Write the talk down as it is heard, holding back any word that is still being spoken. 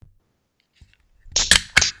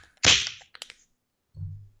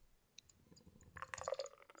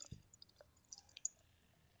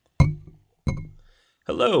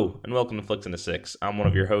Hello, and welcome to Flicks in a Six. I'm one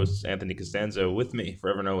of your hosts, Anthony Costanzo. With me,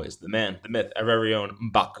 forever and always, the man, the myth, our very own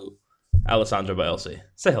M'Baku, Alessandro Baelsi.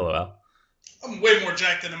 Say hello, Al. I'm way more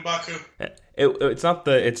jacked than M'Baku. It's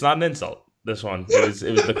not an insult. This one, it was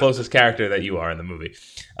the closest character that you are in the movie.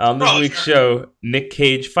 This week's show, Nick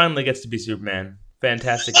Cage finally gets to be Superman.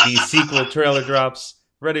 Fantastic Beasts sequel trailer drops.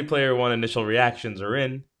 Ready Player One initial reactions are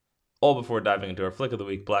in. All before diving into our flick of the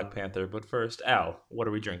week, Black Panther. But first, Al, what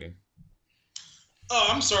are we drinking? Oh,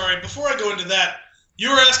 I'm sorry. Before I go into that, you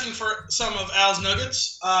were asking for some of Al's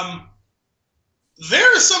nuggets.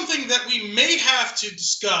 There is something that we may have to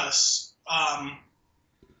discuss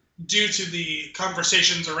due to the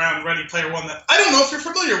conversations around Ready Player One that I don't know if you're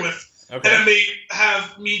familiar with. Okay. And it may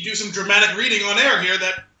have me do some dramatic reading on air here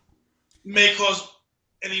that may cause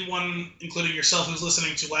anyone, including yourself who's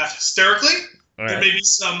listening, to laugh hysterically. Right. There may be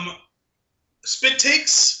some spit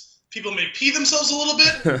takes. People may pee themselves a little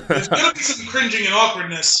bit. There's going to be some cringing and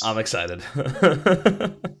awkwardness. I'm excited.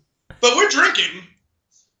 But we're drinking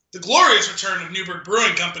the glorious return of Newburgh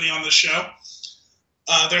Brewing Company on this show.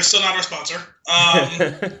 They're still not our sponsor.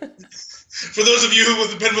 For those of you who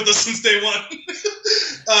have been with us since day one,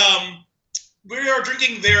 we are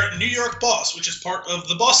drinking their New York Boss, which is part of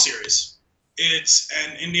the Boss series. It's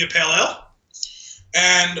an India Pale Ale.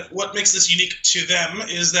 And what makes this unique to them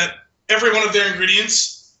is that every one of their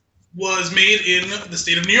ingredients was made in the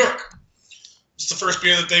state of New York. It's the first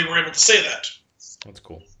beer that they were able to say that. That's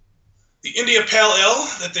cool. The India Pale Ale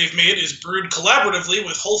that they've made is brewed collaboratively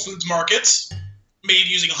with Whole Foods markets, made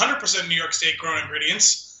using 100% New York State grown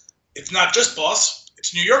ingredients. It's not just Boss,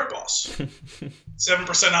 it's New York Boss.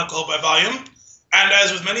 7% alcohol by volume. And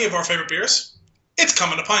as with many of our favorite beers, it's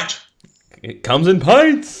come in a pint. It comes in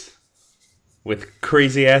pints! With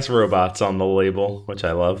crazy-ass robots on the label, which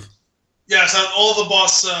I love. Yes, all the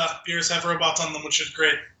Boss beers have robots on them, which is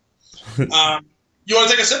great. You want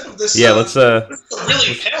to take a sip of this? Yeah, this is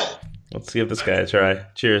really pale. Let's give this guy a try.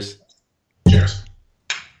 Cheers. Cheers.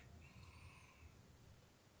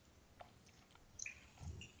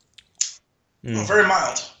 Oh, very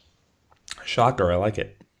mild. Shocker, I like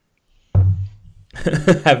it.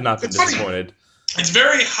 Have not been disappointed. It's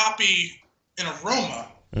very hoppy in aroma,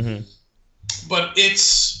 but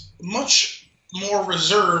it's much more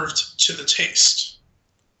reserved to the taste.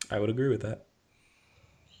 I would agree with that.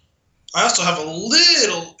 I also have a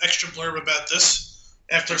little extra blurb about this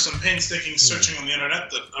after some painstaking searching on the internet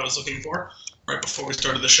that I was looking for right before we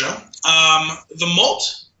started the show. The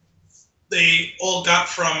malt they all got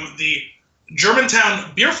from the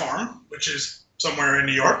Germantown Beer Farm, which is somewhere in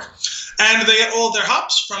New York, and they get all their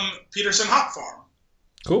hops from Peterson Hop Farm.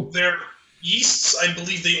 Cool. Their yeasts, I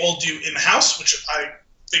believe they all do in-house, which I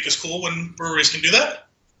think is cool when breweries can do that.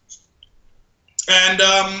 And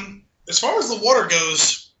as far as the water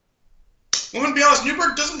goes, I'm going to be honest,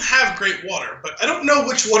 Newburgh doesn't have great water, but I don't know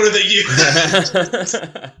which water they use.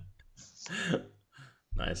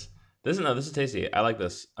 Nice. This is tasty. I like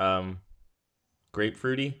this.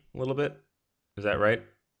 Grapefruity a little bit. Is that right?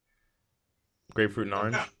 Grapefruit and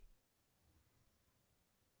orange? Yeah.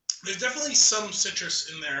 There's definitely some citrus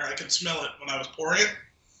in there. I could smell it when I was pouring it.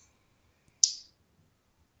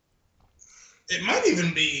 It might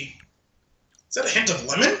even be... Is that a hint of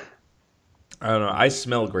lemon? I don't know. I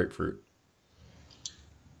smell grapefruit.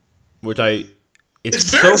 It's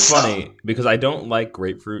so funny because I don't like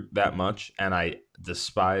grapefruit that much and I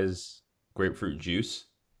despise grapefruit juice.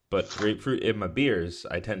 But grapefruit in my beers,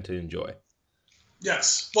 I tend to enjoy.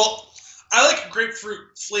 Yes. Well, I like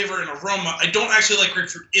grapefruit flavor and aroma. I don't actually like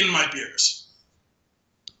grapefruit in my beers.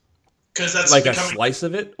 Because that's like a slice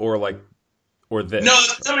of it or this? No,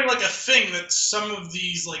 it's becoming like a thing that some of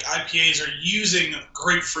these like IPAs are using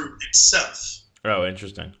grapefruit itself. Oh,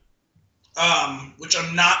 interesting. Which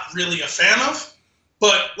I'm not really a fan of.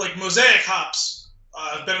 But like Mosaic hops,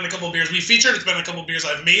 I've been in a couple of beers we featured. It's been a couple of beers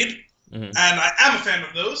I've made. Mm-hmm. And I am a fan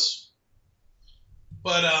of those.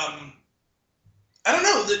 But I don't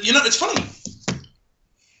know. It's funny.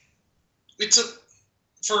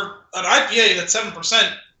 For an IPA that's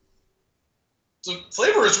 7%, the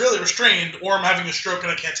flavor is really restrained, or I'm having a stroke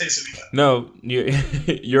and I can't taste anything. No,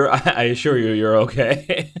 I assure you, you're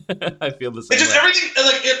okay. I feel the same. It's just everything.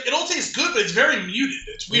 Like it all tastes good, but it's very muted.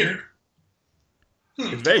 It's weird.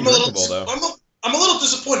 It's very drinkable, though. I'm a little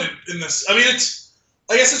disappointed in this. I mean,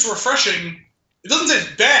 I guess it's refreshing. It doesn't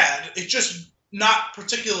taste bad. It's just not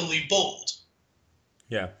particularly bold.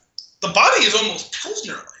 Yeah. The body is almost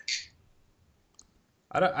Pilsner-like.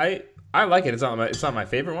 I like it. It's not my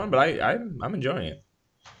favorite one, but I'm enjoying it.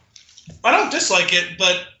 I don't dislike it,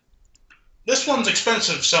 but this one's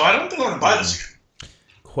expensive, so I don't think I'm going to buy this again.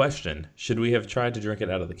 Question: should we have tried to drink it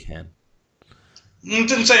out of the can?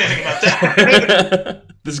 Didn't say anything about that.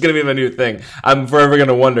 This is going to be my new thing. I'm forever going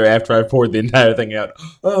to wonder after I poured the entire thing out,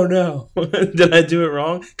 oh no, did I do it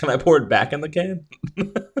wrong? Can I pour it back in the can?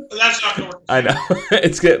 That's not going to work. I know.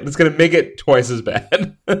 It's going to make it twice as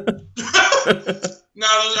bad. No,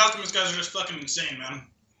 those Alchemist guys are just fucking insane,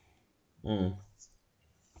 man.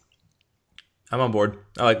 I'm on board.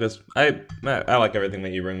 I like this. I like everything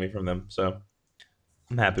that you bring me from them, so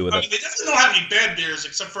I'm happy with it. They definitely don't have any bad beers,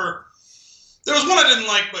 except for there was one I didn't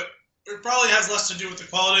like, but it probably has less to do with the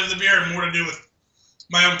quality of the beer and more to do with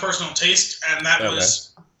my own personal taste, and that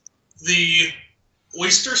was the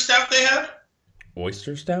oyster stout they had.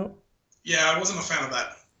 Oyster stout? Yeah, I wasn't a fan of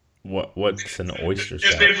that. What's an oyster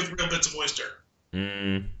stout? It's made with real bits of oyster.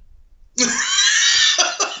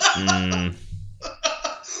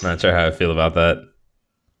 Not sure how I feel about that.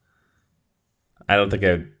 I don't think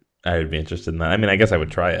I would be interested in that. I mean, I guess I would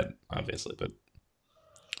try it, obviously, but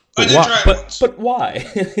I did try it once. But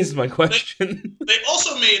why is my question. They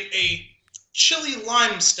also made a chili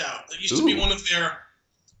lime stout that used to be one of their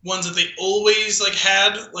ones that they always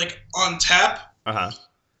had on tap.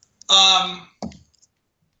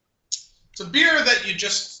 It's a beer that you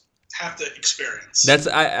just have to experience.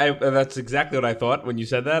 That's exactly what I thought when you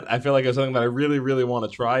said that. I feel like it's something that I really, really want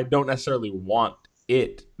to try. Don't necessarily want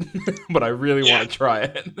it, but I really want to try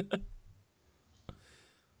it.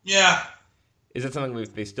 Yeah. Is that something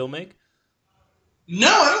they still make? No,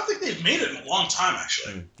 I don't think they've made it in a long time,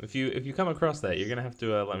 actually. If you come across that, you're gonna have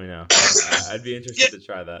to let me know. I'd be interested to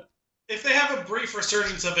try that. If they have a brief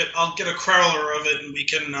resurgence of it, I'll get a crowler of it and we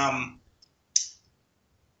can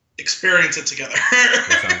experience it together.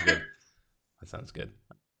 That sounds good. That sounds good.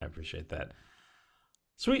 I appreciate that.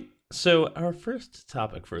 Sweet. So our first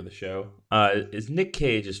topic for the show is Nick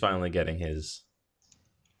Cage is finally getting his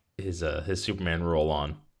Superman role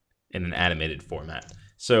on in an animated format.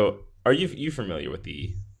 So are you familiar with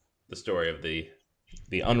the story of the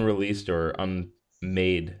unreleased or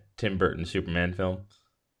unmade Tim Burton Superman film?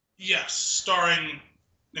 Yes, starring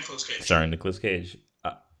Nicolas Cage.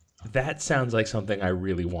 That sounds like something I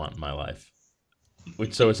really want in my life.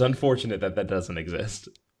 So it's unfortunate that doesn't exist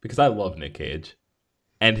because I love Nick Cage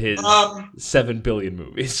and his 7 billion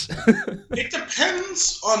movies. It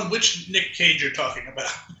depends on which Nick Cage you're talking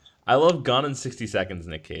about. I love Gone in 60 Seconds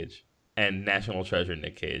Nick Cage and National Treasure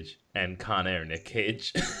Nick Cage and Con Air Nick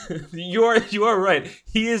Cage. You are right.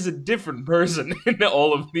 He is a different person in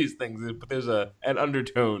all of these things, but there's an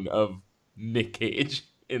undertone of Nick Cage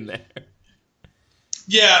in there.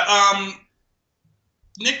 Yeah,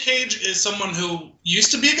 Nick Cage is someone who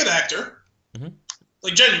used to be a good actor,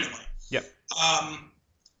 genuinely. Yep.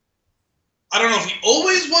 I don't know if he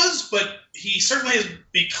always was, but he certainly has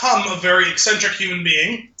become a very eccentric human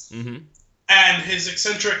being. And his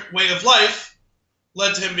eccentric way of life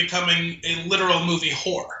led to him becoming a literal movie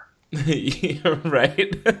whore.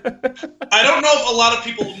 Right. I don't know if a lot of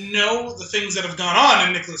people know the things that have gone on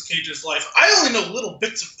in Nicolas Cage's life. I only know little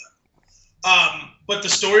bits of them. But the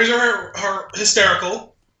stories are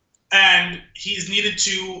hysterical, and he's needed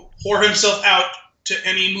to whore himself out to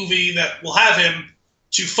any movie that will have him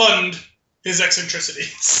to fund his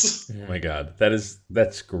eccentricities. Oh my god,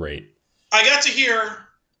 that's great. I got to hear,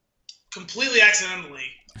 completely accidentally,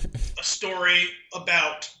 a story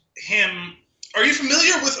about him. Are you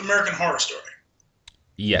familiar with American Horror Story?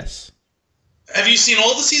 Yes. Have you seen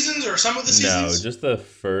all the seasons or some of the seasons? No, just the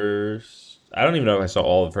first. I don't even know if I saw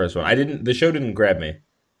all of the first one. The show didn't grab me.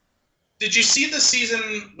 Did you see the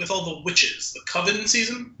season with all the witches, the Coven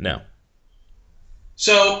season? No.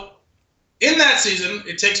 So, in that season,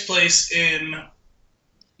 it takes place in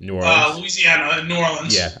New Orleans, Louisiana, New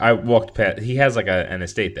Orleans. Yeah, I walked past. He has an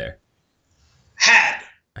estate there. Had.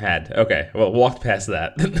 Okay. Well, walked past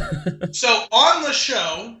that. So on the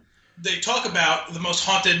show, they talk about the most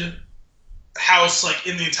haunted house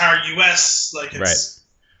in the entire U.S.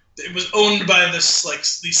 It was owned by these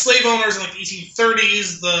slave owners in the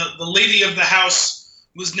 1830s. The lady of the house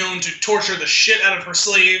was known to torture the shit out of her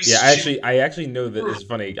slaves. Yeah, I actually know that. It's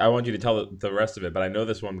funny. I want you to tell the rest of it, but I know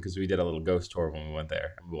this one because we did a little ghost tour when we went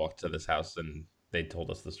there. We walked to this house and they told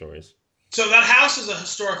us the stories. So that house is a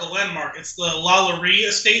historical landmark. It's the Lalaurie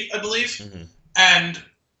estate, I believe. And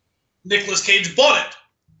Nicolas Cage bought it.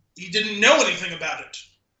 He didn't know anything about it.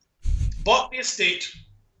 Bought the estate.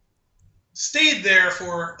 Stayed there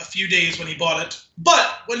for a few days when he bought it.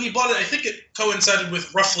 But when he bought it, I think it coincided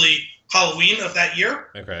with roughly Halloween of that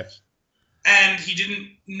year. Okay. And he didn't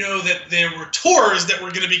know that there were tours that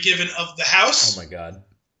were going to be given of the house. Oh my god.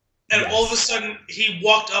 And all of a sudden, he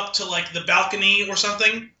walked up to the balcony or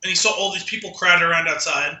something, and he saw all these people crowded around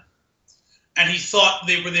outside, and he thought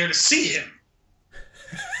they were there to see him.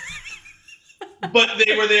 but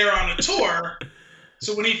they were there on a tour.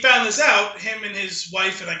 So when he found this out, him and his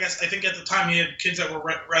wife, and I think at the time he had kids that were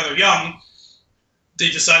rather young, they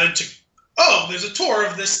decided to, there's a tour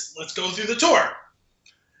of this, let's go through the tour.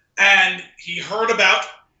 And he heard about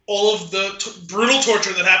all of the brutal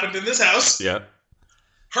torture that happened in this house. Yeah.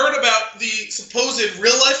 Heard about the supposed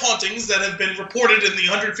real-life hauntings that have been reported in the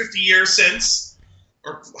 150 years since,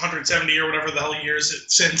 or 170 or whatever the hell years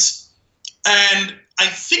since. And I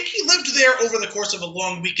think he lived there over the course of a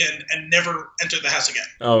long weekend and never entered the house again.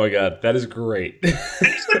 Oh my god, that is great. And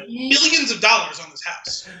he spent millions of dollars on this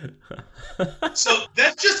house. So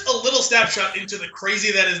that's just a little snapshot into the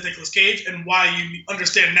crazy that is Nicolas Cage and why you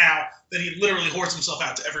understand now that he literally whores himself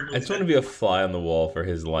out to every movie. I just want to be a fly on the wall for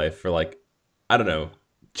his life for like, I don't know,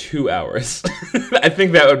 2 hours. I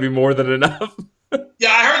think that would be more than enough. Yeah,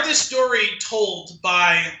 I heard this story told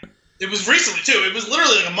by, it was recently too, it was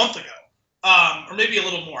literally like a month ago. Or maybe a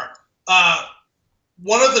little more.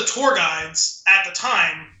 One of the tour guides at the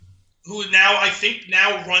time, who now I think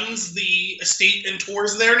now runs the estate and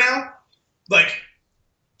tours there now, like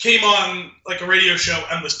came on like a radio show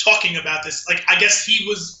and was talking about this. Like I guess he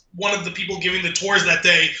was one of the people giving the tours that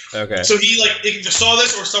day. Okay. So he like either saw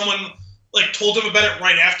this or someone like told him about it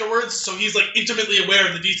right afterwards. So he's like intimately aware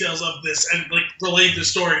of the details of this and like relayed the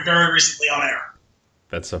story very recently on air.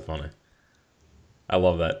 That's so funny. I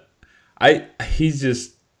love that. He's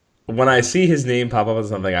just, when I see his name pop up on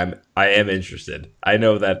something, I am interested. I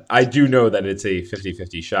do know that it's a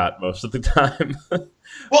 50-50 shot most of the time.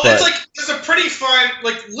 Well, it's like, there's a pretty fine,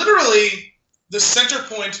 like literally the center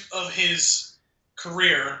point of his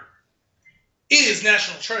career is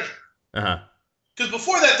National Treasure. Uh-huh. Because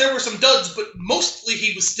before that there were some duds, but mostly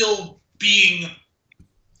he was still being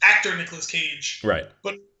actor Nicolas Cage. Right.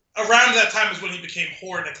 But around that time is when he became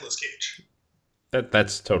whore Nicolas Cage.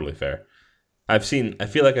 That's totally fair. I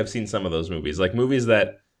feel like I've seen some of those movies, like movies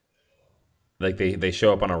that, like they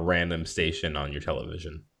show up on a random station on your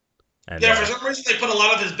television. And, yeah, for some reason they put a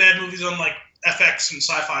lot of his bad movies on like FX and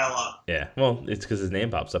Sci-Fi a lot. Yeah, well, it's because his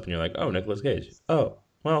name pops up and you're like, oh, Nicolas Cage. Oh,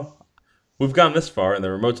 well, we've gone this far and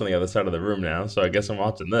the remote's on the other side of the room now, so I guess I'm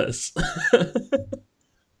watching this.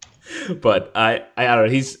 But I don't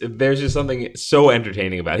know. There's just something so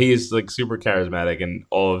entertaining about it. He is like super charismatic in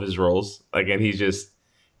all of his roles. Like, and he's just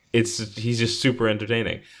super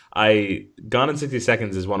entertaining. Gone in 60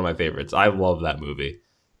 Seconds is one of my favorites. I love that movie.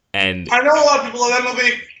 And I know a lot of people love that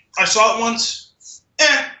movie. I saw it once.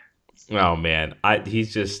 Oh man,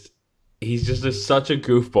 he's just such a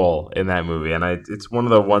goofball in that movie, and it's one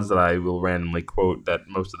of the ones that I will randomly quote that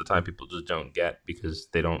most of the time people just don't get because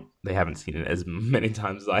they haven't seen it as many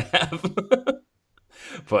times as I have.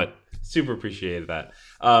 But super appreciated that.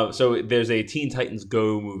 So there's a Teen Titans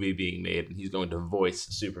Go movie being made, and he's going to voice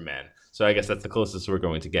Superman. So I guess that's the closest we're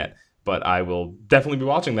going to get. But I will definitely be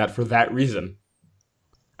watching that for that reason.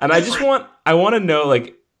 And I want to know,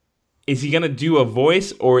 like, is he going to do a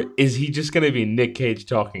voice, or is he just going to be Nick Cage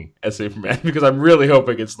talking as Superman? Because I'm really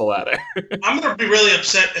hoping it's the latter. I'm going to be really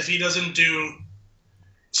upset if he doesn't do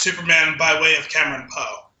Superman by way of Cameron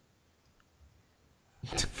Poe.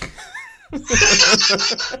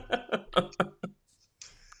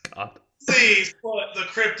 God. Please put the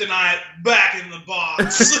kryptonite back in the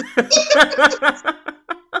box.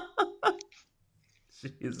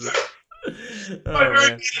 Jesus. My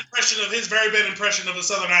very bad impression of a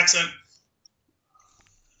Southern accent.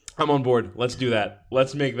 I'm on board. Let's do that.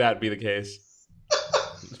 Let's make that be the case.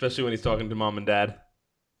 Especially when he's talking to mom and dad.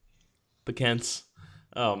 The Kents.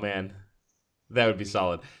 Oh, man. That would be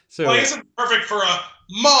solid. So, well, he's perfect for a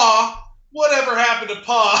Ma, whatever happened to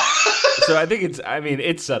Pa? So I think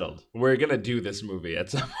it's settled. We're going to do this movie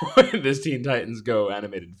at some point. This Teen Titans Go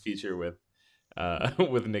animated feature with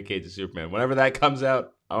Nick Cage as Superman. Whenever that comes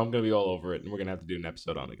out, I'm going to be all over it, and we're going to have to do an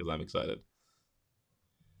episode on it because I'm excited.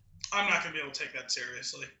 I'm not going to be able to take that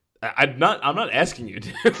seriously. I'm not asking you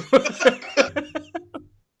to.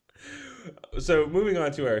 So moving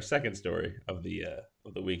on to our second story of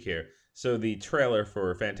the week here. So the trailer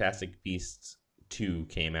for Fantastic Beasts 2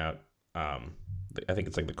 came out. I think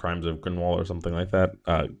it's like The Crimes of Grindelwald or something like that.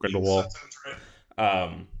 Grindelwald. That sounds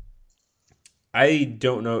right. I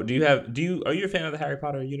don't know. Are you a fan of the Harry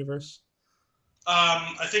Potter universe?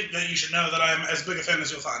 I think that you should know that I'm as big a fan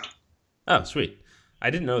as you'll find. Oh, sweet.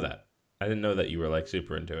 I didn't know that. I didn't know that you were like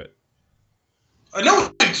super into it. I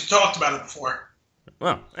know we've talked about it before.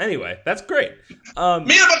 Well, anyway, that's great. Me and a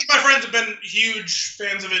bunch of my friends have been huge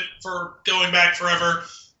fans of it for going back forever,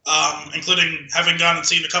 including having gone and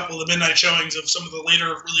seen a couple of the midnight showings of some of the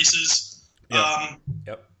later releases.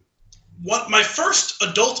 Yep. My first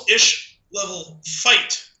adult-ish level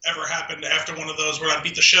fight ever happened after one of those where I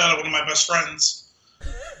beat the shit out of one of my best friends.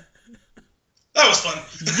 That was fun.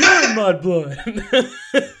 You're Mudblood.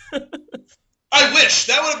 I wish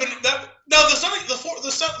that would have been that. No, the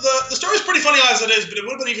story's pretty funny as it is, but it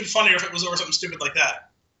would have been even funnier if it was over something stupid like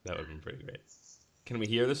that. That would have been pretty great. Can we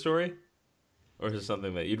hear the story, or is it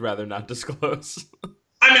something that you'd rather not disclose?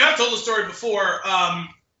 I mean, I've told the story before.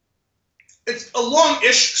 It's a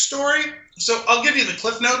long-ish story, so I'll give you the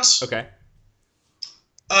cliff notes. Okay.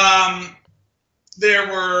 There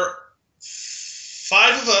were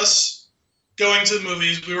 5 of us going to the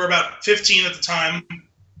movies. We were about 15 at the time.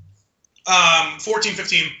 14,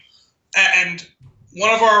 15. And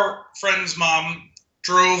one of our friends' mom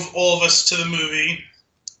drove all of us to the movie,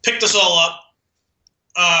 picked us all up,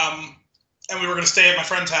 and we were going to stay at my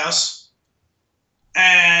friend's house.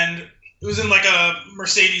 And it was in like a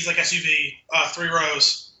Mercedes like SUV, 3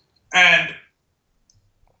 rows. And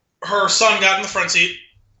her son got in the front seat.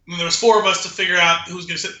 And there was 4 of us to figure out who was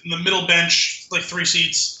going to sit in the middle bench, like 3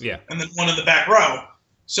 seats, Yeah. and then one in the back row.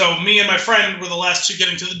 So me and my friend were the last 2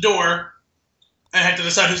 getting to the door, and had to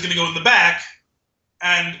decide who's going to go in the back.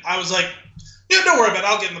 And I was like, yeah, don't worry about it.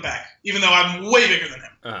 I'll get in the back, even though I'm way bigger than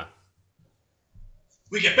him. Uh-huh.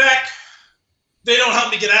 We get back. They don't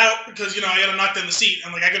help me get out because, you know, I got to knock down the seat.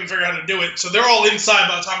 And, like, I couldn't figure out how to do it. So they're all inside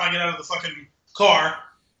by the time I get out of the fucking car.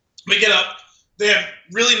 We get up. They have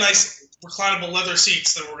really nice reclinable leather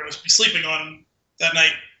seats that we're going to be sleeping on that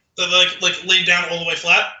night. That, like laid down all the way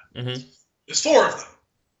flat. Mm-hmm. There's 4 of them.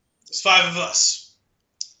 There's 5 of us.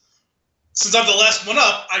 Since I'm the last one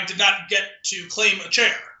up, I did not get to claim a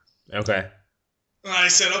chair. Okay. And I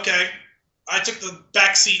said, okay. I took the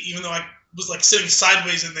back seat, even though I was like sitting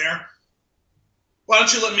sideways in there. Why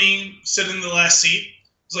don't you let me sit in the last seat?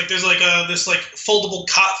 It's like there's like this like foldable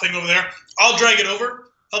cot thing over there. I'll drag it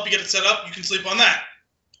over, help you get it set up. You can sleep on that.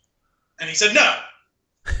 And he said no.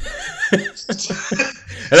 And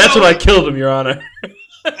that's when I killed him, Your Honor.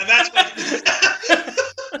 And that's what.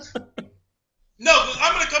 No,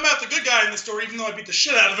 I'm going to come out the good guy in this story, even though I beat the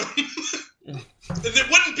shit out of him. It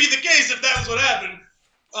wouldn't be the case if that was what happened.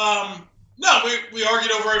 No, we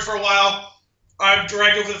argued over it for a while. I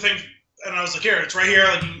dragged over the thing, and I was like, here, it's right here.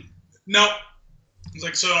 Like, no. I was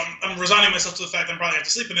like, so I'm resigning myself to the fact that I'm probably going to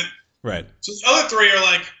have to sleep in it. Right. So the other 3 are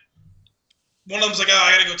like, one of them's like, oh,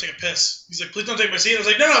 I got to go take a piss. He's like, please don't take my seat. I was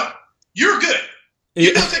like, no, you're good.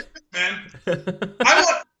 You go take a piss, man. I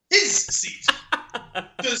want his seat.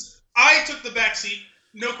 Because I took the back seat,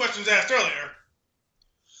 no questions asked earlier.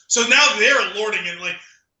 So now they're lording it. Like,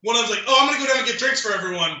 one of them's like, oh, I'm going to go down and get drinks for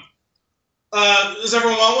everyone. Does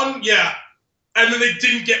everyone want one? Yeah. And then they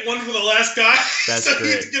didn't get one for the last guy. That's so great.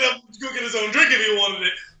 he had to get up and go get his own drink if he wanted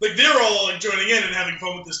it. Like, they're all like joining in and having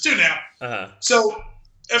fun with this too now. Uh-huh. So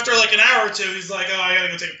after like an hour or 2, he's like, oh, I got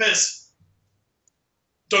to go take a piss.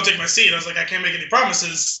 Don't take my seat. I was like, I can't make any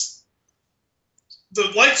promises. The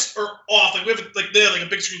lights are off. Like, we have like they have like a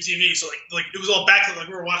big screen TV, so like it was all backlit. Like,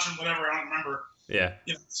 we were watching whatever. I don't remember. Yeah.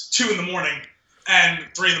 You know, it's 2 in the morning and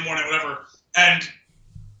 3 in the morning, whatever. And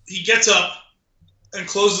he gets up and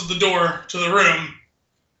closes the door to the room.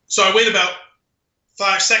 So I wait about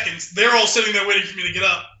 5 seconds. They're all sitting there waiting for me to get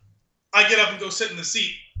up. I get up and go sit in the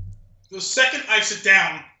seat. The second I sit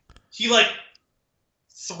down, he like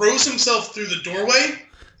throws himself through the doorway.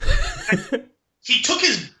 He took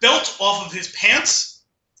his belt off of his pants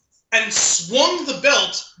and swung the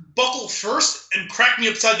belt buckle first and cracked me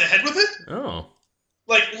upside the head with it. Oh.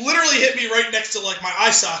 Like, literally hit me right next to, like, my eye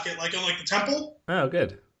socket, like, on, like, the temple. Oh,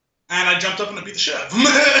 good. And I jumped up and I beat the shit out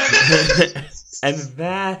of him. And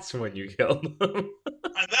that's when you killed him.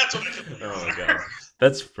 And that's when I killed him. Oh, my God.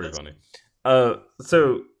 That's pretty funny.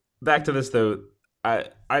 So, back to this, though.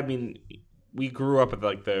 I mean, we grew up at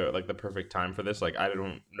like the perfect time for this. Like, I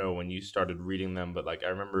don't know when you started reading them, but like I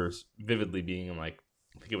remember vividly being in like,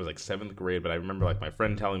 I think it was like 7th grade, but I remember like my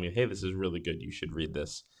friend telling me, "Hey, this is really good. You should read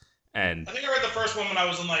this." And I think I read the first one when I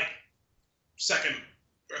was in like 2nd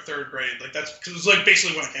or 3rd grade. Like, that's because it was like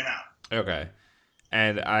basically when it came out. Okay.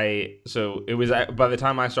 And so it was by the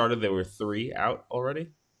time I started, there were 3 out already,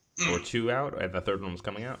 or 2 out, and the 3rd one was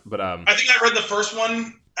coming out. But I think I read the first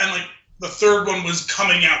one, and like the 3rd one was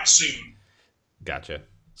coming out soon. Gotcha.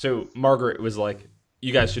 So Margaret was like,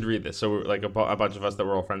 "You guys should read this." So we're like a bunch of us that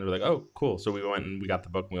were all friends were like, "Oh, cool." So we went and we got the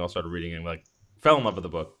book and we all started reading it and we like fell in love with the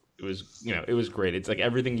book. It was, it was great. It's like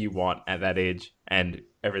everything you want at that age and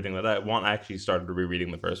everything that I want. I actually started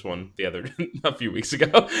rereading the first one a few weeks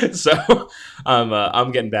ago. So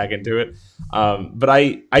I'm getting back into it. But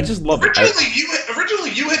I just love it.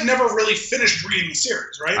 Originally you had never really finished reading the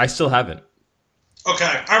series, right? I still haven't.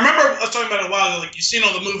 Okay. I remember I was talking about it a while ago, like you've seen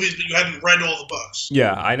all the movies, but you hadn't read all the books.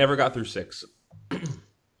 Yeah, I never got through 6.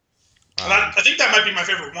 And I think that might be my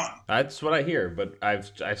favorite one. That's what I hear, but I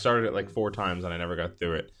started it like 4 times and I never got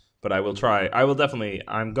through it. But I will try. I will definitely.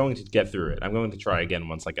 I'm going to get through it. I'm going to try again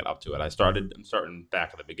once I get up to it. I'm starting back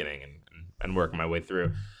at the beginning and working my way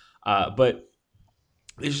through. But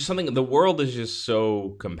there's just something. The world is just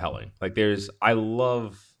so compelling. Like I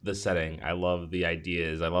love the setting. I love the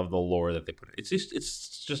ideas. I love the lore that they put. It's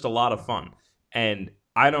just a lot of fun. And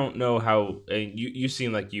I don't know how you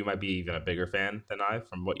seem like you might be even a bigger fan than I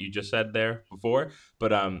from what you just said there before.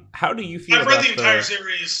 But how do you feel? I've read the entire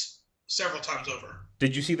series several times over.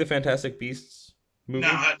 Did you see the Fantastic Beasts movie? No,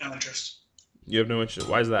 I had no interest. You have no interest.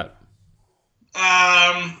 Why is that?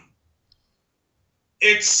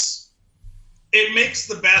 It makes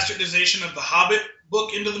the bastardization of the Hobbit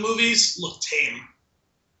book into the movies look tame.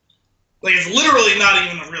 Like it's literally not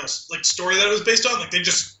even a real story that it was based on. Like they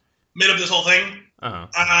just made up this whole thing. Uh-huh.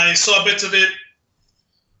 I saw bits of it.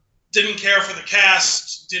 Didn't care for the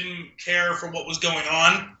cast. Didn't care for what was going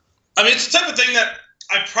on. I mean, it's the type of thing that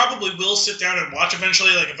I probably will sit down and watch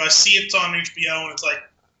eventually. Like if I see it's on HBO and it's like,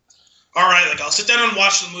 all right, like I'll sit down and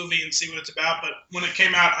watch the movie and see what it's about. But when it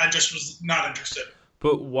came out, I just was not interested.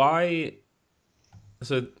 But why?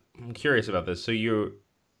 So I'm curious about this. So you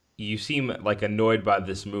seem like annoyed by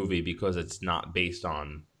this movie because it's not based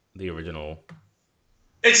on the original.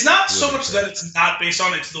 It's not so much that it's not based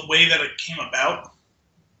on, it's the way that it came about.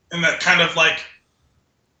 And that kind of like,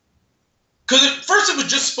 because at first it was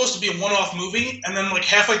just supposed to be a one-off movie, and then like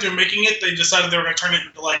halfway through making it, they decided they were going to turn it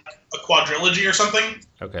into like a quadrilogy or something.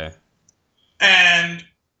 Okay. And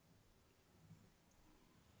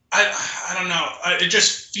I don't know. It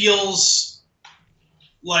just feels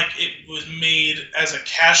like it was made as a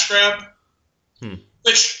cash grab.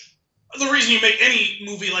 Which, the reason you make any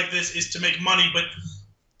movie like this is to make money, but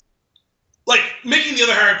like making the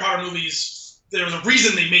other Harry Potter movies, there was a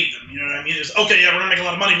reason they made them. You know what I mean? It's okay, yeah, we're gonna make a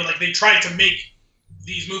lot of money, but like they tried to make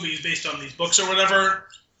these movies based on these books or whatever.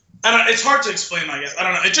 It's hard to explain, I guess. I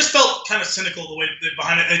don't know. It just felt kind of cynical the way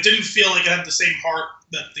behind it. It didn't feel like it had the same heart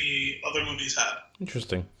that the other movies had.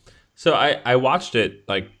 Interesting. So I watched it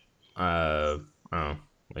like a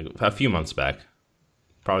few months back,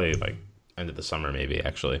 probably like end of the summer maybe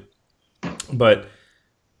actually, but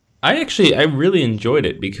I really enjoyed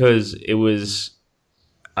it because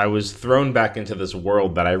I was thrown back into this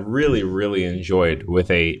world that I really, really enjoyed with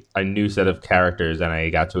a new set of characters, and I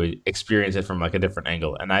got to experience it from like a different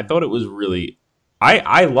angle. And I thought it was really,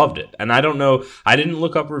 I loved it. And I don't know, I didn't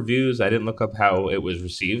look up reviews. I didn't look up how it was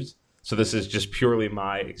received. So this is just purely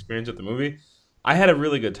my experience with the movie. I had a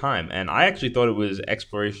really good time, and I actually thought it was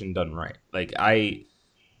exploration done right. Like I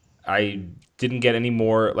didn't get any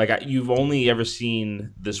more, like you've only ever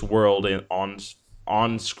seen this world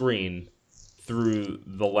on screen through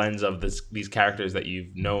the lens of these characters that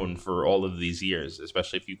you've known for all of these years,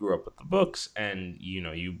 especially if you grew up with the books and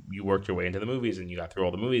you worked your way into the movies and you got through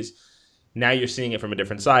all the movies. Now you're seeing it from a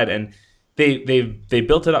different side, and they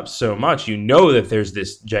built it up so much. You know that there's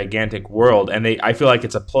this gigantic world, and I feel like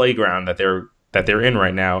it's a playground that they're in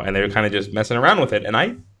right now, and they're kind of just messing around with it. And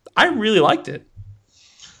I really liked it.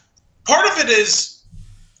 Part of it is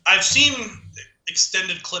I've seen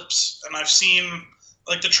extended clips and I've seen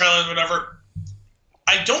like the trailers, whatever.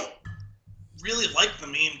 I don't really like the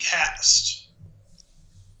main cast.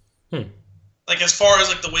 Like as far as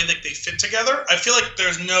like the way that they fit together, I feel like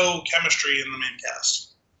there's no chemistry in the main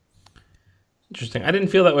cast. Interesting. I didn't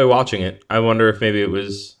feel that way watching it. I wonder if maybe it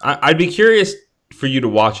was. I'd be curious for you to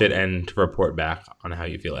watch it and to report back on how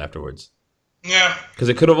you feel afterwards. Yeah, because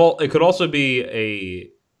it could also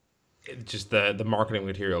be just the marketing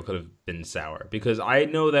material could have been sour, because I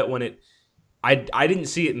know that when I didn't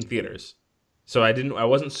see it in theaters, so I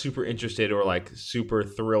wasn't super interested or like super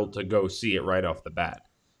thrilled to go see it right off the bat.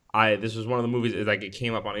 This was one of the movies, like it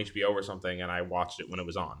came up on HBO or something, and I watched it when it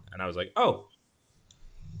was on, and I was like,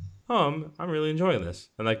 I'm really enjoying this.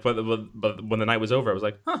 And like, but when the night was over, I was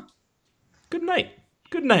like, good night.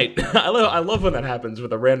 I love when that happens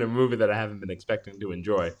with a random movie that I haven't been expecting to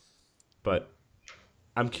enjoy. But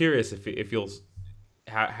I'm curious if you'll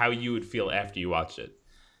how you would feel after you watched it.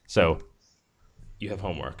 So you have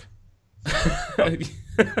homework.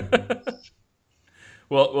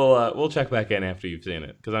 We'll check back in after you've seen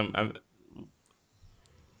it, because I'm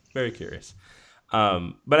very curious.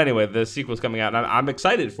 But anyway, the sequel's coming out, and I'm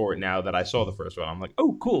excited for it now that I saw the first one. I'm like,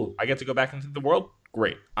 oh, cool. I get to go back into the world.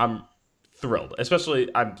 Great. I'm thrilled.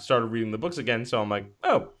 Especially, I started reading the books again, so I'm like,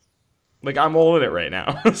 oh, like I'm all in it right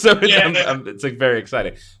now. So it's like very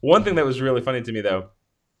exciting. One thing that was really funny to me, though,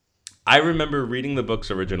 I remember reading the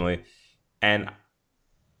books originally, and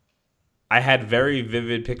I had very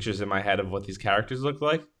vivid pictures in my head of what these characters looked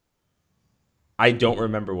like. I don't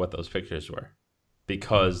remember what those pictures were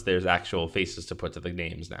because there's actual faces to put to the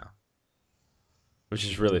names now, which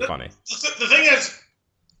is really funny. The thing is,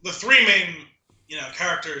 the three main,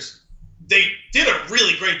 characters, they did a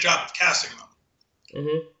really great job of casting them.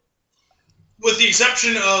 Mm-hmm. With the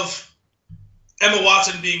exception of Emma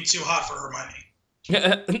Watson being too hot for Hermione.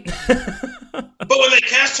 But when they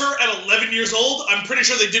cast her at 11 years old, I'm pretty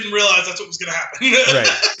sure they didn't realize that's what was going to happen.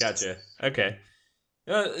 Right, gotcha. Okay.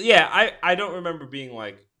 I don't remember being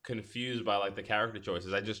like confused by like the character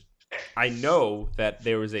choices. I know that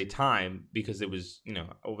there was a time because it was,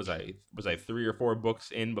 what was I 3 or 4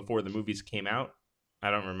 books in before the movies came out?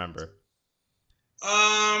 I don't remember.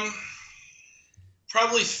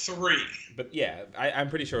 Probably 3. But yeah, I'm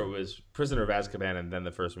pretty sure it was Prisoner of Azkaban and then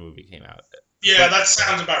the first movie came out. Yeah, that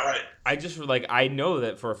sounds about right. I know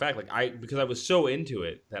that for a fact, because I was so into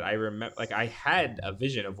it that I remember, I had a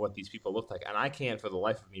vision of what these people looked like, and I can't for the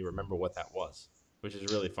life of me remember what that was, which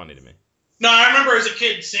is really funny to me. No, I remember as a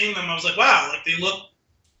kid seeing them, I was like, wow, they look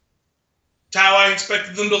how I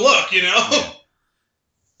expected them to look, Yeah.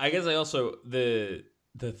 I guess I also, the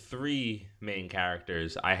 3 main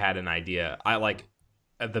characters, I had an idea.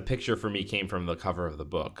 The picture for me came from the cover of the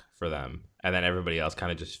book for them, and then everybody else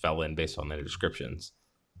kind of just fell in based on their descriptions.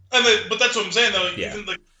 But that's what I'm saying, though. Yeah. Even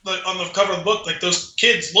on the cover of the book, those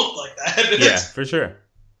kids look like that. Yeah, for sure.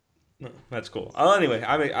 That's cool. Anyway,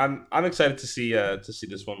 I'm excited to see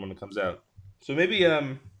this one when it comes out. So maybe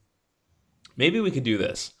we could do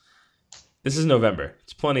this. This is November.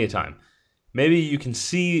 It's plenty of time. Maybe you can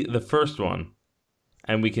see the first one,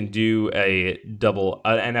 and we can do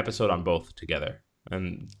an episode on both together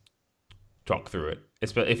and talk through it.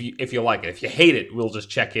 If you like it. If you hate it, we'll just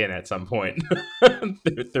check in at some point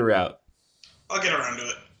throughout. I'll get around to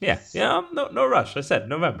it. Yeah. No rush. I said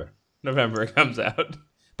November. November it comes out.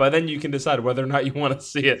 By then you can decide whether or not you want to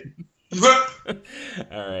see it.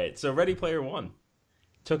 All right. So Ready Player One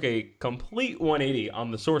took a complete 180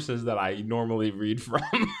 on the sources that I normally read from.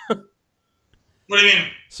 What do you mean?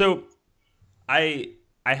 So I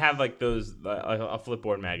have those a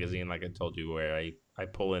Flipboard magazine, like I told you, where I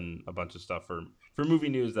pull in a bunch of stuff for movie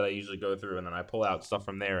news that I usually go through, and then I pull out stuff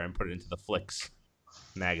from there and put it into the Flicks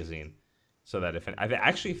magazine, so that I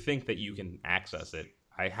actually think that you can access it.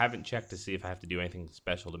 I haven't checked to see if I have to do anything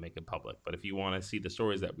special to make it public, but if you want to see the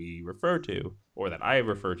stories that we refer to, or that I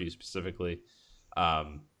refer to specifically,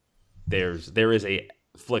 there is a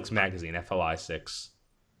Flicks magazine, FLI 6,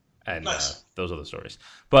 and nice. Those are the stories.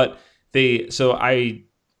 But as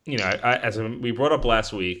we brought up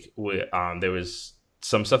last week, there was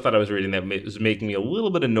some stuff that I was reading that was making me a little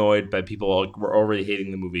bit annoyed, but people were already hating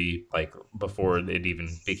the movie before it even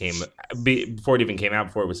came out,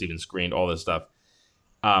 before it was even screened, all this stuff.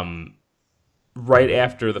 Right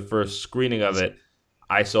after the first screening of it,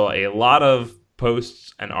 I saw a lot of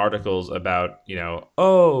posts and articles about,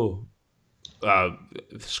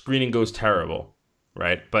 screening goes terrible,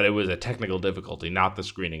 right? But it was a technical difficulty, not the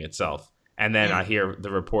screening itself. And then I hear the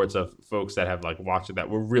reports of folks that have watched it that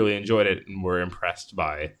really enjoyed it and were impressed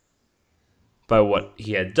by what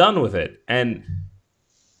he had done with it. And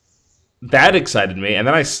that excited me. And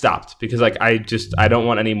then I stopped because I don't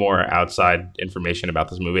want any more outside information about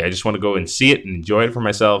this movie. I just want to go and see it and enjoy it for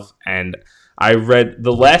myself. And I read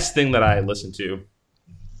the last thing that I listened to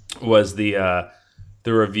was the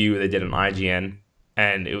review they did on IGN.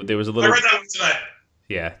 And there was a little... I read that one tonight.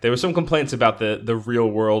 Yeah, there were some complaints about the real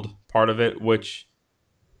world part of it, which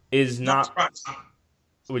is not surprising.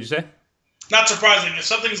 What'd you say? Not surprising. If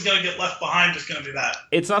something's going to get left behind, it's going to be that.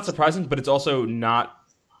 It's not surprising, but it's also not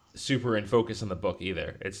super in focus on the book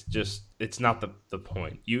either. It's not the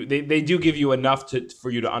point. They do give you enough for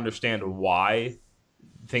you to understand why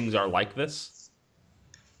things are like this,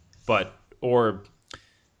 but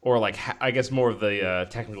I guess more of the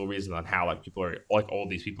technical reason on how people are all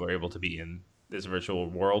these people are able to be in this virtual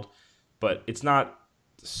world, but it's not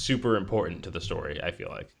super important to the story, I feel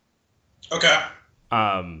like. Okay.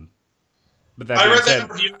 But that I read said,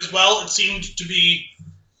 that review as well. It seemed to be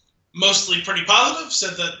mostly pretty positive.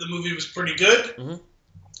 Said that the movie was pretty good. Mm-hmm.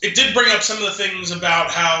 It did bring up some of the things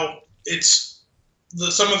about how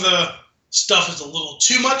some of the stuff is a little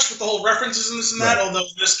too much with the whole references and this and that. Right. Although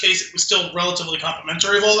in this case, it was still relatively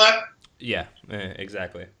complimentary of all that. Yeah,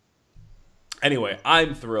 exactly. Anyway,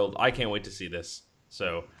 I'm thrilled. I can't wait to see this.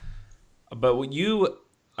 So, but what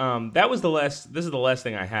this is the last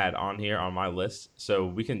thing I had on here on my list. So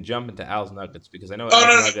we can jump into Al's Nuggets because I know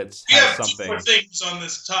Nuggets has something. We have 2 more things on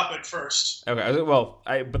this topic first. Okay, well,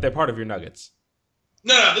 but they're part of your Nuggets.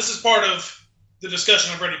 No, this is part of the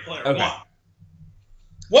discussion of Ready Player Okay. One.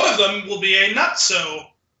 One of them will be a not so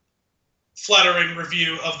flattering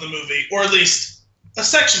review of the movie, or at least a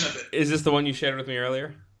section of it. Is this the one you shared with me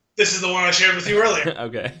earlier? This is the one I shared with you earlier.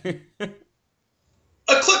 Okay.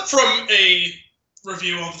 A clip from a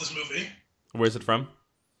review of this movie. Where's it from?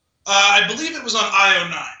 I believe it was on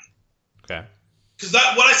IO9. Okay. Because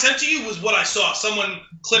what I sent to you was what I saw. Someone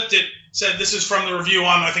clipped it, said this is from the review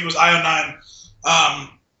on, I think it was IO9.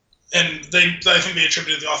 And I think they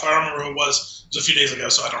attributed the author. I don't remember who it was. It was a few days ago,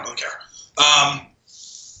 so I don't really care.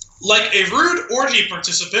 Like a rude orgy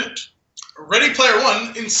participant, Ready Player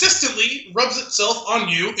One insistently rubs itself on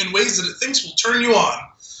you in ways that it thinks will turn you on,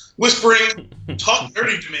 whispering, "Talk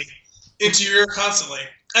dirty to me," into your ear constantly,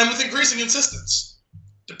 and with increasing insistence.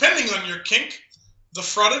 Depending on your kink, the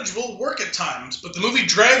frottage will work at times, but the movie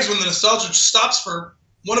drags when the nostalgia stops for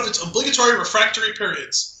one of its obligatory refractory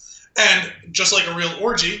periods. And, just like a real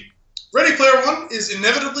orgy, Ready Player One is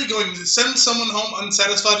inevitably going to send someone home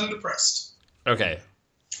unsatisfied and depressed. Okay.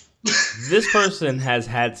 This person has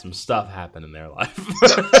had some stuff happen in their life.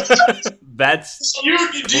 That's Do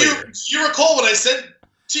you recall what I said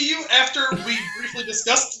to you after we briefly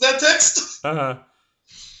discussed that text? Uh-huh.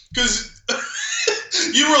 Because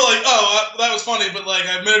you were like, "Oh, that was funny," but like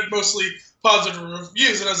I made mostly positive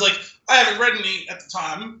reviews, and I was like, "I haven't read any at the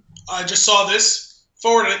time. I just saw this,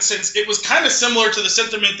 forwarded it, since it was kind of similar to the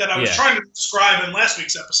sentiment that I was trying to describe in last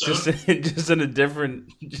week's episode, just in a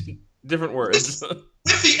different words."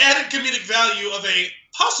 With the added comedic value of a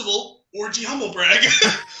possible orgy humble brag.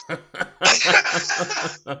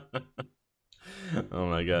 Oh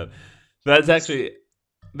my god.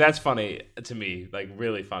 That's funny to me, like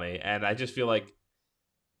really funny. And I just feel like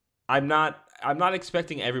I'm not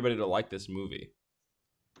expecting everybody to like this movie.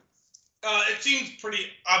 It seems pretty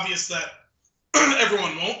obvious that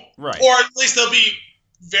everyone won't. Right. Or at least there'll be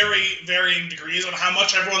very varying degrees on how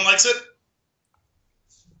much everyone likes it.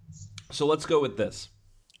 So let's go with this.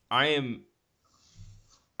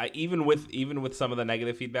 Even with some of the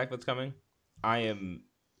negative feedback that's coming, I am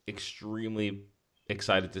extremely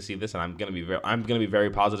excited to see this, and I'm gonna be very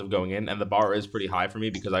positive going in. And the bar is pretty high for me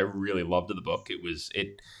because I really loved the book.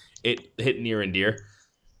 It hit near and dear.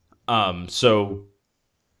 So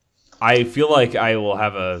I feel like I will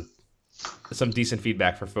have some decent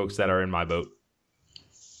feedback for folks that are in my boat.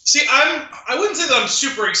 See, I wouldn't say that I'm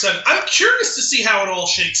super excited. I'm curious to see how it all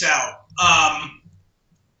shakes out.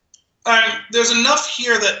 There's enough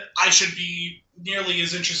here that I should be nearly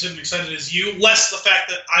as interested and excited as you, less the fact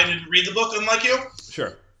that I didn't read the book, unlike you.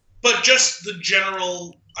 Sure. But just the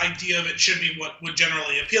general idea of it should be what would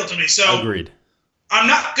generally appeal to me. So agreed. I'm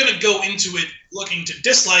not going to go into it looking to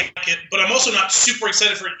dislike it, but I'm also not super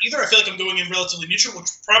excited for it either. I feel like I'm going in relatively neutral, which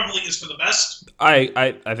probably is for the best.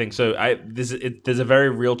 I think so. There's a very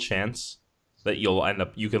real chance that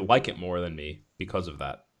you could like it more than me because of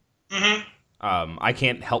that. Mm-hmm. I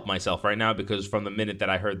can't help myself right now because from the minute that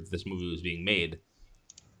I heard that this movie was being made,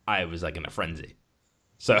 I was like in a frenzy.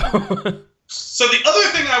 So, so the other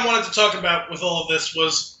thing I wanted to talk about with all of this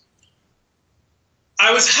was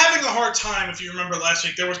I was having a hard time, if you remember last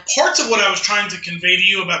week, there was parts of what I was trying to convey to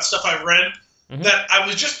you about stuff I read that I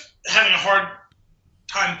was just having a hard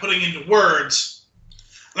time putting into words.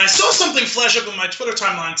 And I saw something flash up on my Twitter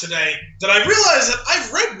timeline today that I realized that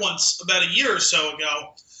I've read once about a year or so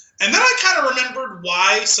ago. And then I kind of remembered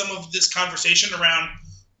why some of this conversation around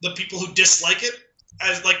the people who dislike it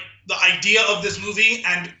as like the idea of this movie.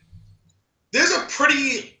 And there's a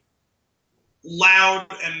pretty loud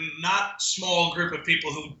and not small group of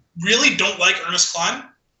people who really don't like Ernest Cline.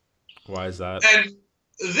 Why is that? And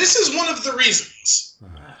this is one of the reasons.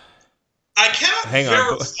 I cannot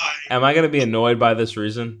verify. Am I going to be annoyed by this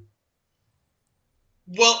reason?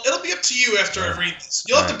 Well, it'll be up to you after I read this.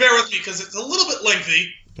 You'll have to bear with me because it's a little bit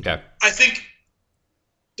lengthy. Okay. I think,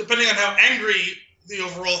 depending on how angry the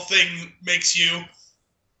overall thing makes you,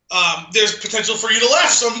 there's potential for you to laugh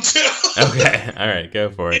some too. Okay. All right. Go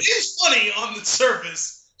for it. It is funny on the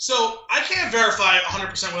surface. So I can't verify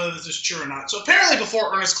 100% whether this is true or not. So apparently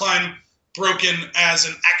before Ernest Cline broke in as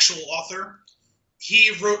an actual author,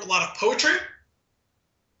 he wrote a lot of poetry.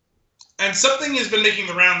 And something has been making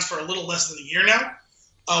the rounds for a little less than a year now.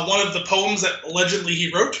 One of the poems that allegedly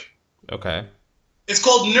he wrote. Okay. It's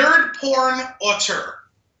called Nerd Porn Auteur.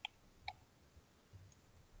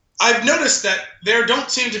 I've noticed that there don't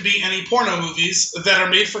seem to be any porno movies that are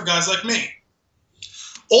made for guys like me.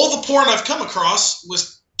 All the porn I've come across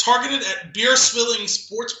was targeted at beer-swilling,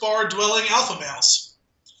 sports bar-dwelling alpha males.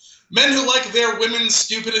 Men who like their women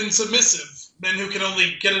stupid and submissive. Men who can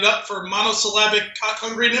only get it up for monosyllabic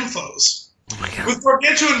cock-hungry nymphos. Oh my God. With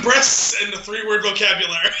gargantuan breasts and a 3-word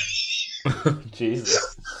vocabulary.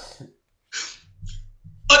 Jesus.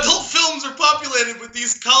 Adult film films are populated with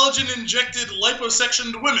these collagen-injected,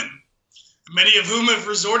 liposuctioned women, many of whom have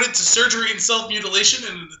resorted to surgery and self-mutilation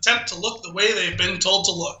in an attempt to look the way they've been told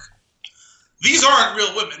to look. These aren't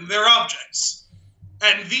real women, they're objects.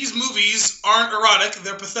 And these movies aren't erotic,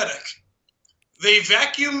 they're pathetic.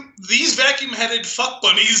 These vacuum-headed fuck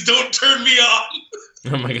bunnies don't turn me on.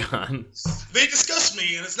 Oh my god. They disgust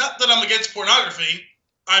me, and it's not that I'm against pornography.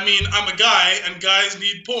 I mean, I'm a guy, and guys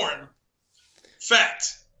need porn.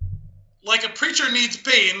 Fact. Like a preacher needs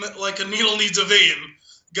pain, like a needle needs a vein,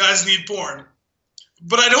 guys need porn.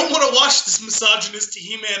 But I don't want to watch this misogynist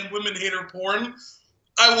He-Man women-hater porn.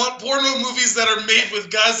 I want porno movies that are made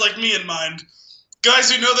with guys like me in mind.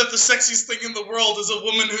 Guys who know that the sexiest thing in the world is a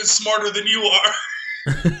woman who's smarter than you are.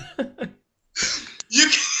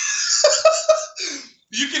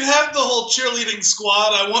 You can have the whole cheerleading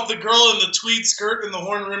squad. I want the girl in the tweed skirt and the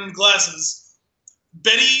horn-rimmed glasses.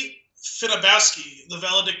 Betty Finabowski, the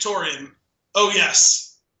valedictorian. Oh,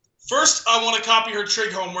 yes. First, I want to copy her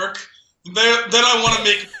trig homework. Then I want to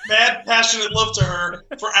make mad, passionate love to her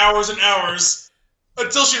for hours and hours.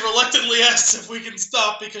 Until she reluctantly asks if we can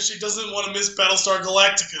stop because she doesn't want to miss Battlestar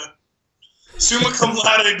Galactica. Summa cum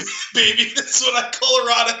laude, baby. That's what I call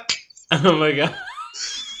erotic. Oh my god.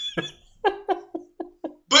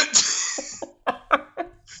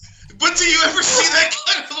 But do you ever see that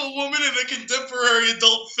kind of a woman in a contemporary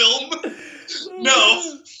adult film?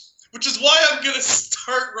 No. Which is why I'm going to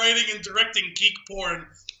start writing and directing geek porn.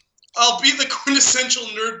 I'll be the quintessential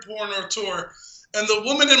nerd porn auteur. And the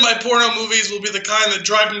women in my porno movies will be the kind that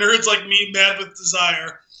drive nerds like me mad with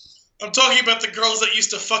desire. I'm talking about the girls that used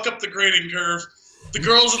to fuck up the grading curve. The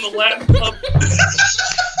girls in the Latin club.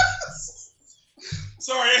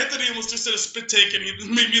 Sorry, Anthony almost just did a spit take and he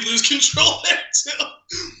made me lose control there too.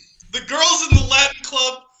 The girls in the Latin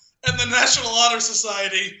club and the National Honor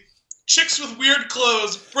Society. Chicks with weird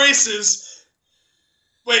clothes, braces.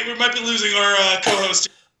 Wait, we might be losing our co-host.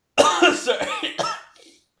 Sorry.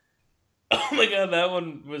 Oh my god, that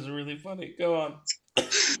one was really funny. Go on.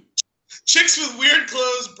 Chicks with weird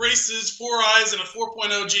clothes, braces, 4 eyes, and a 4.0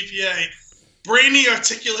 GPA. Brainy,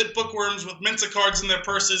 articulate bookworms with Mensa cards in their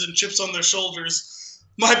purses and chips on their shoulders.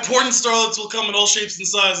 My porn starlets will come in all shapes and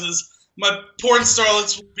sizes. My porn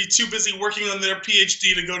starlets will be too busy working on their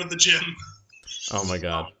PhD to go to the gym. Oh my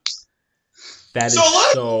god. That is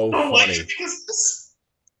so funny. Because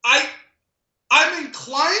I'm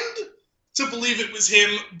inclined to believe it was him,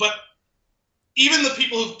 but even the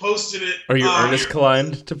people who've posted it... Are you earnest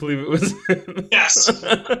inclined to believe it was him? Yes.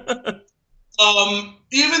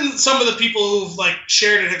 Even some of the people who've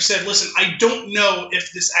shared it have said, listen, I don't know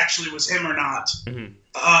if this actually was him or not.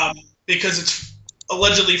 Mm-hmm. Because it's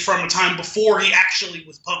allegedly from a time before he actually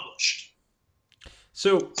was published.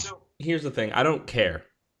 So here's the thing. I don't care.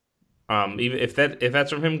 Even if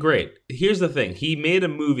that's from him, great. Here's the thing. He made a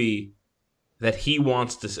movie that he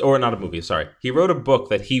wants to... Or not a movie, sorry. He wrote a book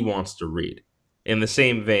that he wants to read. In the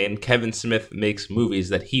same vein, Kevin Smith makes movies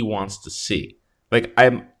that he wants to see.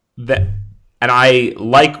 And I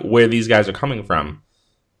like where these guys are coming from.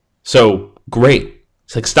 So great.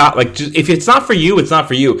 It's stop. Just, if it's not for you, it's not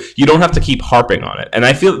for you. You don't have to keep harping on it. And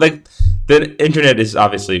I feel like the internet is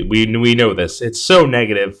obviously we know this. It's so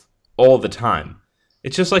negative all the time.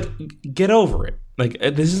 It's just get over it.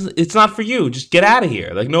 It's not for you. Just get out of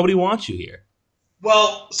here. Nobody wants you here.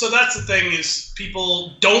 Well, so that's the thing is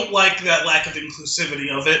people don't like that lack of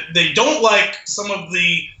inclusivity of it. They don't like some of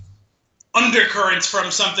the undercurrents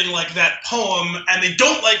from something like that poem, and they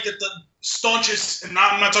don't like that the staunchest, and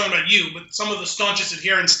I'm not talking about you, but some of the staunchest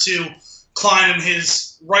adherents to Klein and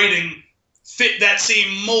his writing fit that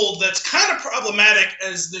same mold that's kind of problematic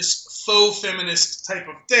as this faux feminist type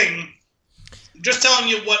of thing. I'm just telling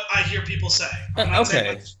you what I hear people say. I'm not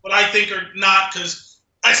saying what I think or not, because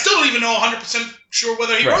I still don't even know 100% sure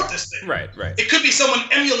whether he wrote this thing. Right. It could be someone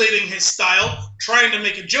emulating his style, trying to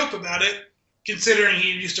make a joke about it, considering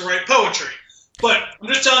he used to write poetry. But I'm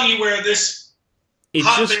just telling you where this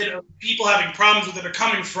hotbed of people having problems with it are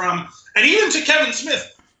coming from. And even to Kevin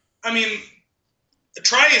Smith, I mean,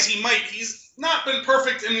 try as he might, he's not been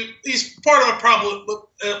perfect, and he's part of a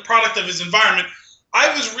product of his environment. I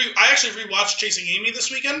actually rewatched Chasing Amy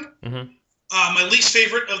this weekend. Mm-hmm. My least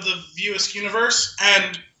favorite of the View-esque universe,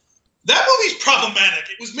 and that movie's problematic.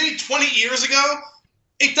 It was made 20 years ago.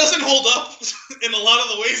 It doesn't hold up in a lot of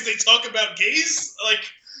the ways they talk about gays.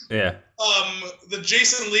 The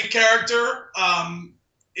Jason Lee character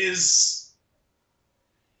is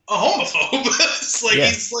a homophobe.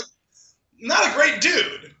 He's not a great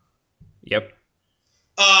dude. Yep.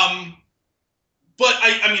 But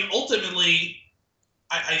I mean, ultimately,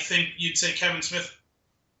 I think you'd say Kevin Smith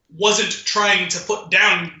wasn't trying to put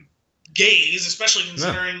down gays, especially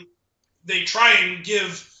considering they try and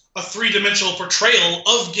give a three-dimensional portrayal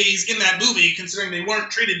of gays in that movie, considering they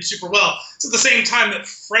weren't treated super well. It's at the same time that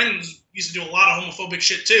Friends used to do a lot of homophobic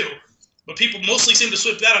shit too, but people mostly seem to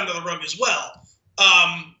sweep that under the rug as well.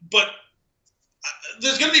 But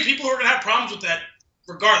there's going to be people who are going to have problems with that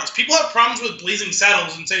regardless. People have problems with Blazing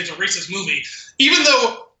Saddles and say it's a racist movie, even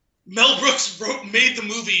though Mel Brooks made the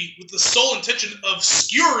movie with the sole intention of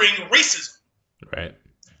skewering racism. Right.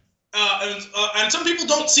 And some people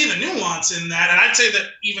don't see the nuance in that, and I'd say that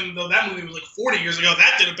even though that movie was like 40 years ago,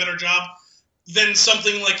 that did a better job than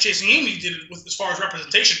something like Chasing Amy did with as far as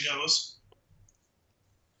representation goes.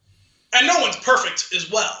 And no one's perfect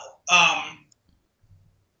as well.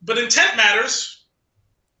 But intent matters.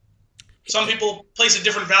 Some people place a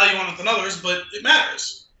different value on it than others, but it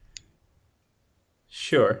matters.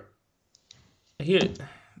 Sure. Here,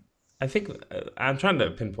 I think I'm trying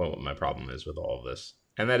to pinpoint what my problem is with all of this.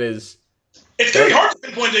 And that is... It's very hard to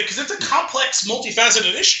pinpoint it because it's a complex,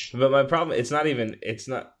 multifaceted issue. But my problem, it's not...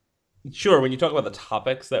 Sure, when you talk about the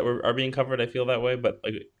topics that are being covered, I feel that way. But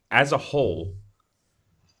like as a whole,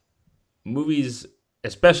 movies,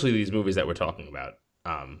 especially these movies that we're talking about,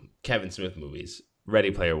 Kevin Smith movies,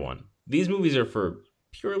 Ready Player One, these movies are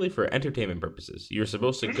purely for entertainment purposes. You're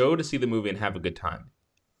supposed to go to see the movie and have a good time.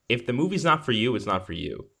 If the movie's not for you, it's not for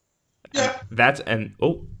you. Yeah. What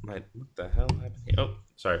the hell happened here? Oh,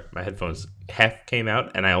 sorry, my headphones half came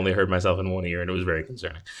out, and I only heard myself in one ear, and it was very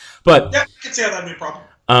concerning. But yeah, I can see how that'd be a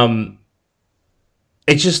problem.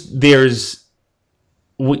 It's just to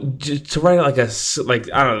write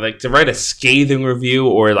to write a scathing review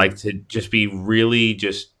or like to just be really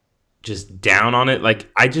just down on it. Like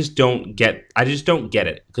I just don't get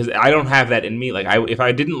it because I don't have that in me. Like if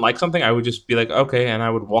I didn't like something, I would just be like, okay, and I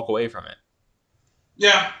would walk away from it.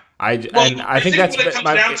 Yeah. I think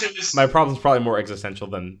that's my problem's probably more existential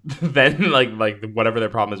than like whatever their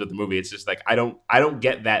problem is with the movie. It's just like I don't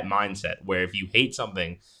get that mindset where if you hate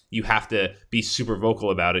something, you have to be super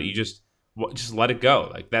vocal about it. You just let it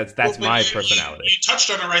go. Like that's my personality. You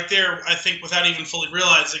touched on it right there. I think without even fully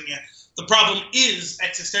realizing it, the problem is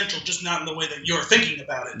existential, just not in the way that you're thinking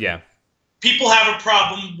about it. Yeah. People have a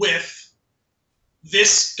problem with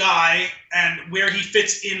this guy and where he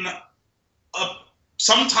fits in a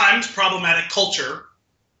sometimes problematic culture,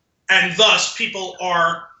 and thus people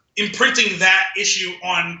are imprinting that issue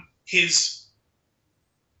on his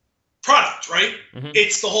product, right? Mm-hmm.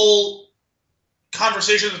 It's the whole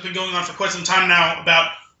conversation that's been going on for quite some time now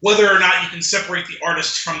about whether or not you can separate the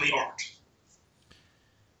artist from the art.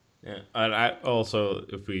 Yeah, and I also,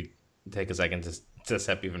 if we take a second to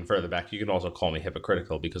step even further back, you can also call me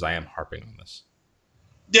hypocritical because I am harping on this.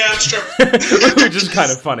 Yeah, that's true. Which is kind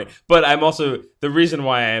of funny. But I'm also, the reason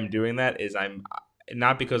why I am doing that is I'm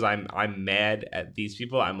not because I'm mad at these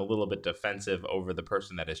people. I'm a little bit defensive over the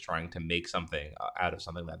person that is trying to make something out of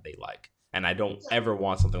something that they like. And I don't ever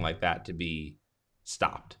want something like that to be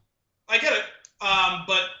stopped. I get it.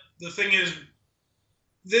 But the thing is,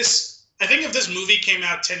 I think if this movie came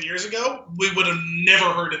out 10 years ago, we would have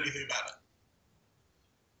never heard anything about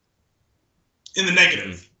it. In the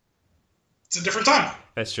negative. Mm-hmm. It's a different time.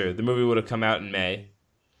 That's true. The movie would have come out in May.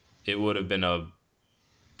 It would have been a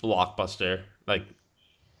blockbuster, like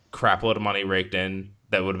crap load of money raked in.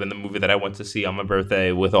 That would have been the movie that I went to see on my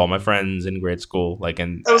birthday with all my friends in grade school. Like,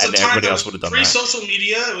 and everybody else would have done that. Pre-social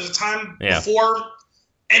media. It was a time before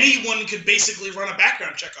anyone could basically run a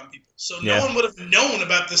background check on people. So no one would have known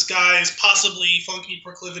about this guy's possibly funky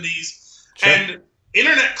proclivities. Sure. And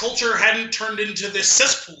internet culture hadn't turned into this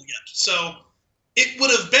cesspool yet. So it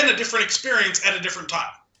would have been a different experience at a different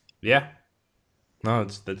time. Yeah. No,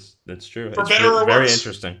 that's true. For better or worse. Very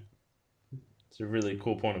interesting. It's a really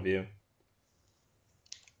cool point of view.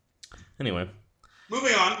 Anyway.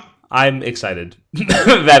 Moving on. I'm excited.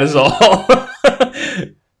 That is all.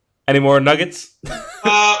 Any more nuggets?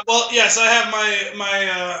 Well, yes, I have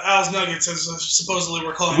my Al's Nuggets, as supposedly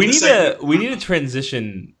we're calling it. We need a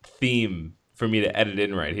transition theme for me to edit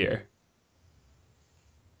in right here.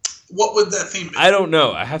 What would that theme be? I don't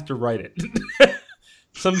know. I have to write it.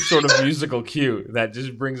 Some sort of musical cue that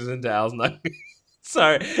just brings us into Al's Nuggets.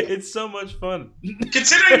 Sorry, it's so much fun.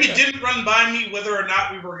 Considering you didn't run by me whether or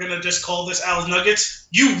not we were going to just call this Al's Nuggets,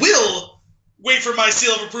 you will wait for my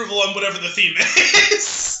seal of approval on whatever the theme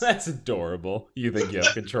is. That's adorable. You think you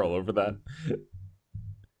have control over that?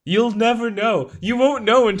 You'll never know. You won't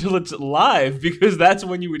know until it's live because that's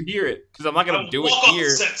when you would hear it. Because I'm not going to do it here.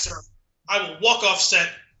 Set, sir. I will walk off set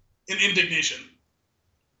in indignation.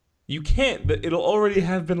 You can't. It'll already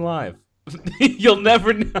have been live. You'll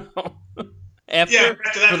never know. After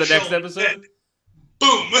that for the next episode?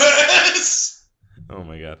 Boom. Oh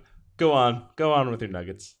my god. Go on with your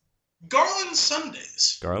nuggets. Garland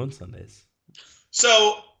Sundays. Garland Sundays.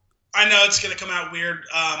 So I know it's going to come out weird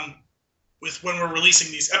with when we're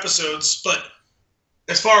releasing these episodes, but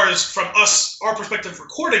as far as from us, our perspective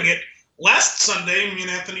recording it, last Sunday, me and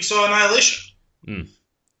Anthony saw Annihilation.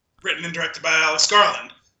 Written and directed by Alex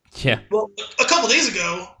Garland. Yeah. Well, a couple days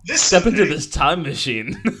ago, Step into this time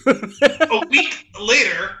machine. a week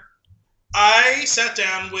later, I sat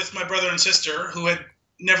down with my brother and sister who had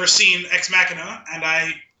never seen Ex Machina, and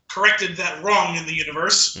I corrected that wrong in the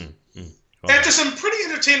universe. After some pretty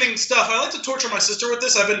entertaining stuff, I like to torture my sister with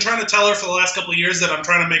this. I've been trying to tell her for the last couple of years that I'm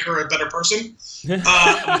trying to make her a better person.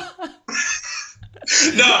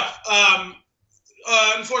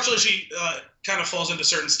 Unfortunately, she kind of falls into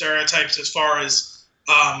certain stereotypes as far as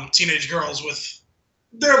teenage girls with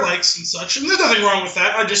their likes and such. And there's nothing wrong with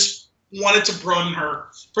that. I just wanted to broaden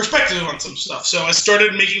her perspective on some stuff. So I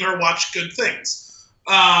started making her watch good things.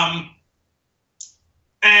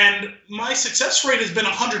 And my success rate has been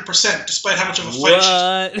 100%, despite how much of a fight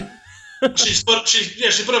she's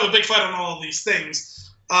put up a big fight on all of these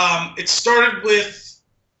things. It started with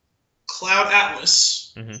Cloud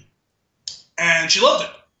Atlas, and she loved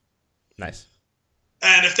it. Nice.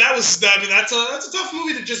 And if that was, I mean, that's a tough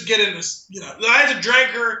movie to just get into. You know, I had to drag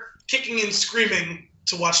her kicking and screaming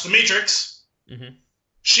to watch The Matrix.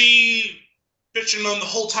 She bitched and moaned the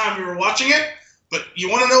whole time we were watching it. But you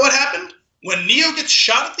want to know what happened? When Neo gets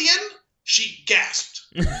shot at the end, she gasped.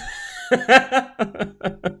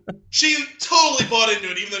 She totally bought into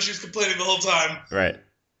it, even though she was complaining the whole time. Right.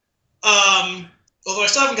 Although I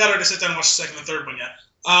still haven't got her to sit down and watch the second and third one yet.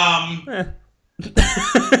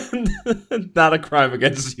 Not a crime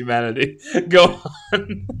against humanity. Go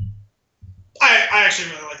on. I actually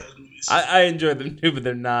really like those movies. I enjoy them too, but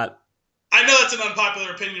they're not. I know that's an unpopular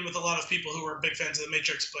opinion with a lot of people who are big fans of The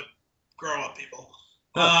Matrix, but grow up, people.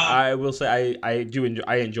 I will say I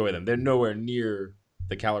enjoy them. They're nowhere near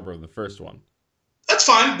the caliber of the first one. That's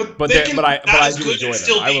fine, but I do enjoy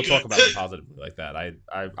them. I will talk about them positively like that.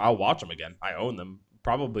 I'll watch them again. I own them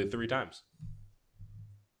probably 3 times.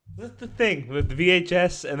 That's the thing with the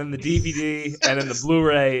VHS and then the DVD and then the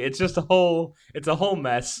Blu-ray. It's just a whole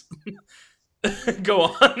mess. Go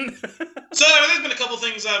on. So there's been a couple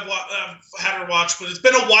things I've had her watch, but it's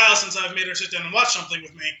been a while since I've made her sit down and watch something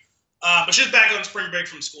with me. But she's back on spring break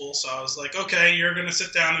from school, so I was like, okay, you're going to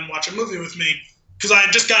sit down and watch a movie with me. Because I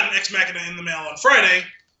had just gotten Ex Machina in the mail on Friday.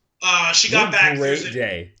 She got back Thursday. Great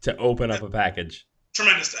day to open up a package.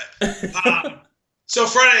 Tremendous day. So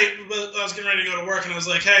Friday, I was getting ready to go to work, and I was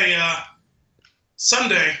like, hey,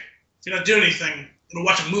 Sunday, if you're not doing anything, I'm going to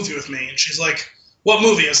watch a movie with me. And she's like, what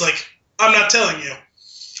movie? I was like, I'm not telling you.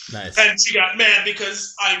 Nice. And she got mad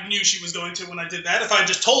because I knew she was going to when I did that. If I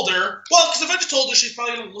just told her, she's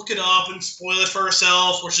probably going to look it up and spoil it for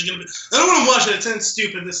herself, or she's going to be, I don't want to watch it, it sounds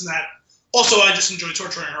stupid, this and that. Also, I just enjoy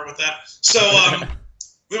torturing her with that. So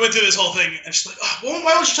we went through this whole thing, and she's like, oh, well,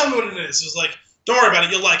 why don't you tell me what it is? I was like, don't worry about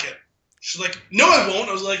it, you'll like it. She's like, no, I won't.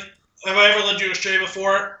 I was like, have I ever led you astray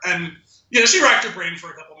before? And, she racked her brain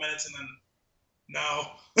for a couple minutes, and then, no.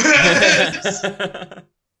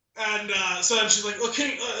 And so then she's like,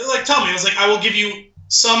 okay, tell me. I was like, I will give you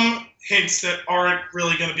some hints that aren't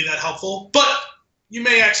really going to be that helpful, but you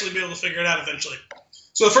may actually be able to figure it out eventually.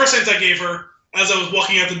 So the first hint I gave her, as I was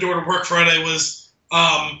walking out the door to work Friday, was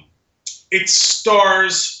it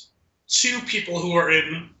stars 2 people who are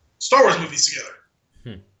in Star Wars movies together.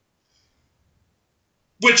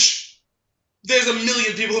 Which, there's a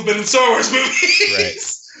million people who've been in Star Wars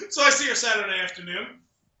movies. Right. So I see her Saturday afternoon,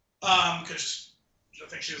 because I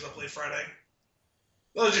think she was up late Friday.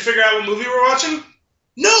 Well, did you figure out what movie we're watching?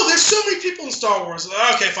 No, there's so many people in Star Wars.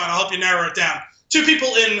 Okay, fine, I'll help you narrow it down. 2 people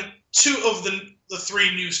in 2 of the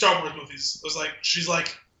 3 new Star Wars movies. She's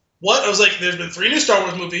like, what? I was like, there's been 3 new Star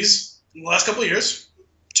Wars movies in the last couple of years.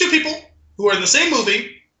 2 people who are in the same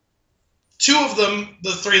movie. 2 of them,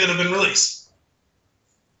 the 3 that have been released.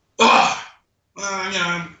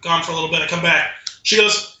 I'm gone for a little bit. I come back. She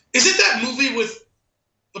goes, is it that movie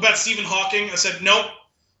about Stephen Hawking? I said, nope.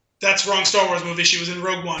 That's wrong Star Wars movie. She was in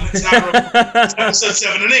Rogue One. It's not Rogue One. It's episode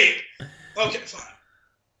 7 and 8. Okay, fine.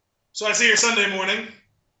 So I see her Sunday morning.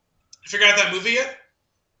 You figure out that movie yet?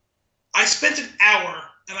 I spent an hour,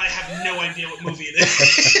 and I have no idea what movie it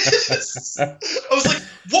is. I was like,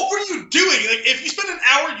 what were you doing? Like, if you spent an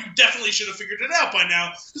hour, you definitely should have figured it out by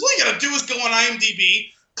now. Because all you got to do is go on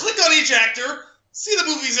IMDb, click on each actor, see the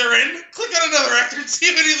movies they're in, click on another actor, and see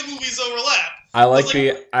if any of the movies overlap. I like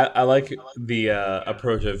the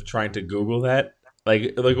approach of trying to Google that.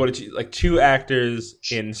 Like what did you, like 2 actors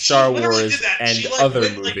in Star Wars and she, other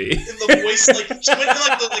went, movie. In the voice, she went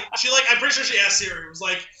I'm pretty sure she asked Siri. It was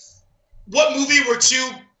like, what movie were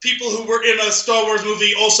two people who were in a Star Wars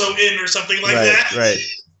movie also in, or something like that. Right.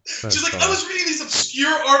 She's like, I was reading these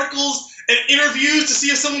obscure articles and interviews to see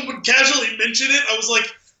if someone would casually mention it. I was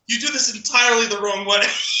like, you do this entirely the wrong way.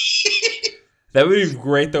 That would be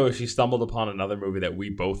great though if she stumbled upon another movie that we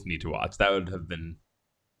both need to watch. That would have been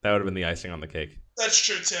the icing on the cake. That's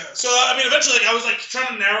true too. So I mean, eventually, I was like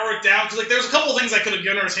trying to narrow it down because like there's a couple of things I could have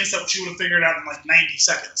given her as hints that she would have figured out in like 90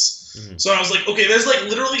 seconds. Mm-hmm. So I was like, okay, there's like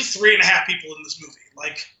literally 3.5 people in this movie.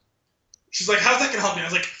 Like, she's like, how's that gonna help me? I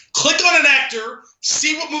was like, click on an actor,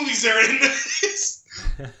 see what movies they're in.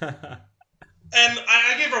 And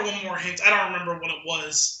I gave her one more hint. I don't remember what it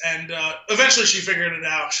was. And eventually she figured it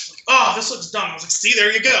out. She's like, oh, this looks dumb. I was like, see, there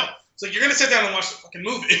you go. It's like, you're going to sit down and watch the fucking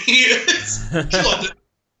movie. She loved it.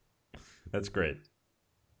 That's great.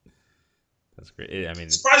 I mean,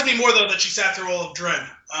 it surprised me more, though, that she sat through all of Dredd.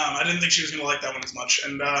 I didn't think she was going to like that one as much.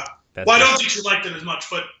 And, I don't think she liked it as much.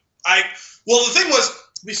 But the thing was,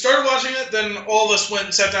 we started watching it. Then all of us went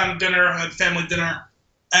and sat down to dinner, had family dinner.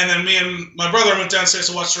 And then me and my brother went downstairs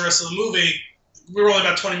to watch the rest of the movie. We were only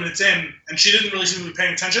about 20 minutes in, and she didn't really seem to be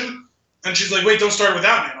paying attention. And she's like, wait, don't start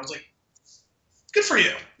without me. And I was like, good for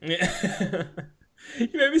you. Yeah. You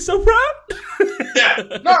made me so proud.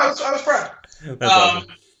 Yeah. No, I was proud. That's awesome.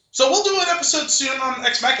 So we'll do an episode soon on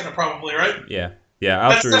Ex Machina, probably, right? Yeah.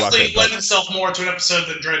 I'll have to rewatch it. That's definitely lends itself more to an episode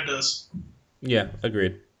than Dredd does. Yeah,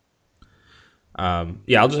 agreed. I'll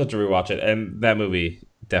just have to rewatch it. And that movie,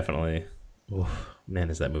 definitely. Oh, man,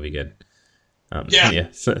 is that movie good. Yeah.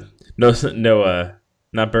 So, no,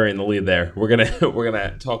 not burying the lead there. We're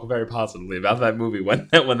gonna talk very positively about that movie when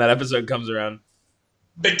that episode comes around.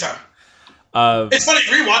 Big time. It's funny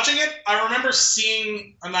rewatching it. I remember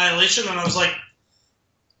seeing Annihilation, and I was like,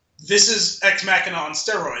 "This is Ex Machina on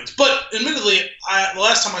steroids." But admittedly, the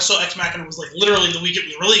last time I saw Ex Machina was like literally the week it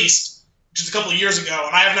was released, which is a couple of years ago,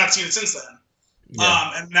 and I have not seen it since then.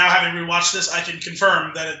 Yeah. And now having rewatched this, I can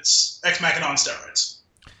confirm that it's Ex Machina on steroids.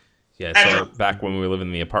 Yeah, so back when we were living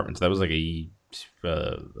in the apartments, that was like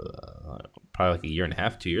probably like a year and a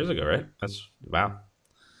half, 2 years ago, right? That's wow.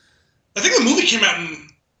 I think the movie came out in,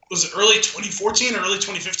 was it early 2014 or early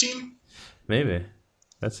 2015? Maybe.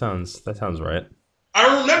 That sounds right.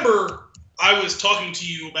 I remember I was talking to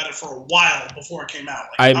you about it for a while before it came out.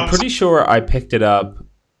 Like, I'm pretty sure I picked it up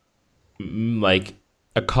like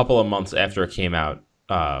a couple of months after it came out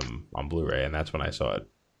on Blu-ray, and that's when I saw it.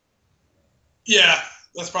 Yeah.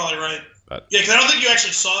 That's probably right. Yeah, because I don't think you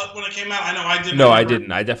actually saw it when it came out. I know I didn't. No, I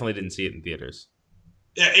didn't. I definitely didn't see it in theaters.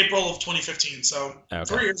 Yeah, April of 2015, so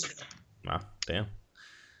 3 years ago. Wow, damn.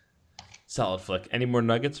 Solid flick. Any more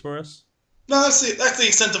nuggets for us? No, that's the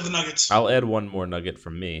extent of the nuggets. I'll add one more nugget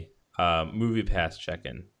from me. Movie Pass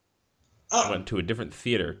check-in. Oh. I went to a different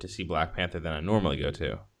theater to see Black Panther than I normally go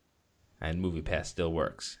to, and Movie Pass still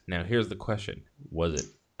works. Now, here's the question: was it?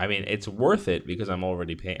 I mean, it's worth it because I'm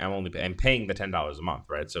already paying. I'm paying the $10 a month,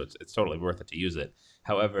 right? So it's totally worth it to use it.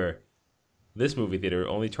 However, this movie theater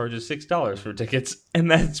only charges $6 for tickets, and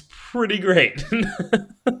that's pretty great.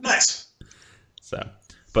 Nice. So,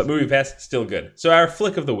 but Movie Pass still good. So our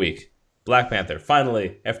flick of the week, Black Panther.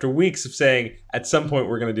 Finally, after weeks of saying at some point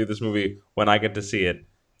we're going to do this movie when I get to see it,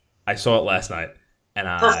 I saw it last night, and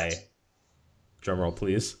Perfect. Drumroll,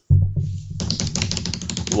 please.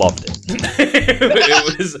 Loved it.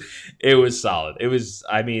 It was solid. It was,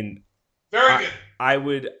 I mean, very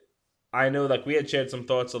good. I know like we had shared some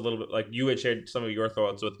thoughts a little bit, like you had shared some of your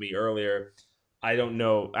thoughts with me earlier. I don't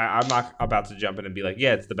know. I'm not about to jump in and be like,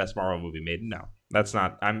 yeah, it's the best Marvel movie made. No, that's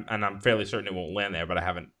not. I'm fairly certain it won't land there, but I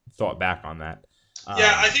haven't thought back on that.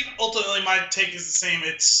 Yeah, I think ultimately my take is the same.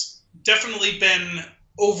 It's definitely been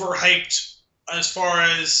overhyped as far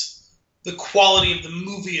as the quality of the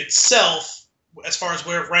movie itself. As far as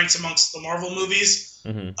where it ranks amongst the Marvel movies.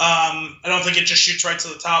 Mm-hmm. I don't think it just shoots right to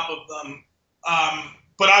the top of them.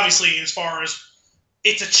 But obviously, as far as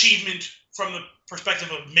its achievement from the perspective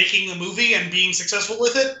of making a movie and being successful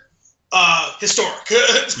with it, historic.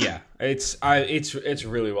 Yeah, it's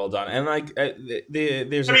really well done. And like,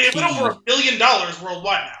 there's. I mean, it went over $1 billion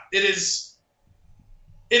worldwide now. It is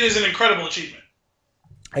an incredible achievement.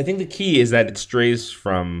 I think the key is that it strays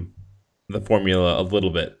from the formula a little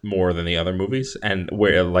bit more than the other movies, and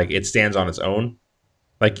where like it stands on its own.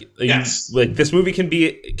 Like, yes. Like this movie can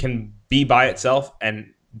be by itself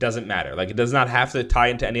and doesn't matter. Like it does not have to tie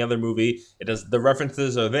into any other movie. It does. The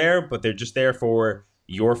references are there, but they're just there for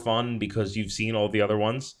your fun because you've seen all the other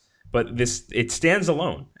ones. But it stands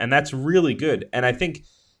alone, and that's really good. And I think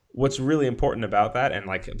what's really important about that, and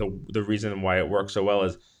like the reason why it works so well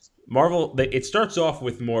is Marvel. It starts off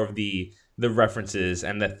with more of the the references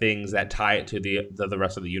and the things that tie it to the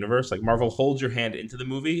rest of the universe. Like Marvel holds your hand into the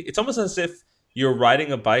movie. It's almost as if you're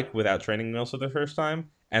riding a bike without training wheels for the first time,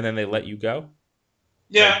 and then they let you go.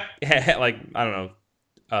 Yeah. Like I don't know,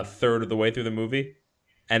 a third of the way through the movie,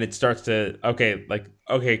 and it starts to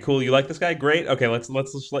okay, cool. You like this guy? Great. Okay, let's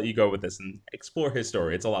just let you go with this and explore his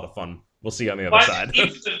story. It's a lot of fun. We'll see you on the other side.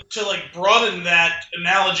 to like broaden that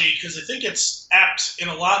analogy, because I think it's apt in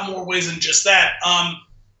a lot more ways than just that.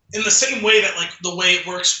 In the same way that like the way it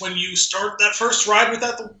works when you start that first ride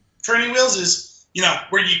without the training wheels is,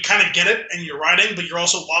 where you kind of get it and you're riding, but you're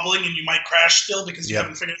also wobbling and you might crash still because you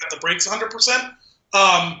haven't figured out the brakes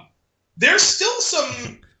 100%. There's still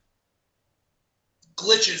some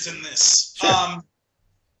glitches in this. Sure.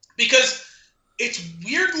 Because it's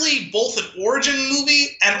weirdly both an origin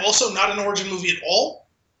movie and also not an origin movie at all.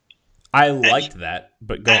 I liked that,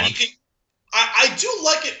 but go on. I do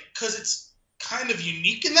like it because it's kind of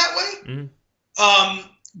unique in that way. Mm-hmm.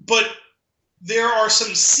 But there are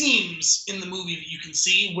some seams in the movie that you can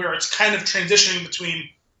see where it's kind of transitioning between,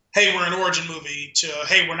 hey, we're an origin movie to,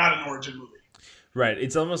 hey, we're not an origin movie. Right.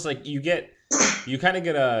 It's almost like you kind of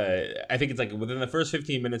get I think it's like within the first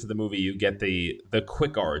 15 minutes of the movie, you get the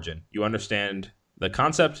quick origin. You understand the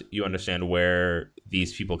concept. You understand where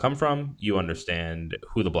these people come from. You understand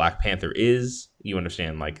who the Black Panther is. You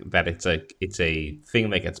understand like that it's a thing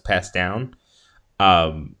that gets passed down.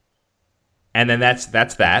 And then that's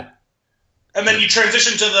that. And then you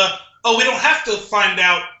transition to we don't have to find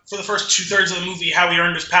out for the first 2/3 of the movie how he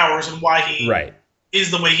earned his powers and why he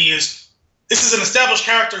is the way he is. This is an established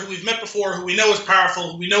character who we've met before, who we know is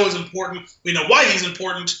powerful, who we know is important, we know why he's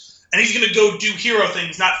important, and he's going to go do hero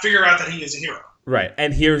things, not figure out that he is a hero. Right,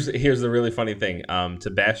 and here's the really funny thing. To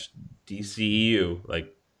bash DCEU,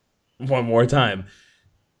 like, one more time,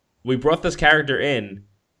 we brought this character in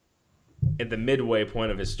at the midway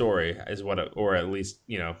point of his story, or at least,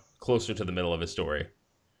 closer to the middle of his story.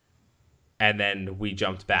 And then we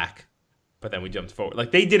jumped back. But then we jumped forward. Like,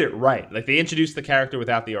 they did it right. Like, they introduced the character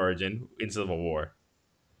without the origin in Civil War.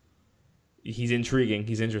 He's intriguing.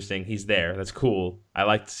 He's interesting. He's there. That's cool. I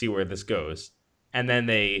like to see where this goes. And then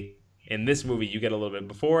in this movie, you get a little bit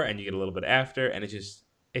before and you get a little bit after, and it's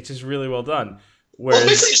just really well done. Whereas,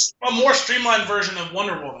 basically a more streamlined version of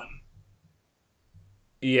Wonder Woman.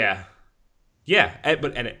 Yeah. Yeah.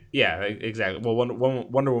 Exactly. Well,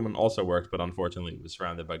 Wonder Woman also worked, but unfortunately it was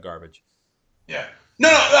surrounded by garbage. Yeah. No,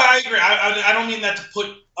 I agree. I don't mean that to put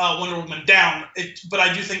Wonder Woman down, but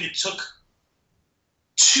I do think it took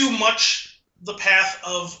too much the path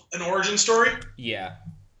of an origin story. Yeah.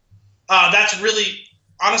 That's really,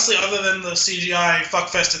 honestly, other than the CGI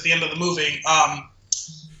fuckfest at the end of the movie,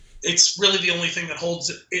 it's really the only thing that holds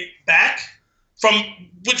it back from,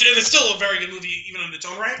 which and it's still a very good movie even in its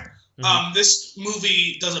own right. Mm-hmm. This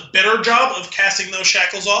movie does a better job of casting those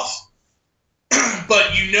shackles off,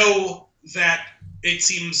 but that it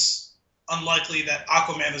seems unlikely that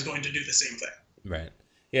Aquaman is going to do the same thing. Right.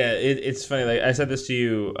 Yeah, it's funny. Like I said this to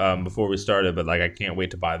you before we started, but like I can't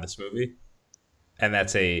wait to buy this movie. And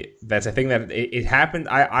that's a thing that it happened.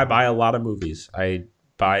 I buy a lot of movies. I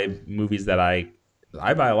buy movies that I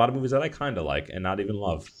buy a lot of movies that I kind of like and not even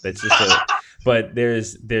love. That's just but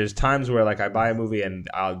there's times where like I buy a movie and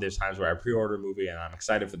there's times where I pre-order a movie and I'm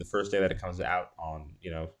excited for the first day that it comes out on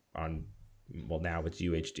now it's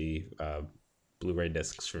UHD Blu-ray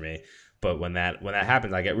discs for me. But when that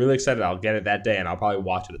happens, I get really excited. I'll get it that day and I'll probably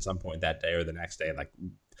watch it at some point that day or the next day and like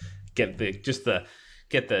get the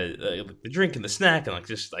drink and the snack and like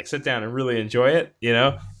just like sit down and really enjoy it,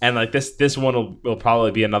 And like this one will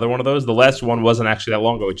probably be another one of those. The last one wasn't actually that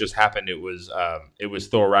long ago. It just happened. It was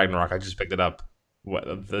Thor Ragnarok. I just picked it up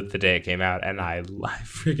the day it came out, and I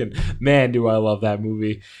freaking man, do I love that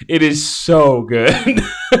movie! It is so good.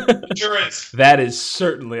 Sure is. That is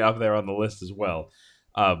certainly up there on the list as well.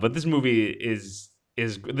 But this movie is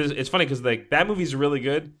it's funny because like that movie's really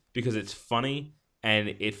good because it's funny. And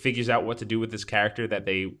it figures out what to do with this character that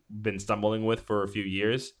they've been stumbling with for a few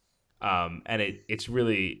years. And it's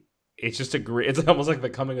just it's almost like the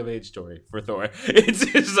coming of age story for Thor. It's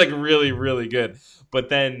just like really, really good. But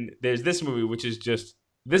then there's this movie, which is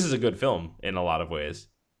this is a good film in a lot of ways.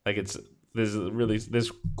 Like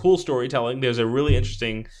there's cool storytelling. There's a really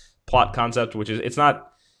interesting plot concept, which is,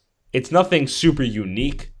 it's nothing super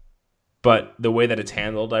unique, but the way that it's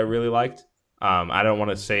handled, I really liked. I don't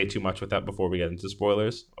want to say too much with that before we get into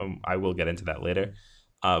spoilers. I will get into that later.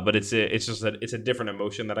 But it's a different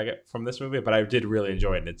emotion that I get from this movie. But I did really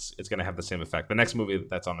enjoy it, and it's going to have the same effect. The next movie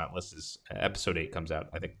that's on that list is Episode 8 comes out,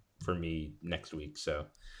 I think, for me next week. So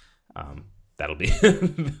that'll be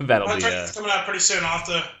It's coming out pretty soon. I'll have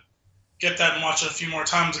to get that and watch it a few more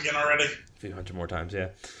times again already. A few hundred more times, yeah.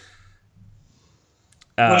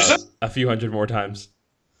 What'd you say? A few hundred more times.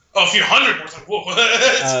 Oh, a few hundred more times.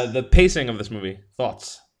 Whoa. The pacing of this movie.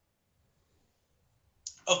 Thoughts?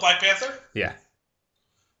 Of Black Panther? Yeah.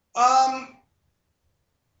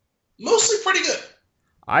 Mostly pretty good.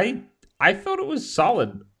 I thought it was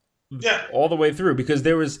solid. Yeah. All the way through, because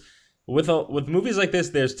there was with movies like this,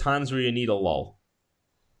 there's times where you need a lull.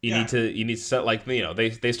 You need to set, like,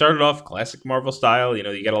 they started off classic Marvel style.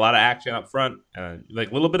 You get a lot of action up front, like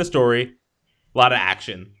a little bit of story, a lot of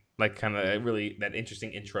action, like kind of really that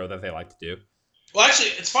interesting intro that they like to do. Well, actually,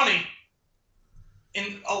 it's funny.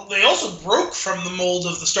 They also broke from the mold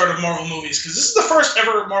of the start of Marvel movies, because this is the first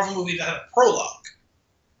ever Marvel movie that had a prologue.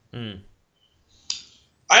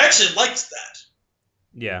 I actually liked that.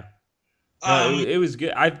 Yeah. No, it was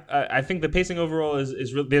good. I think the pacing overall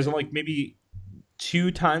is really, there's like maybe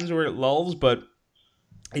 2 times where it lulls, but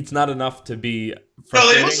it's not enough to be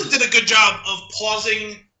frustrating. No, they also did a good job of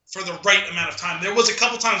pausing for the right amount of time. There was a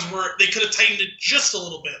couple times where they could have tightened it just a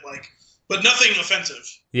little bit, but nothing offensive.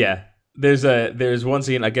 Yeah. There's one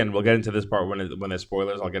scene, again, we'll get into this part when there's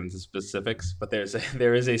spoilers, I'll get into specifics, but there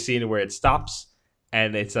is a scene where it stops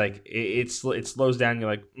and it's like it slows down, you're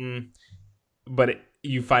like, but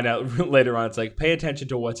you find out later on, it's like, pay attention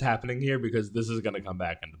to what's happening here because this is going to come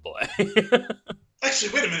back into play.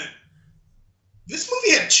 Actually, wait a minute. This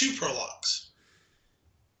movie had 2 prologues.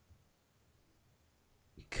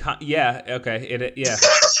 Yeah, okay. Yeah,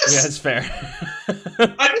 that's fair.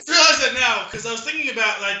 I just realized that now because I was thinking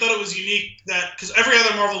about, and I thought it was unique that, because every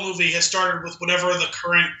other Marvel movie has started with whatever the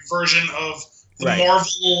current version of the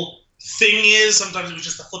Marvel thing is. Sometimes it was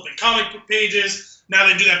just the flipping comic book pages. Now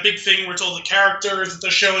they do that big thing where it's all the characters that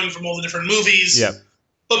they're showing from all the different movies. Yeah.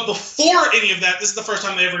 But before any of that, this is the first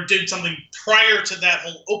time they ever did something prior to that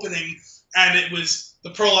whole opening, and it was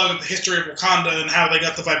the prologue of the history of Wakanda and how they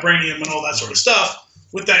got the vibranium and all that sort of stuff.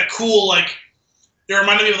 With that cool, like, it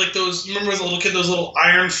reminded me of like those. Remember as a little kid, those little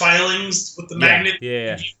iron filings with the magnet.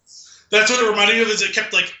 Yeah. That's what it reminded me of. Is it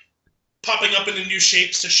kept like popping up into new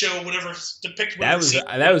shapes to show whatever depict. Whatever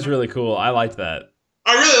that was really cool. I liked that.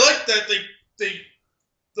 I really liked that they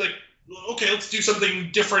like, okay, let's do something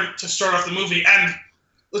different to start off the movie, and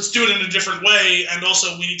let's do it in a different way. And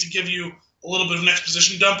also, we need to give you a little bit of an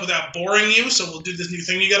exposition dump without boring you. So we'll do this new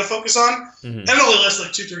thing you got to focus on, and it only lasts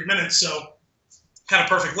like 2-3 minutes, so kind of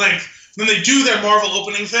perfect length. Then they do their Marvel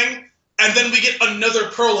opening thing, and then we get another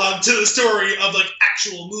prologue to the story of like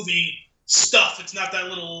actual movie stuff. It's not that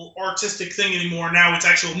little artistic thing anymore. Now it's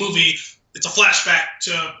actual movie. It's a flashback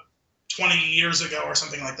to 20 years ago or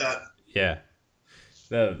something like that. Yeah.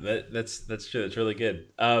 No, that's true. It's really good.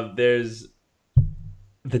 There's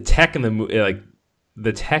the tech in the movie, like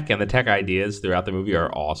the tech and the tech ideas throughout the movie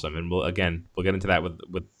are awesome, and we'll get into that with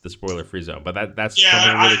the spoiler-free zone. But that's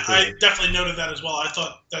something really cool. I definitely noted that as well. I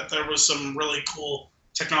thought that there was some really cool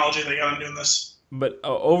technology they got into in this. But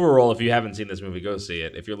overall, if you haven't seen this movie, go see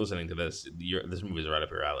it. If you're listening to this, this movie is right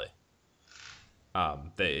up your alley.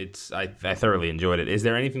 I thoroughly enjoyed it. Is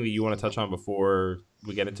there anything that you want to touch on before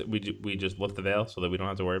we get into we just lift the veil so that we don't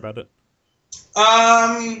have to worry about it?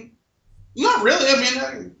 Not really. I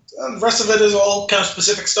mean, the rest of it is all kind of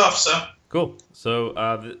specific stuff. So cool. So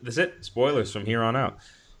that's it. Spoilers from here on out.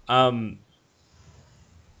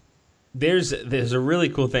 There's a really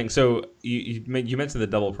cool thing. So you mentioned the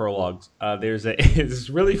double prologues. It's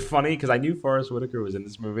really funny because I knew Forrest Whitaker was in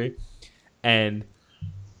this movie, and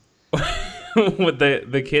what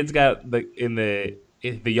the kids got the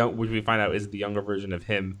young, which we find out is the younger version of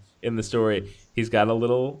him in the story. He's got a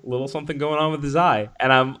little something going on with his eye,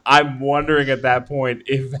 and I'm wondering at that point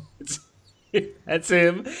if that's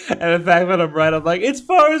him. And the fact that I'm right, I'm like, it's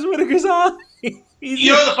Forrest Whitaker's eye.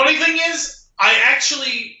 You know, the funny thing is, I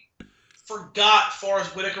actually forgot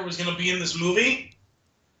Forrest Whitaker was going to be in this movie,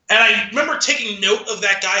 and I remember taking note of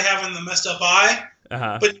that guy having the messed up eye,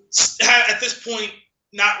 but at this point,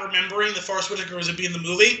 not remembering that Forrest Whitaker was going to be in the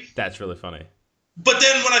movie. That's really funny. But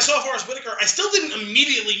then when I saw Forrest Whitaker, I still didn't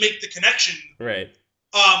immediately make the connection. Right.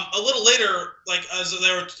 A little later, like as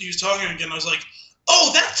he was talking again, I was like,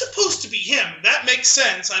 "Oh, that's supposed to be him. That makes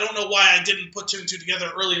sense." I don't know why I didn't put 2 and 2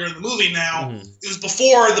 together earlier in the movie. Now it was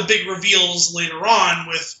before the big reveals later on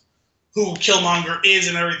with who Killmonger is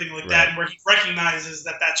and everything like that, and where he recognizes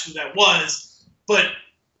that that's who that was. But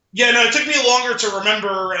yeah, no, it took me longer to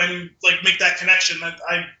remember and like make that connection.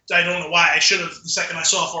 I don't know why. I should have, the second I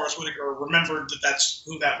saw Forrest Whitaker, remembered that that's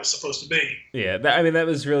who that was supposed to be. Yeah, that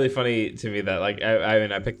was really funny to me. That like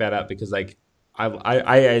I picked that up because like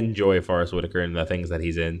I enjoy Forrest Whitaker and the things that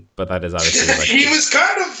he's in, but that is obviously like he was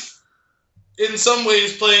kind of in some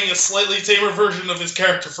ways playing a slightly tamer version of his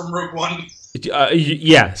character from Rogue One.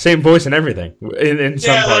 Yeah, same voice and everything in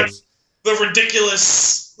some parts. Like, the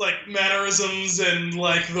ridiculous like mannerisms and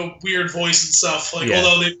like the weird voice and stuff. Like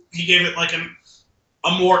although he gave it like a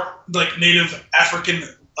more like native African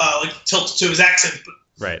like tilt to his accent,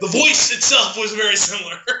 but the voice itself was very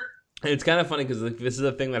similar. It's kind of funny because this is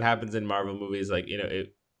a thing that happens in Marvel movies. Like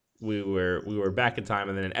we were back in time,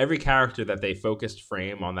 and then in every character that they focused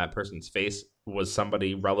frame on that person's face was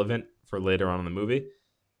somebody relevant for later on in the movie.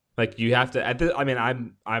 Like you have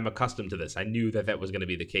to. I'm accustomed to this. I knew that was going to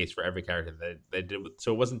be the case for every character that they did,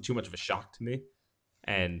 so it wasn't too much of a shock to me.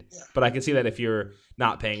 But I can see that if you're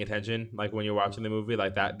not paying attention, like when you're watching the movie,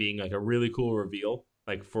 like that being like a really cool reveal,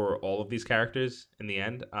 like for all of these characters in the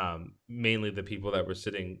end. Mainly the people that were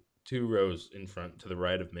sitting 2 rows in front to the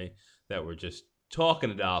right of me that were just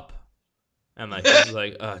talking it up, and like just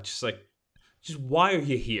why are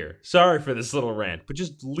you here? Sorry for this little rant, but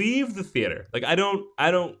just leave the theater. Like I don't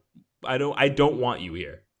want you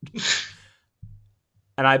here.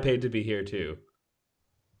 And I paid to be here too.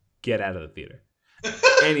 Get out of the theater.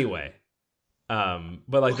 Anyway,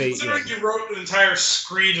 but like considering you wrote an entire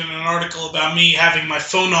screed in an article about me having my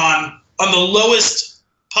phone on the lowest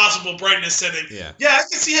possible brightness setting. Yeah, I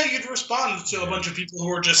can see how you'd respond to a bunch of people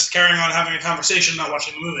who are just carrying on having a conversation, not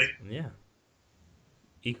watching the movie. Yeah,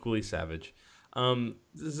 equally savage. So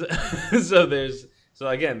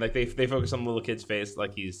again, like they focus on the little kid's face,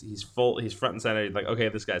 like he's front and center. Like, okay,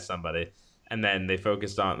 this guy's somebody, and then they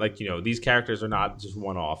focused on like these characters are not just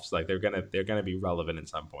one-offs. Like they're gonna be relevant at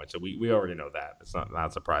some point. So we already know that. It's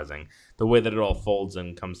not surprising. The way that it all folds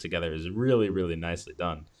and comes together is really, really nicely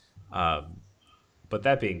done. But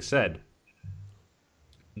that being said,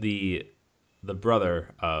 the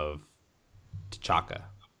brother of T'Chaka,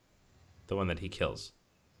 the one that he kills.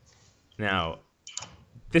 Now,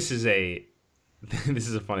 this is a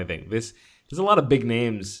funny thing. There's a lot of big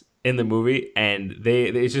names in the movie, and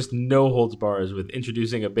it's just no holds bars with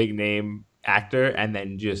introducing a big name actor and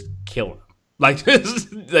then just kill him. Like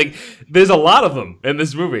there's a lot of them in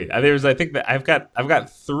this movie. I think that I've got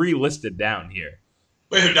 3 listed down here.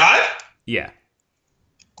 Wait, who died? Yeah.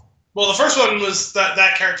 Well, the first one was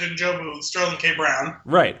that character in Jobu, Sterling K. Brown.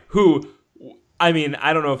 Right. Who, I mean,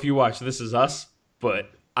 I don't know if you watch This Is Us, but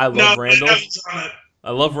I love Randall.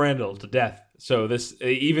 I love Randall to death. So this,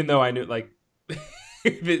 even though I knew, like,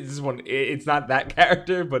 this one, it's not that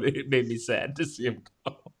character, but it made me sad to see him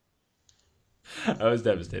go. I was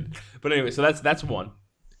devastated. But anyway, so that's one.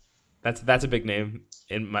 That's a big name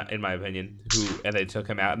in my opinion. And they took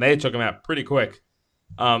him out, and they took him out pretty quick.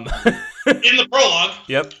 In the prologue.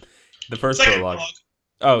 Yep. The first prologue.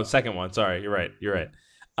 Oh, second one. Sorry, you're right.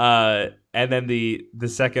 And then the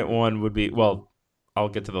second one would be, well, I'll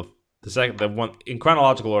get to the one in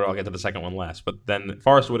chronological order. I'll get to the second one last. But then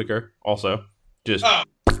Forrest Whitaker also just. Oh,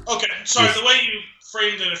 okay. Sorry, the way you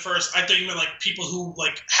framed it at first, I thought you meant like people who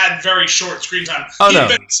like had very short screen time. Oh, no. He'd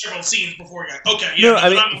been in several scenes before he got. Okay, yeah. No, I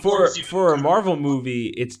mean for a Marvel movie,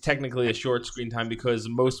 it's technically a short screen time because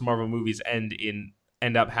most Marvel movies end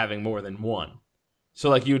up having more than one. So,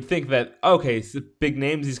 like, you would think that, okay, so big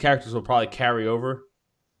names, these characters will probably carry over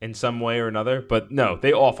in some way or another. But no,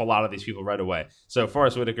 they off a lot of these people right away. So,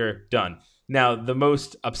 Forrest Whitaker, done. Now, the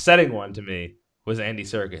most upsetting one to me was Andy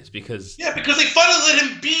Serkis because... Yeah, because they finally let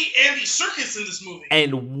him be Andy Serkis in this movie.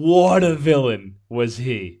 And what a villain was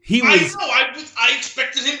he. I know. I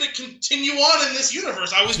expected him to continue on in this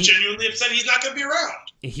universe. I was genuinely upset he's not going to be around.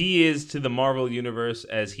 He is to the Marvel universe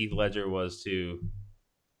as Heath Ledger was to...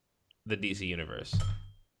 the DC universe.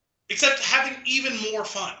 Except having even more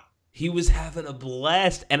fun. He was having a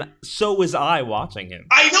blast, and so was I watching him.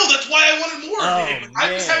 I know, that's why I wanted more of him. Man.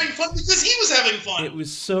 I was having fun because he was having fun. It was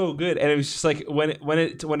so good, and it was just like when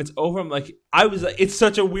it's over, I'm like, it's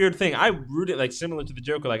such a weird thing. I rooted like similar to the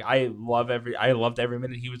Joker. Like I loved every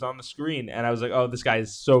minute he was on the screen, and I was like, oh, this guy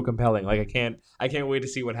is so compelling. Like I can't wait to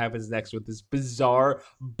see what happens next with this bizarre,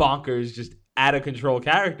 bonkers, just out of control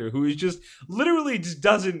character who is just literally just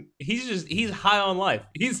doesn't. He's high on life.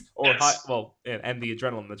 And the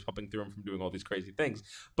adrenaline that's pumping through him from doing all these crazy things.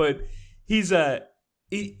 But he's I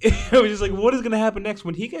was just like, what is going to happen next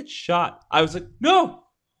when he gets shot? I was like, no,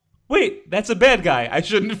 wait, that's a bad guy. I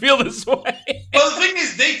shouldn't feel this way. Well, the thing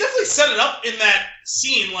is, they definitely set it up in that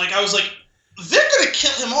scene. Like I was like, they're going to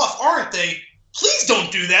kill him off, aren't they? Please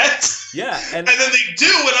don't do that. Yeah, and then they do,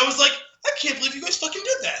 and I was like, I can't believe you guys fucking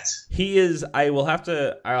did that. He is. I'll have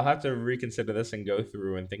to reconsider this and go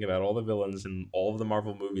through and think about all the villains in all of the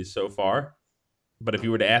Marvel movies so far. But if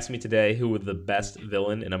you were to ask me today who was the best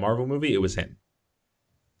villain in a Marvel movie, it was him.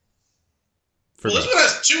 Well, this one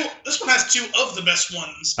has two. This one has two of the best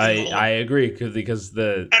ones. I agree because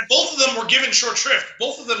and both of them were given short shrift.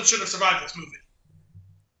 Both of them should have survived this movie.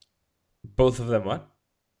 Both of them what?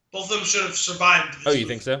 Both of them should have survived this movie. You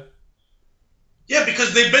think so? Yeah,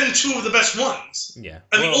 because they've been two of the best ones. Yeah.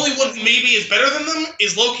 And the only one who maybe is better than them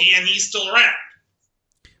is Loki, and he's still around.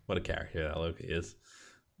 What a character that Loki is.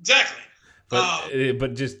 Exactly.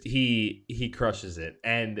 But just he crushes it.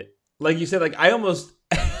 And like you said, like I almost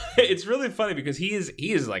it's really funny because he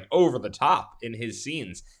is like over the top in his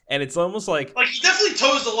scenes. And it's almost like he definitely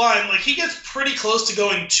toes the line. Like he gets pretty close to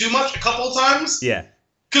going too much a couple of times. Yeah.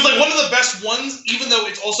 Because like one of the best ones, even though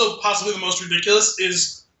it's also possibly the most ridiculous,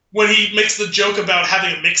 is when he makes the joke about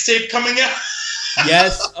having a mixtape coming out.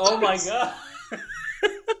 Yes. Oh my god.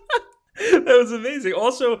 That was amazing.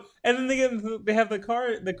 Also, and then they have the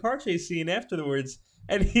car chase scene afterwards,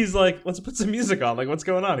 and he's like, "Let's put some music on. Like, what's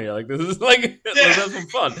going on here? Like, this is like let's have some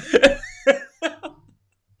fun."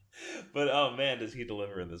 But oh man, does he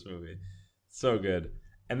deliver in this movie? So good.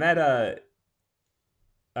 And that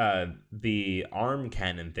the arm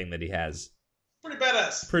cannon thing that he has, pretty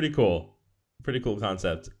badass. Pretty cool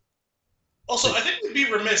concept. Also, I think we'd be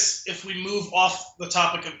remiss if we move off the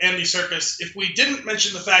topic of Andy Serkis if we didn't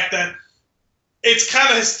mention the fact that it's kind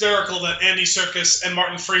of hysterical that Andy Serkis and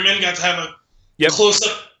Martin Freeman got to have a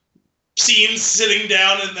close-up scene sitting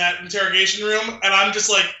down in that interrogation room, and I'm just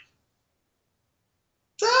like,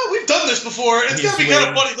 we've done this before. It's going to be kind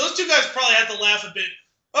of funny. Those two guys probably had to laugh a bit.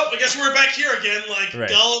 Oh, I guess we're back here again, like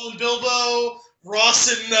Gollum and Bilbo, Ross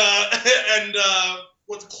and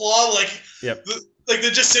what's Claw, yep. Like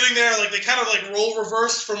they're just sitting there, like they kind of like role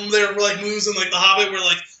reversed from their like moves in like The Hobbit, where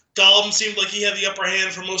like Gollum seemed like he had the upper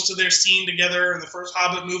hand for most of their scene together in the first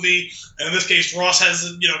Hobbit movie, and in this case, Ross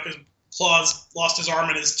has because Claw's lost his arm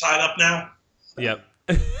and is tied up now. Yep.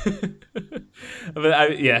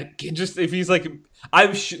 But just if he's like,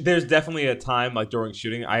 there's definitely a time like during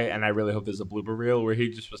shooting, I really hope there's a blooper reel where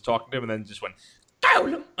he just was talking to him and then just went.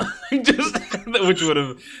 Which would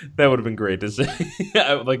have been great to see.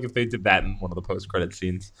 Like if they did that in one of the post-credit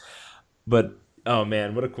scenes. But oh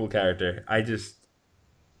man, what a cool character! I'm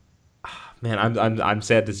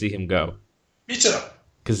sad to see him go. Me too.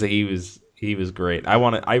 Because he was great.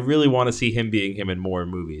 I really want to see him being him in more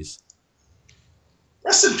movies.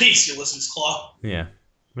 Rest in peace, Ulysses Claw. Yeah,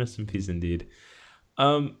 rest in peace indeed.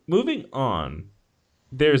 Moving on,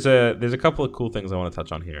 there's a couple of cool things I want to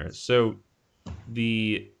touch on here. So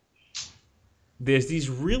there's these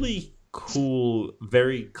really cool,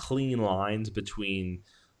 very clean lines between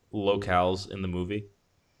locales in the movie.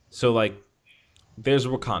 So like there's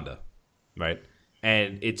Wakanda, right?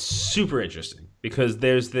 And it's super interesting because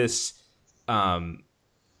there's this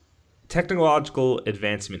technological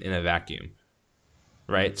advancement in a vacuum,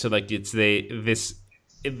 right? So like there's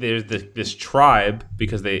this tribe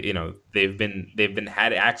because they've been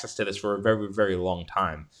had access to this for a very, very long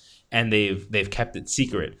time. And they've kept it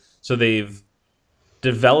secret. So they've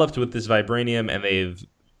developed with this vibranium, and they've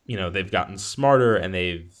gotten smarter, and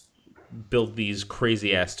they've built these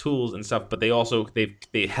crazy ass tools and stuff. But they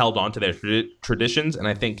held on to their traditions, and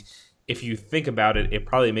I think if you think about it, it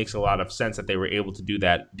probably makes a lot of sense that they were able to do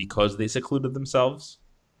that because they secluded themselves,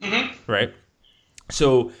 right?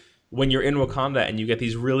 So when you're in Wakanda and you get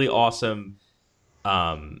these really awesome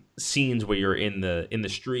scenes where you're in the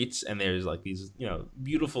streets and there's like these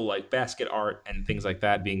beautiful like basket art and things like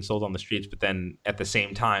that being sold on the streets, but then at the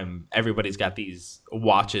same time everybody's got these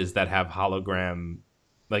watches that have hologram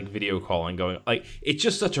like video calling going. Like it's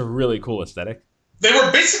just such a really cool aesthetic. They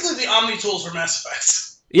were basically the Omni tools for Mass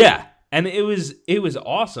Effect. Yeah, and it was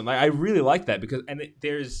awesome. I really like that because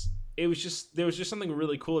there was just something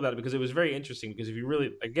really cool about it because it was very interesting because if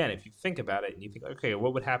you think about it and you think, okay,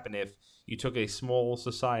 what would happen if you took a small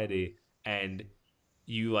society and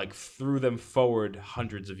you like threw them forward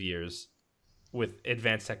hundreds of years with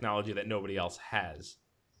advanced technology that nobody else has.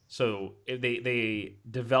 So if they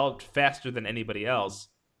developed faster than anybody else,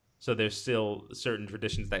 so there's still certain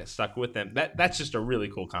traditions that stuck with them. That's just a really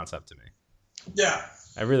cool concept to me. Yeah.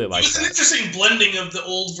 I really like it. It was an interesting blending of the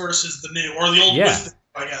old versus the new, or the old with the new,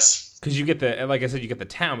 I guess. Because you get like I said, you get the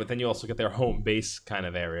town, but then you also get their home base kind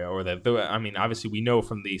of area, or obviously we know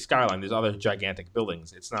from the skyline, there's other gigantic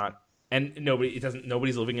buildings. It's not, and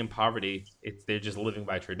nobody's living in poverty. They're just living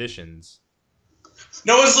by traditions.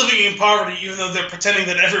 No one's living in poverty, even though they're pretending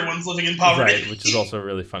that everyone's living in poverty. Right, which is also a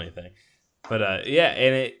really funny thing. But I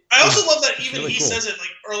also love that even really he says it like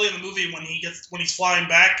early in the movie when he's flying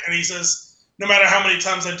back, and he says, "No matter how many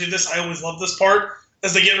times I do this, I always love this part."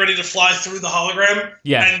 As they get ready to fly through the hologram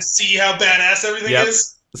and see how badass everything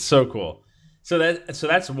is. So cool. So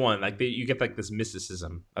that's one. Like you get like this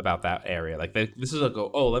mysticism about that area. Like this is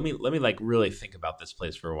let me like really think about this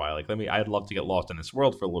place for a while. Like I'd love to get lost in this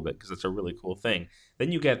world for a little bit because it's a really cool thing.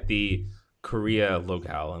 Then you get the Korea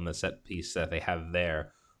locale and the set piece that they have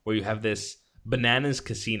there, where you have this bananas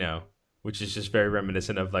casino, which is just very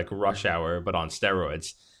reminiscent of like Rush Hour but on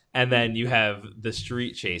steroids. And then you have the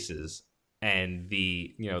street chases and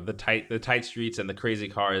the tight streets and the crazy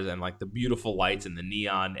cars and like the beautiful lights and the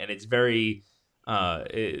neon, and it's very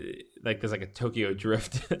like there's like a Tokyo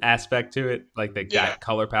Drift aspect to it, like that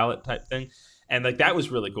color palette type thing, and like that was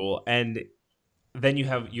really cool. And then you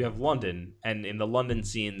have London, and in the London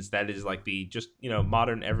scenes, that is like the just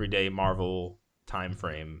modern everyday Marvel time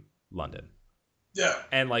frame London. Yeah,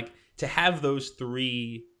 and like to have those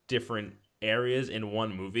three different areas in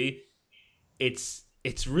one movie, it's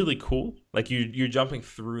really cool. Like you're jumping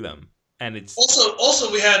through them, and it's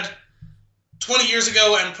also we had 20 years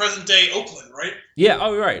ago and present day Oakland, right? Yeah.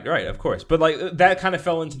 Oh, right. Of course, but like that kind of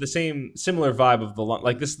fell into the similar vibe of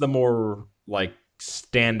the this is the more like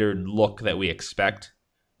standard look that we expect.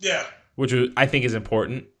 Yeah. Which I think is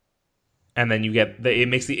important, and then you get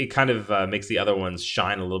it kind of makes the other ones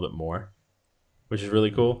shine a little bit more, which is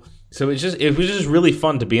really cool. So it was just really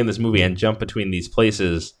fun to be in this movie and jump between these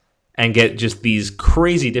places and get just these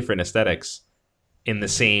crazy different aesthetics in the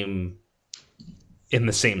same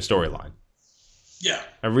storyline. Yeah.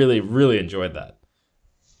 I really, really enjoyed that.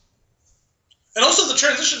 And also the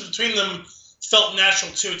transition between them felt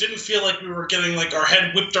natural too. It didn't feel like we were getting like our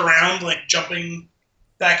head whipped around, like jumping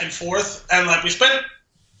back and forth. And like we spent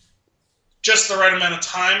just the right amount of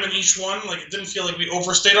time in each one. Like it didn't feel like we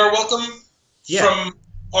overstayed our welcome from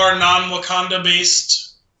our non-Wakanda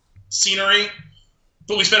based scenery.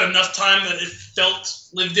 But we spent enough time that it felt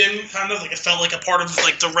lived in, kind of like it felt like a part of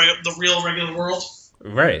like the real regular world.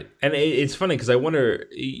 Right, and it's funny because I wonder.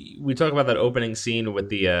 We talk about that opening scene with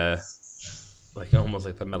the like almost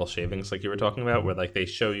like the metal shavings, like you were talking about, where like they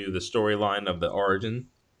show you the storyline of the origin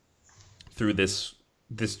through this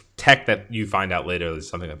tech that you find out later is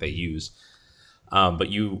something that they use. But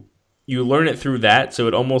you learn it through that, so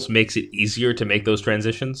it almost makes it easier to make those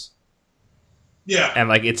transitions. Yeah, and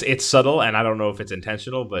like it's subtle, and I don't know if it's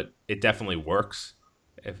intentional, but it definitely works.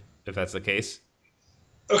 If that's the case.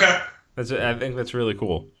 Okay. I think that's really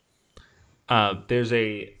cool. There's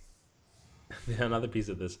another piece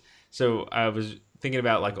of this. So I was thinking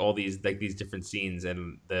about like all these different scenes,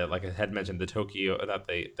 and like I had mentioned,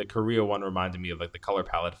 the Korea one reminded me of like the color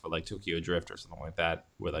palette for like Tokyo Drift or something like that,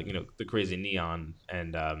 with like the crazy neon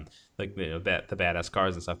and like the badass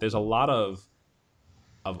cars and stuff. There's a lot of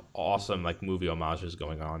awesome like movie homages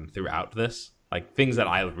going on throughout this, like things that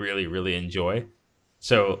I really, really enjoy.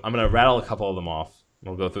 So I'm gonna rattle a couple of them off.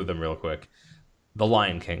 We'll go through them real quick. The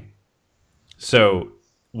Lion King. So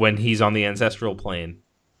when he's on the ancestral plane,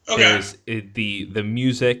 there's the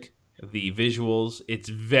music, the visuals. It's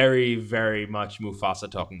very, very much Mufasa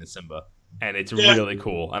talking to Simba, and it's really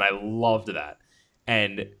cool. And I loved that,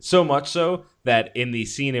 and so much so that in the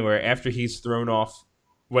scene where after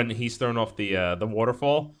when he's thrown off the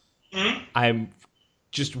waterfall, I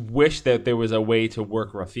just wish that there was a way to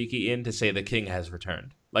work Rafiki in to say the king has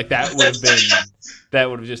returned. Like that would have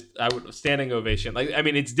been standing ovation. Like, I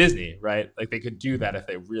mean, it's Disney, right? Like they could do that if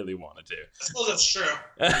they really wanted to. I suppose that's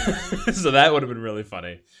true. So that would have been really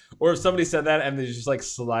funny. Or if somebody said that and there's just like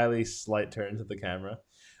slight turns of the camera.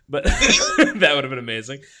 But that would have been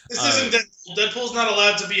amazing. This isn't Deadpool. Deadpool's not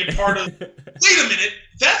allowed to be a part of. Wait a minute,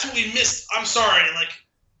 that's what we missed. I'm sorry,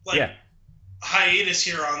 like hiatus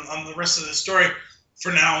here on the rest of the story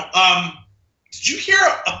for now. Did you hear?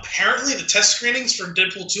 Apparently, the test screenings for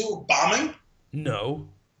Deadpool 2 were bombing. No.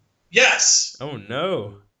 Yes. Oh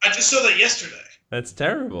no. I just saw that yesterday. That's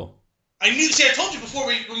terrible. I knew. See, I told you before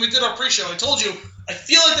when we did our pre-show. I told you. I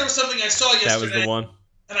feel like there was something I saw yesterday. That was the one.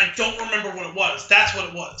 And I don't remember what it was. That's what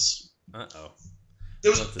it was. Uh-oh.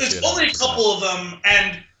 There's only a couple of them,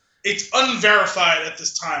 and it's unverified at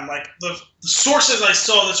this time. Like the sources I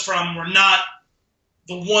saw this from were not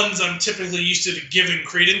the ones I'm typically used to giving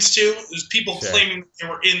credence to. There's people claiming they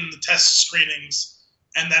were in the test screenings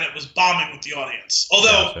and that it was bombing with the audience.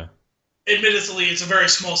 Although, admittedly, it's a very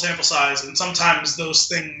small sample size, and sometimes those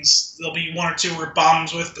things, there'll be one or two where it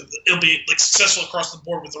bombs with, but it'll be like successful across the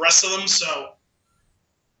board with the rest of them. So,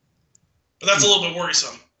 but that's a little bit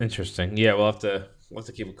worrisome. Interesting. Yeah, we'll have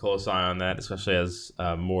to keep a close eye on that, especially as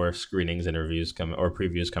more screenings, interviews or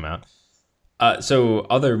previews come out. So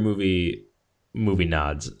other movie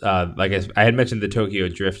nods. Like I had mentioned the Tokyo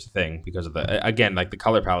Drift thing because of the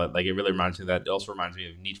color palette. Like it really reminds me of that. It also reminds me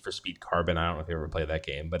of Need for Speed Carbon. I don't know if you ever played that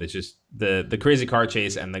game, but it's just the crazy car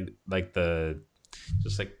chase and the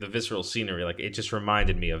just like the visceral scenery. Like it just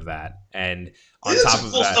reminded me of that. And on They did top some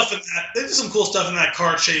of cool that, stuff in that. They did some cool stuff in that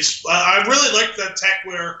car chase. I really liked that tech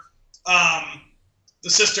where the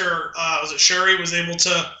sister, was it Sherry, was able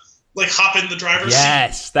to like hop in the driver's seat.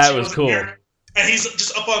 yes, that was cool. There, and he's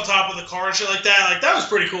just up on top of the car and shit like that. Like that was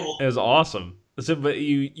pretty cool. It was awesome. So, but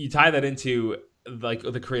you tie that into like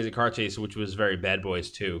the crazy car chase, which was very Bad Boys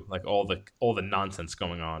 2, like all the nonsense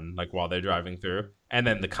going on like while they're driving through, and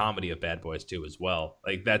then the comedy of Bad Boys 2 as well.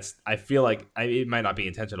 Like I feel like it might not be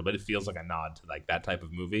intentional, but it feels like a nod to like that type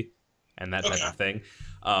of movie and that type of thing.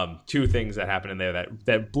 Two things that happened in there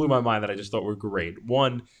that blew my mind that I just thought were great.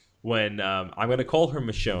 One, when I'm going to call her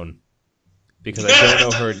Michonne because I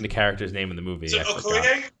don't know her character's name in the movie. Is it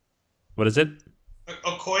Okoye? What is it?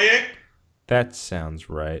 Okoye? That sounds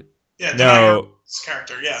right. Yeah, no.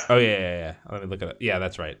 Character, yeah. Oh, yeah. Let me look at it. Yeah,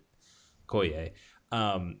 that's right. Koye.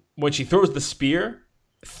 When she throws the spear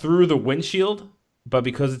through the windshield, but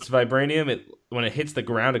because it's vibranium, when it hits the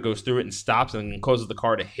ground, it goes through it and stops and causes the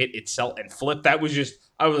car to hit itself and flip. That was just,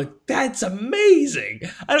 I was like, that's amazing.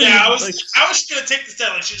 I was going to take this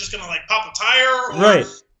down. Like, she's just going to, like, pop a tire? Or, right.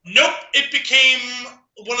 Nope. It became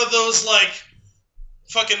one of those, like,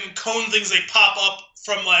 fucking cone things they pop up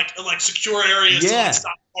from, like secure areas to, like,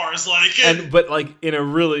 stop cars. Like, but, like, in a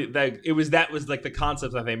really, that was, like, the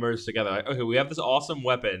concepts that they merged together. Like, okay, we have this awesome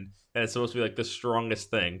weapon that is supposed to be, like, the strongest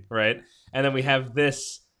thing, right? And then we have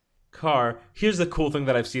this car. Here's the cool thing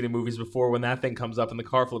that I've seen in movies before when that thing comes up and the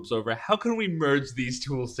car flips over. How can we merge these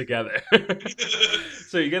tools together?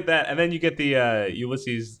 So you get that, and then you get the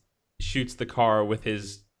Ulysses shoots the car with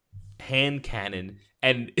his hand cannon,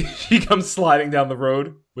 and she comes sliding down the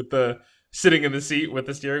road with the sitting in the seat with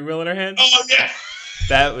the steering wheel in her hand. Oh yeah,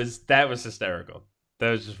 that was hysterical. That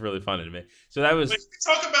was just really funny to me. So that was. Like,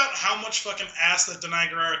 talk about how much fucking ass that Denai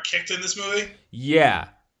Guerrera kicked in this movie. Yeah,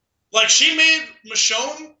 like she made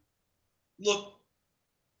Michonne look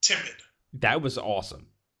timid. That was awesome.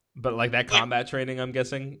 But like that combat training, I'm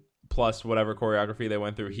guessing, plus whatever choreography they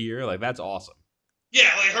went through here, like that's awesome. Yeah,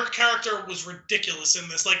 like her character was ridiculous in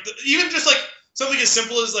this. Like even just like something as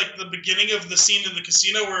simple as like the beginning of the scene in the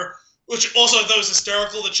casino, which also I thought was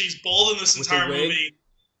hysterical that she's bald in this entire movie,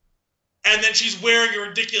 and then she's wearing a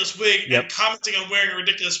ridiculous wig and commenting on wearing a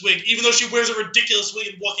ridiculous wig, even though she wears a ridiculous wig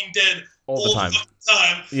in Walking Dead all the time.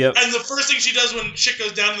 Yep. And the first thing she does when shit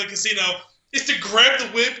goes down in the casino is to grab the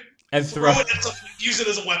wig and throw it and use it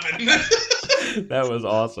as a weapon. That was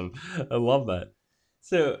awesome. I love that.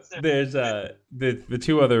 So there's the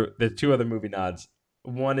two other movie nods.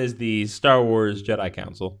 One is the Star Wars Jedi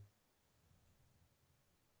Council.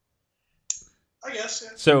 I guess. Yeah.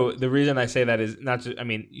 So the reason I say that is not just, I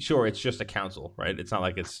mean, sure, it's just a council, right? It's not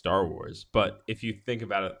like it's Star Wars. But if you think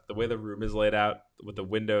about it, the way the room is laid out with the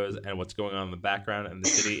windows and what's going on in the background and the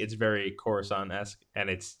city, it's very Coruscant-esque, and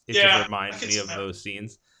it just reminds me of those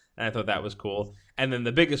scenes. And I thought that was cool. And then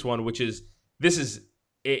the biggest one, which is this is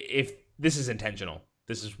intentional.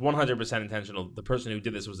 This is 100% intentional. The person who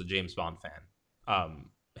did this was a James Bond fan.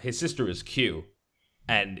 His sister is Q,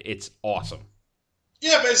 and it's awesome.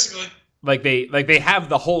 Yeah, basically. Like they have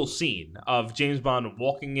the whole scene of James Bond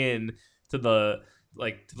walking in to the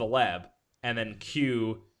lab, and then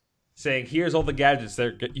Q saying, "Here's all the gadgets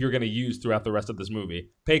that you're going to use throughout the rest of this movie.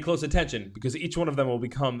 Pay close attention because each one of them will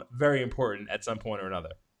become very important at some point or another."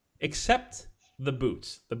 Except the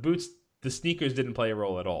boots. The sneakers didn't play a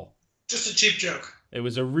role at all. Just a cheap joke. It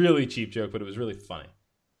was a really cheap joke, but it was really funny.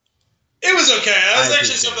 It was okay. That was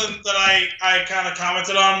actually something that I kind of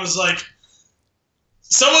commented on, was like,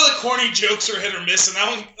 some of the corny jokes are hit or miss, and that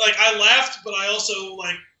one, like, I laughed, but I also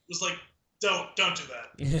like was like, don't do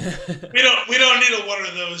that. we don't need a one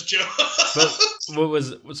of those jokes. But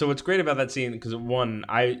what's great about that scene, because one,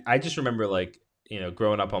 I just remember, like, you know,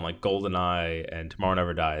 growing up on like GoldenEye and Tomorrow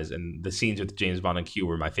Never Dies, and the scenes with James Bond and Q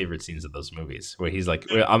were my favorite scenes of those movies, where he's like,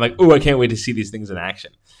 I'm like, oh, I can't wait to see these things in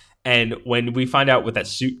action. And when we find out what that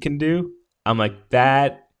suit can do, I'm like,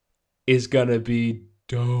 that is gonna be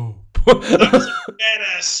dope. That was a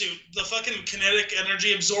badass suit. The fucking kinetic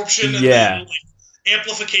energy absorption and then, like,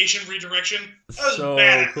 amplification redirection. That was so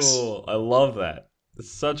badass. Cool. I love that.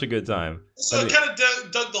 It's such a good time. So it kind of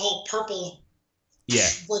dug the whole purple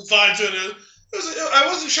vibe to it. I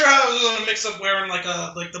wasn't sure how I was going to mix up wearing like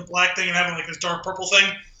the black thing and having like this dark purple thing.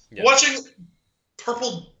 Yeah. Watching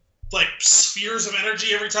purple like spheres of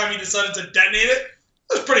energy every time he decided to detonate it,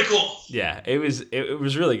 it was pretty cool. Yeah, it was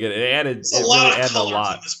really good. It added a lot in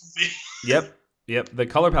this movie. Yep. The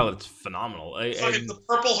color palette's phenomenal. The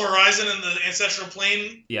purple horizon and the ancestral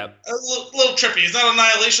plane. Yep. A little trippy. It's not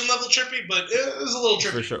Annihilation level trippy, but it was a little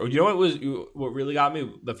trippy. For sure. You know what really got me?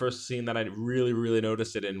 The first scene that I really, really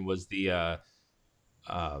noticed it in was the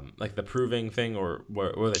like the proving thing or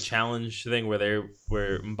the challenge thing where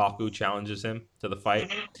M'Baku challenges him to the fight.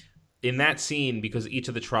 Mm-hmm. In that scene, because each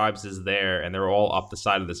of the tribes is there and they're all up the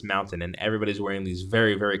side of this mountain and everybody's wearing these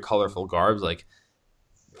very, very colorful garbs, like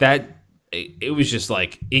that, it was just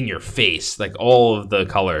like in your face, like all of the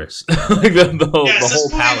colors, like the whole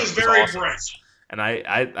palette was very awesome. Bright, and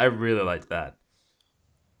I really liked that.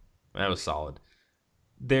 That was solid.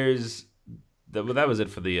 That was it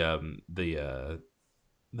for the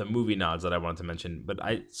movie nods that I wanted to mention, but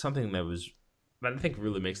something that I think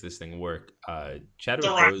really makes this thing work. Chadwick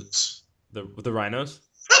Boseman, the rhinos.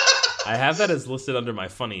 I have that as listed under my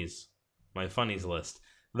funnies list.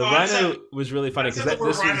 The rhino was really funny because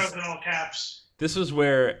rhinos in all caps. This was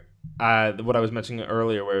where what I was mentioning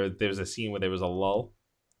earlier, where there was a scene where there was a lull,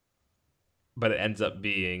 but it ends up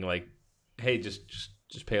being like, hey, just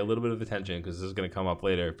pay a little bit of attention because this is going to come up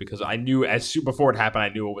later. Because I knew before it happened, I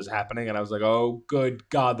knew what was happening, and I was like, "Oh, good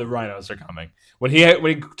God, the rhinos are coming!" When he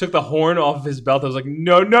took the horn off of his belt, I was like,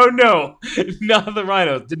 "No, not the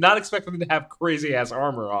rhinos." Did not expect them to have crazy ass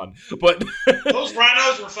armor on, but those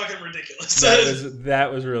rhinos were fucking ridiculous.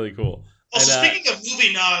 That was really cool. Also, speaking of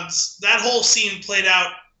movie nods, that whole scene played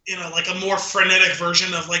out in a more frenetic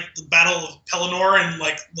version of like the Battle of Pelennor and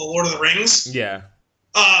like the Lord of the Rings. Yeah.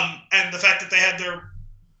 And the fact that they had their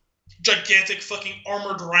gigantic fucking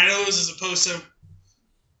armored rhinos as opposed to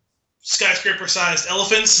skyscraper-sized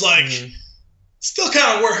elephants, like, still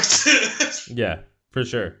kind of worked. Yeah, for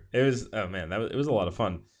sure. It was, it was a lot of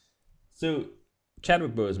fun. So,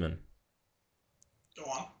 Chadwick Boseman. Go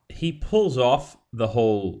on. He pulls off the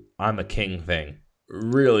whole I'm a king thing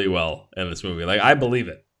really well in this movie. Like, I believe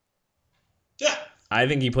it. Yeah. I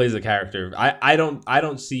think he plays the character. I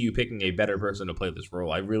don't see you picking a better person to play this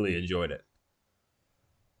role. I really enjoyed it.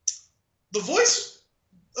 The voice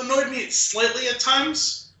annoyed me slightly at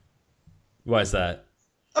times. Why is that?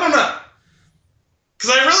 I don't know.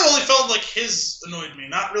 Because I really only felt like his annoyed me,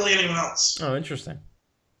 not really anyone else. Oh, interesting.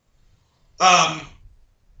 But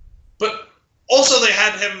also they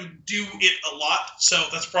had him do it a lot, so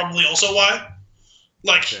that's probably also why.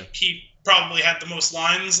 Like, he probably had the most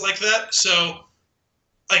lines like that, so,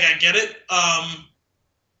 like, I get it.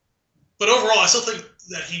 But overall, I still think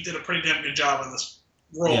that he did a pretty damn good job in this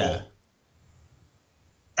role. Yeah.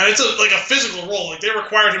 And it's a physical role. Like, they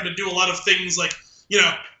required him to do a lot of things like,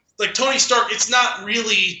 like Tony Stark, it's not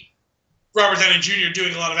really Robert Downey Jr.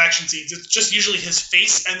 doing a lot of action scenes. It's just usually his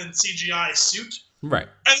face and then CGI suit. Right.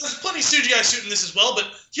 And there's plenty of CGI suit in this as well, but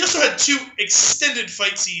he also had 2 extended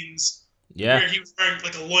fight scenes where he was wearing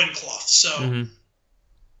like a loincloth. So, and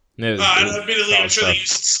admittedly, I'm sure they used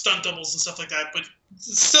stunt doubles and stuff like that, but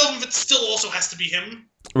it still also has to be him.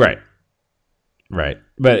 Right. Right,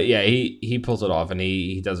 but yeah, he pulls it off, and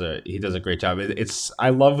he does a great job. I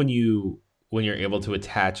love when you're able to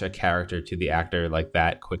attach a character to the actor like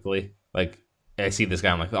that quickly. Like, I see this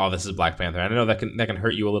guy, I'm like, oh, this is Black Panther. And I know that can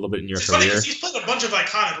hurt you a little bit in your career. He's played a bunch of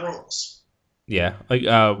iconic roles. Yeah, like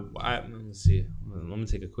let me see. Let me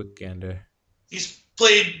take a quick gander. He's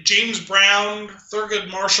played James Brown,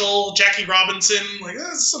 Thurgood Marshall, Jackie Robinson. Like,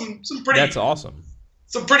 that's some pretty. That's awesome.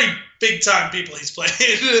 Some pretty big-time people he's played.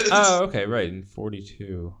 Oh, okay, right, in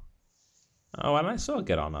 42. Oh, and I saw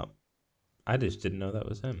Get On Up. I just didn't know that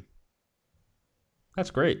was him.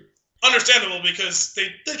 That's great. Understandable, because they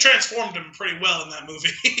transformed him pretty well in that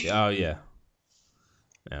movie. Oh, yeah.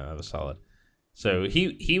 Yeah, that was solid. So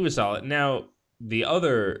he was solid. Now, the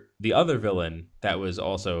other villain that was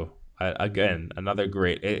also, again, another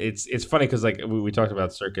great... It's funny, because like we talked about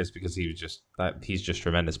Serkis, because he's just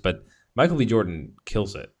tremendous, but Michael B. Jordan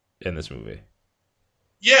kills it in this movie.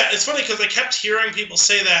 Yeah, it's funny because I kept hearing people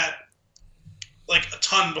say that like a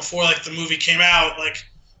ton before like the movie came out. Like,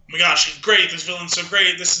 oh my gosh, he's great. This villain's so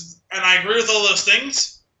great. And I agree with all those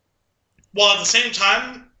things. While at the same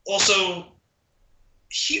time, also,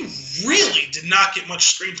 he really did not get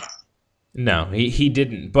much screen time. No, he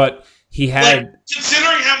didn't. But he had, like,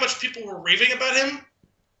 considering how much people were raving about him,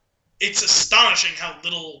 it's astonishing how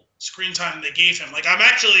little screen time they gave him. Like,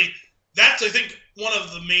 that's, I think, one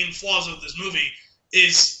of the main flaws of this movie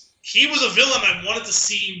is he was a villain I wanted to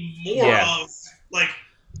see more of. Like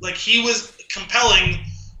he was compelling,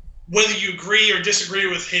 whether you agree or disagree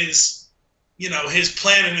with his, his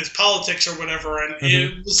plan and his politics or whatever. And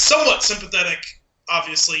it was somewhat sympathetic,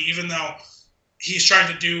 obviously, even though he's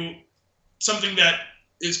trying to do something that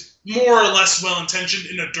is more or less well-intentioned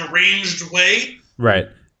in a deranged way. Right.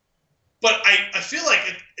 But I feel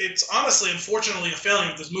like it's honestly, unfortunately, a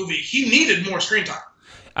failing of this movie. He needed more screen time.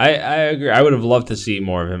 I agree. I would have loved to see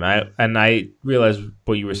more of him. I realized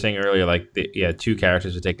what you were saying earlier, like two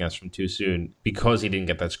characters are taking us from too soon because he didn't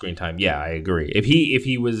get that screen time. Yeah, I agree. If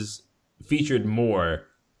he was featured more,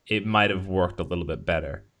 it might have worked a little bit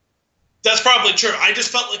better. That's probably true. I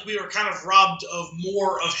just felt like we were kind of robbed of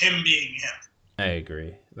more of him being him. I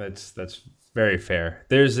agree. That's very fair.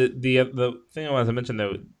 There's the thing I wanted to mention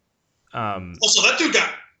though. Also, that dude got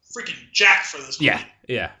freaking jacked for this movie.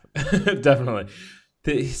 Yeah, definitely.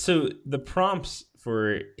 So the prompts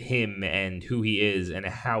for him and who he is and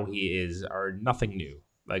how he is are nothing new.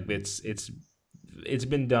 Like it's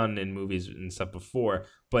been done in movies and stuff before,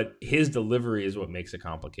 but his delivery is what makes it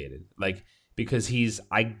complicated. Like because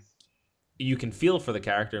you can feel for the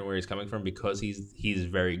character and where he's coming from because he's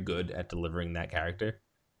very good at delivering that character.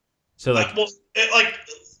 So like, I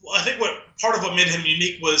think what part of what made him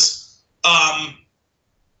unique was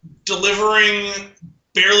delivering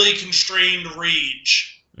barely constrained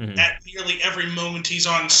rage at nearly every moment he's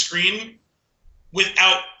on screen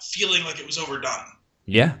without feeling like it was overdone.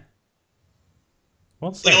 Yeah.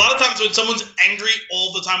 Well, like a lot of times when someone's angry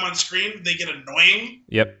all the time on screen, they get annoying.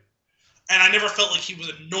 Yep. And I never felt like he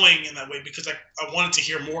was annoying in that way because I wanted to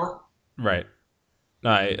hear more. Right. No,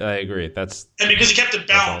 I agree. And because he kept it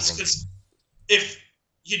balanced. Because if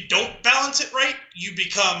you don't balance it right, you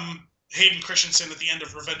become Hayden Christensen at the end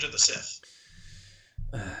of Revenge of the Sith.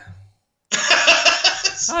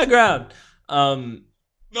 High ground. No,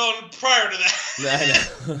 prior to that. I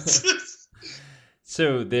know.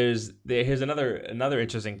 So here's another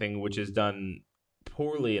interesting thing which is done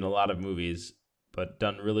poorly in a lot of movies, but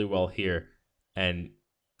done really well here. And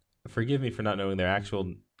forgive me for not knowing their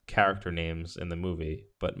actual character names in the movie,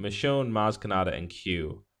 but Michonne, Maz Kanata, and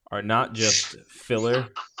Q are not just filler.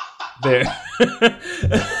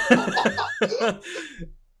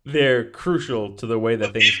 They're crucial to the way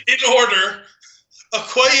that things... In order,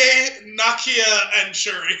 Okoye, Nakia, and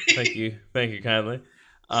Shuri. Thank you kindly.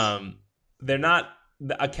 They're not...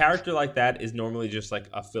 A character like that is normally just like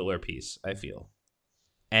a filler piece, I feel.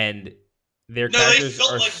 And their characters they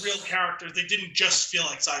felt like real characters. They didn't just feel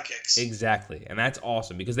like sidekicks. Exactly. And that's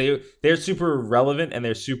awesome because they're super relevant and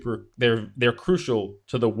they're crucial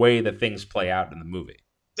to the way that things play out in the movie.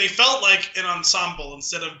 They felt like an ensemble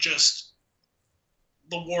instead of just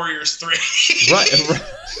the Warriors 3.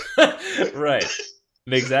 Right.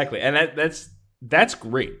 Exactly. And that's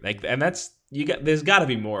great. Like, and there's got to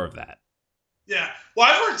be more of that. Yeah. Well,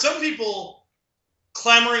 I've heard some people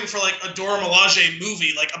clamoring for like a Dora Milaje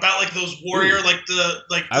movie, like about like those warrior,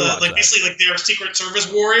 basically like their Secret Service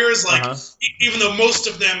warriors. Like even though most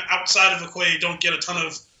of them outside of Okoye don't get a ton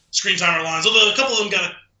of screen time or lines, although a couple of them got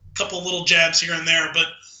a couple little jabs here and there, but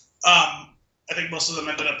I think most of them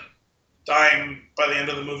ended up dying by the end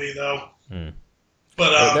of the movie, though.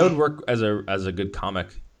 But that would work as a good comic.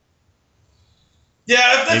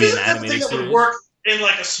 Yeah, I think that would work in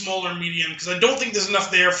like a smaller medium because I don't think there's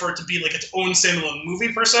enough there for it to be like its own standalone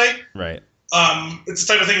movie per se. Right. It's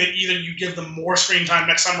the type of thing that either you give them more screen time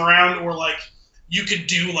next time around, or like you could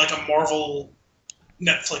do like a Marvel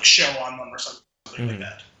Netflix show on them or something like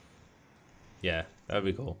that. Yeah, that would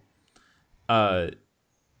be cool. The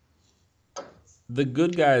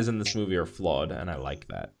good guys in this movie are flawed, and I like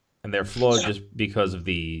that. And they're flawed just because of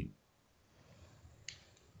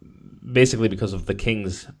basically because of the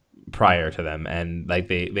kings prior to them, and like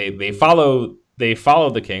they follow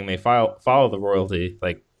the king, they follow the royalty,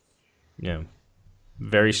 like, you know,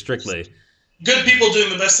 very strictly. Good people doing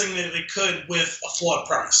the best thing that they could with a flawed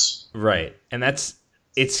premise. Right, and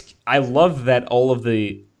I love that all of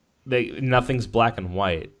nothing's black and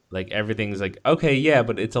white. Like everything's like, okay, yeah,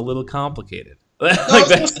 but it's a little complicated. Like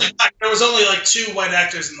there was only like 2 white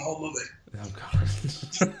actors in the whole movie. Oh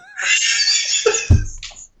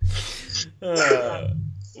god.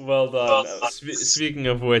 Well done. Speaking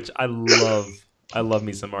of which, I love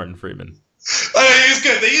me some Martin Freeman. He was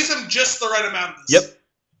good. They used him just the right amount. Yep,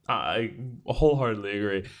 I wholeheartedly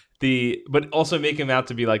agree. But also make him out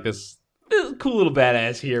to be like this cool little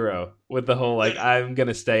badass hero with the whole like, I'm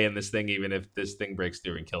gonna stay in this thing even if this thing breaks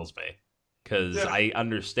through and kills me, because I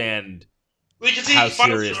understand how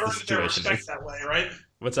serious the situation is. That way, right?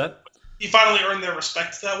 What's that? He finally earned their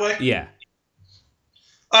respect that way. Yeah.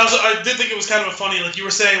 I did think it was kind of funny, like you were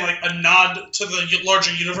saying, like a nod to the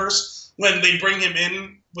larger universe when they bring him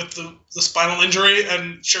in with the spinal injury,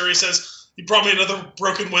 and Shuri says, "You brought me another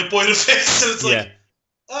broken white boy to fix," and it's like,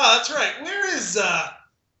 that's right. Where is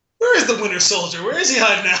the Winter Soldier? Where is he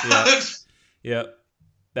hiding out? Yep,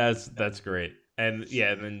 that's great, and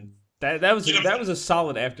then that was a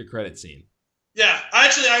solid after credit scene. Yeah,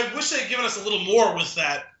 I wish they had given us a little more with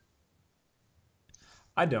that.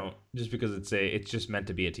 I don't, just because it's just meant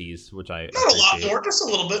to be a tease, which I Not appreciate. a lot more, just a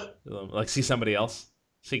little bit. Like see somebody else,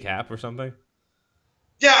 see Cap or something.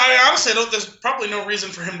 Yeah, I honestly don't. There's probably no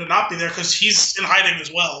reason for him to not be there because he's in hiding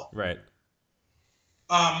as well. Right.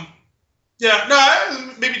 Yeah.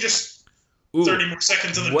 No. Maybe just 30 more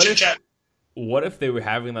seconds of the chit chat. What if they were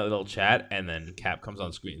having that little chat and then Cap comes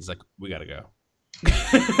on screen? It's like, we gotta go.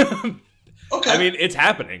 Okay. I mean, it's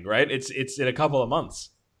happening, right? It's in a couple of months.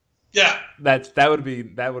 Yeah. That would have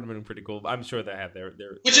been pretty cool. I'm sure they have their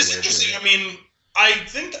which is interesting. I mean, I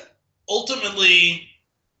think ultimately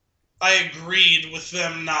I agreed with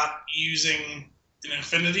them not using an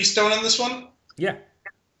Infinity Stone in this one. Yeah.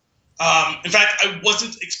 In fact, I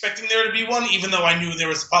wasn't expecting there to be one, even though I knew there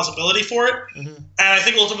was a possibility for it. Mm-hmm. And I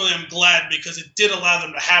think ultimately I'm glad because it did allow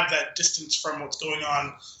them to have that distance from what's going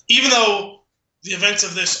on, even though the events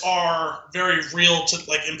of this are very real to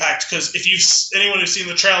like impact. Because if anyone who's seen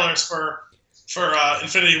the trailers for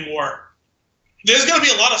Infinity War, there's going to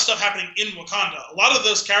be a lot of stuff happening in Wakanda. A lot of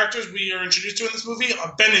those characters we are introduced to in this movie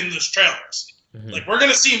have been in those trailers. Mm-hmm. Like we're going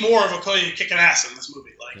to see more of Okoye kicking ass in this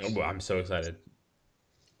movie. Like, I'm so excited.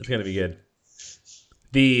 It's going to be good.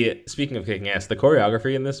 Speaking of kicking ass, the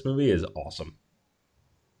choreography in this movie is awesome.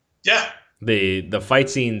 Yeah. The fight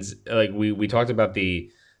scenes, like we talked about the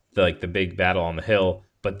big battle on the hill,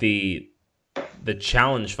 but the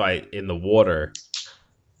challenge fight in the water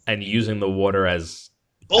and using the water as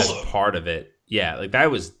part of it. Yeah, like that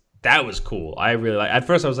was cool. I really like. At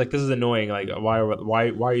first I was like, this is annoying. Like why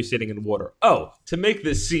are you sitting in water? Oh, to make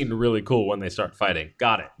this scene really cool when they start fighting.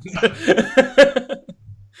 Got it.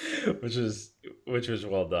 which was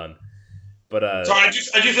well done. But so I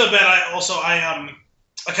do feel bad. I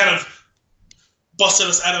kind of busted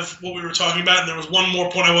us out of what we were talking about. And there was one more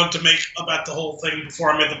point I wanted to make about the whole thing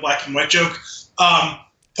before I made the black and white joke.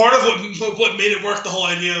 Part of what made it work, the whole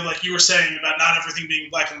idea, like you were saying about not everything being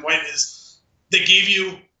black and white, is they gave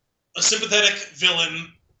you a sympathetic villain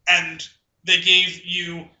and they gave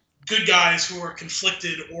you good guys who are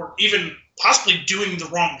conflicted or even possibly doing the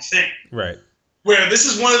wrong thing. Right. Where this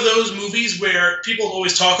is one of those movies where people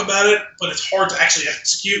always talk about it, but it's hard to actually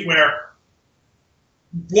execute, where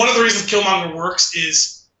one of the reasons Killmonger works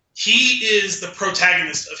is he is the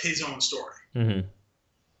protagonist of his own story. Mm-hmm.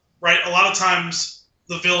 Right? A lot of times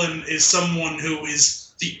the villain is someone who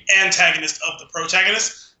is the antagonist of the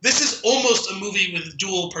protagonist. This is almost a movie with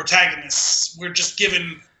dual protagonists. We're just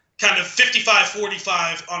given kind of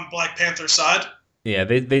 55-45 on Black Panther's side. Yeah,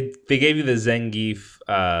 they gave you the Zangief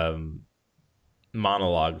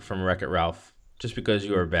monologue from Wreck-It Ralph. Just because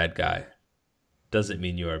you are a bad guy doesn't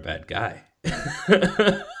mean you are a bad guy.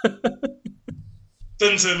 Didn't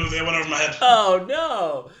see the movie. It went over my head. Oh,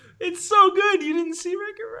 no. It's so good. You didn't see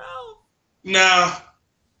Wreck-It Ralph? No.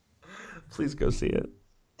 Please go see it.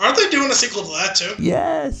 Aren't they doing a sequel to that, too?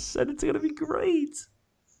 Yes, and it's going to be great.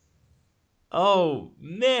 Oh,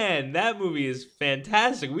 man, that movie is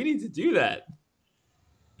fantastic. We need to do that.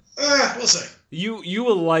 We'll see. You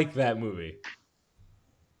will like that movie.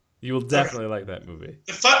 You will definitely like that movie.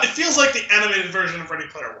 It feels like the animated version of Ready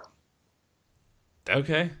Player One.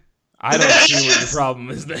 Okay. I don't see what the problem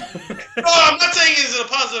is there. No, I'm not saying is it a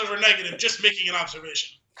positive or negative, just making an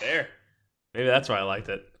observation. Fair. Maybe that's why I liked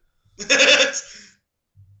it.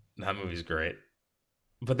 That movie's great.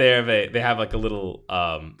 But they have like a little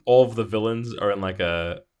all of the villains are in like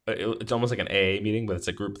it's almost like an AA meeting, but it's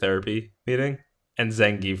a group therapy meeting. And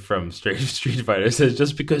Zangief from Street Fighter says,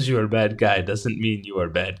 just because you're a bad guy doesn't mean you are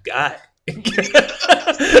a bad guy.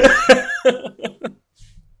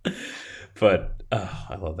 But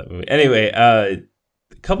I love that movie. Anyway, a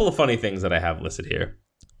couple of funny things that I have listed here.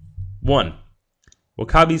 One,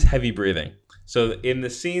 W'Kabi's heavy breathing. So in the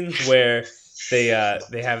scenes where they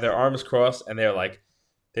have their arms crossed and they're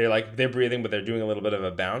breathing, but they're doing a little bit of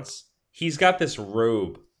a bounce. He's got this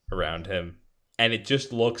robe around him, and it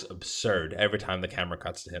just looks absurd every time the camera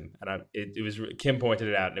cuts to him. And it was Kim pointed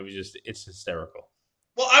it out, and it's hysterical.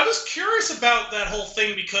 Well, I was curious about that whole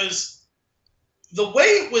thing because the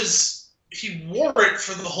way he wore it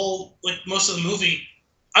for the whole, like, most of the movie,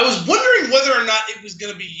 I was wondering whether or not it was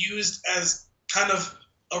going to be used as kind of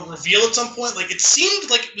a reveal at some point. Like, it seemed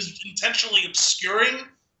like it was intentionally obscuring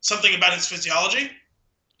something about his physiology.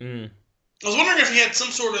 I was wondering if he had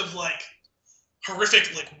some sort of, like,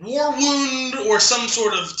 horrific, like, war wound or some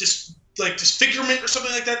sort of disfigurement or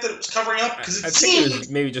something like that it was covering up. Because I think it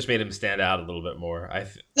maybe just made him stand out a little bit more. It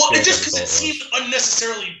just because it seemed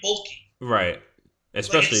unnecessarily bulky. Right.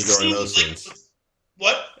 Especially during those scenes.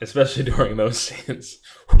 What? Especially during those scenes.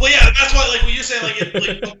 Well, yeah, that's why, like, when you're saying, like, it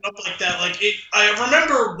like, bumped up like that, like, I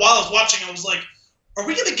remember while I was watching, I was like, are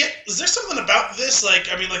we gonna get? Is there something about this? Like,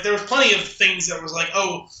 I mean, like there was plenty of things that was like,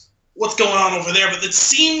 oh, what's going on over there? But it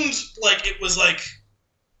seemed like it was like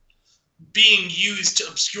being used to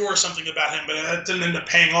obscure something about him, but it didn't end up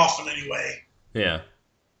paying off in any way. Yeah,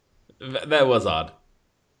 that was odd.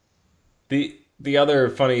 The other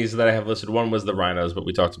funnies that I have listed, one was the rhinos, but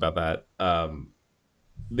we talked about that.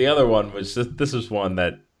 The other one was this was one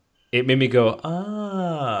that it made me go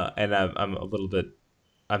and I'm a little bit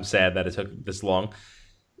I'm sad that it took this long.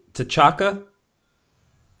 T'Chaka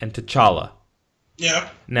and T'Challa. Yeah.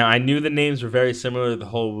 Now I knew the names were very similar to the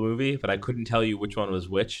whole movie, but I couldn't tell you which one was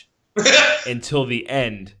which until the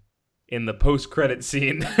end in the post-credit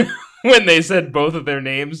scene when they said both of their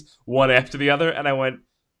names one after the other, and I went.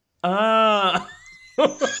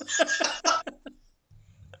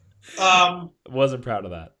 Wasn't proud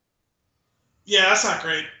of that. Yeah, that's not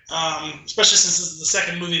great. Especially since this is the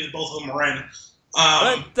second movie that both of them are in.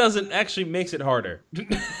 That doesn't actually makes it harder.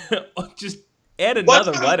 Just add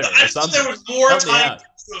another letter or something. There was more time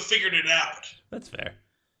to have figured it out. That's fair.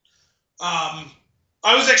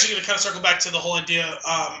 I was actually going to kind of circle back to the whole idea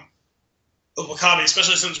of W'Kabi,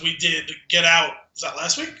 especially since we did Get Out. Was that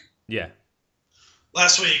last week? Yeah.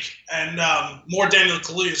 Last week, and more Daniel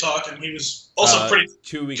Kaluuya talk, and he was also pretty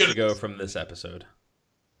 2 weeks ago from this episode.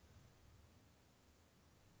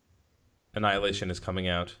 Annihilation is coming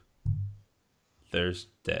out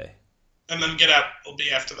Thursday. And then Get Out will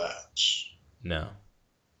be after that. No.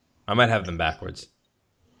 I might have them backwards.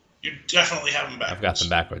 You definitely have them backwards. I've got them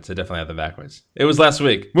backwards. I definitely have them backwards. It was last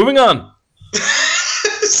week. Moving on.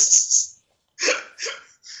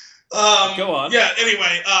 Go on. Yeah,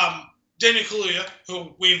 anyway, Daniel Kaluuya,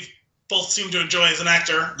 who we've both seemed to enjoy as an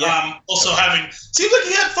actor, also seems like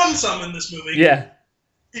he had fun some in this movie. Yeah.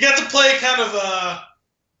 He got to play kind of a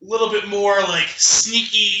little bit more like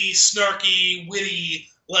sneaky, snarky, witty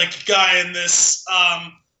like guy in this.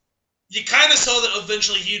 You kind of saw that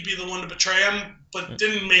eventually he'd be the one to betray him, but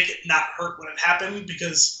didn't make it not hurt when it happened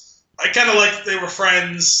because I kind of liked they were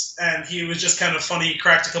friends and he was just kind of funny,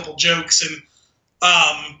 cracked a couple jokes, and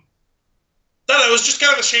I was just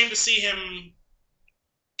kind of ashamed to see him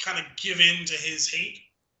kind of give in to his hate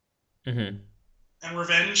and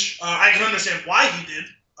revenge. I can understand why he did,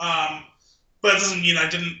 but it doesn't mean I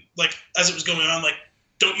didn't, like, as it was going on, like,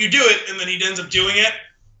 don't you do it, and then he ends up doing it.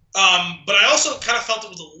 But I also kind of felt it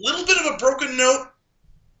was a little bit of a broken note,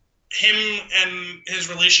 him and his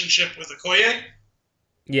relationship with Okoye.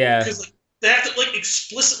 Yeah. Because like, they have to like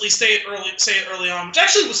explicitly say it early on, which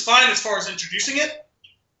actually was fine as far as introducing it.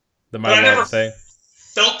 The my love thing.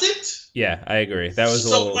 Felt it. Yeah, I agree. That was a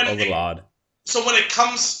little odd. So when it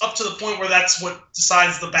comes up to the point where that's what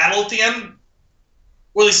decides the battle at the end,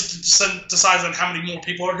 or at least decides on how many more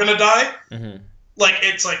people are going to die, like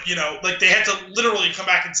it's like, you know, like they had to literally come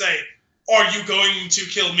back and say, "Are you going to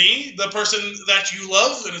kill me, the person that you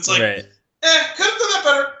love?" And it's like, could have done that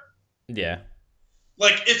better. Yeah.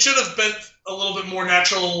 Like it should have been a little bit more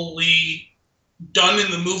naturally done in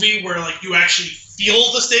the movie, where like you actually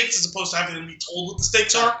feel the stakes as opposed to having them be told what the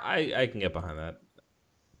stakes are. I can get behind that.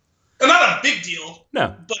 And not a big deal.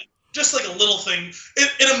 No. But just like a little thing.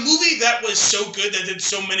 In a movie that was so good, that did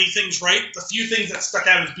so many things right, the few things that stuck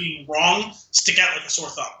out as being wrong stick out like a sore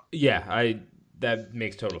thumb. Yeah, that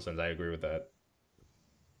makes total sense. I agree with that.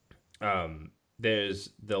 There's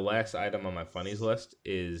the last item on my funnies list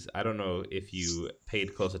is, I don't know if you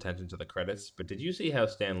paid close attention to the credits, but did you see how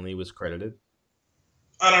Stan Lee was credited?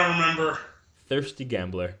 I don't remember. Thirsty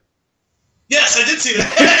Gambler. Yes, I did see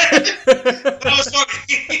that. That was funny.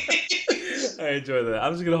 I enjoy that.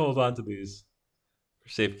 I'm just going to hold on to these for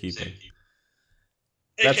safekeeping.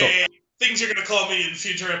 That's AKA, things you're going to call me in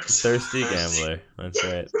future episodes. Thirsty Gambler. That's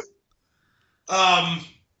right.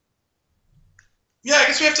 Yeah, I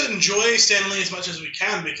guess we have to enjoy Stan Lee as much as we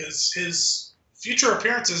can because his future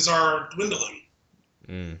appearances are dwindling.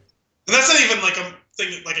 And that's not even like a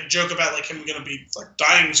thing, like a joke about like him going to be like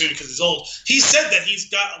dying soon because he's old. He said that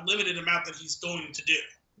he's got a limited amount that he's going to do.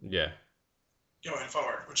 Yeah. Going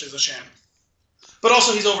forward, which is a shame. But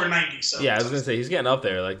also, he's over 90, so... Yeah, I was going to say, he's getting up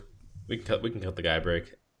there. Like, we can cut the guy a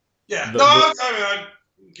break. Yeah. I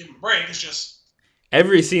give him a break. It's just...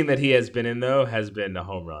 Every scene that he has been in, though, has been a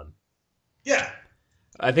home run. Yeah.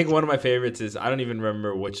 I think one of my favorites is, I don't even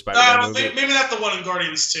remember which Spider-Man movie. Maybe not the one in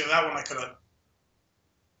Guardians 2. That one I could have...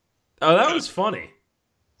 Oh, that was funny.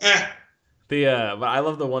 But I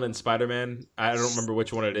love the one in Spider-Man. I don't remember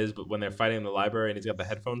which one it is, but when they're fighting in the library and he's got the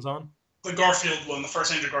headphones on. The Garfield one, the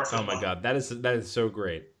first Andrew Garfield one. Oh my god, that is so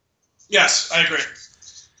great. Yes, I agree.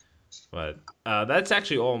 But that's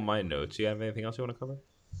actually all my notes. You have anything else you want to cover?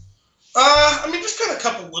 I mean, just kind of a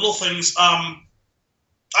couple little things.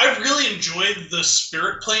 I really enjoyed the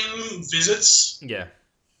spirit plane visits. Yeah.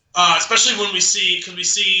 Especially when we see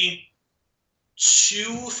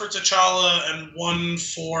 2 for T'Challa and 1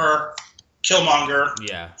 for Killmonger.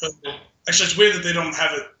 Yeah. Actually, it's weird that they don't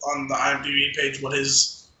have it on the IMDb page what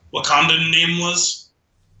his Wakandan name was.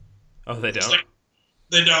 Oh, they don't?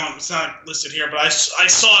 They don't. It's not listed here, but I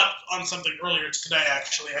saw it on something earlier today,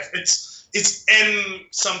 actually. It's N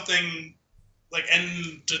something, like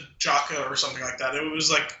N T'Chaka or something like that. It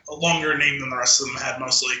was like a longer name than the rest of them had,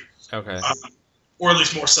 mostly. Okay. Or at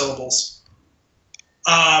least more syllables.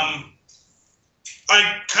 I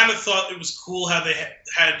kind of thought it was cool how they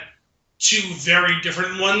had 2 very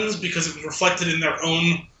different ones because it was reflected in their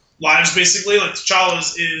own lives, basically. Like,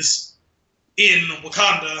 T'Challa's is in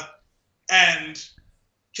Wakanda, and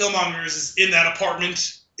Killmonger's is in that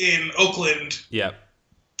apartment in Oakland. Yeah.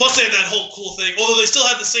 Plus, they had that whole cool thing. Although they still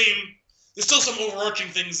had there's still some overarching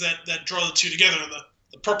things that draw the 2 together.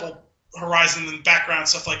 The purple horizon and background,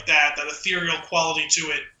 stuff like that ethereal quality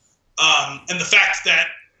to it. And the fact that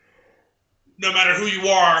no matter who you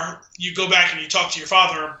are, you go back and you talk to your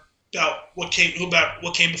father about what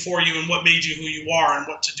came before you and what made you who you are and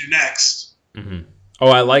what to do next. Mm-hmm. Oh,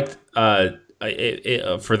 I liked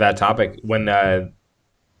for that topic when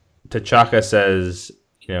T'Chaka says,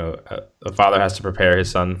 a father has to prepare his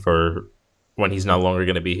son for when he's no longer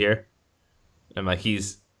going to be here, and like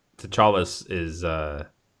T'Challa is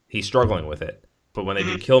he's struggling with it. But when they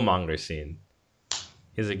do Killmonger scene,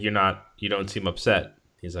 he's like, you don't seem upset.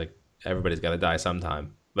 He's like, everybody's got to die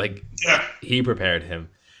sometime. Like, yeah. He prepared him.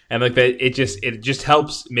 And like that, it just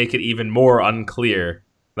helps make it even more unclear.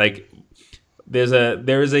 Like,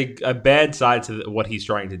 there is a bad side to what he's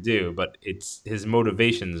trying to do, but his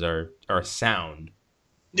motivations are sound.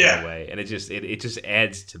 Yeah. In a way, and it just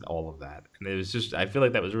adds to all of that. And it was just, I feel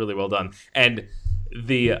like that was really well done. And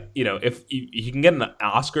if you can get an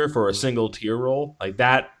Oscar for a single tear role, like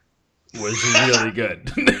that was really good.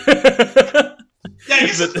 Yeah, I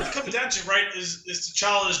guess what it comes down to, right, is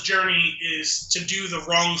T'Challa's journey is to do the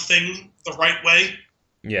wrong thing the right way.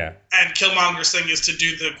 Yeah. And Killmonger's thing is to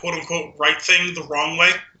do the quote-unquote right thing the wrong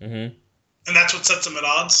way. Mm-hmm. And that's what sets them at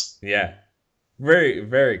odds. Yeah. Very,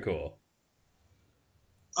 very cool.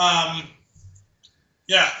 Yeah,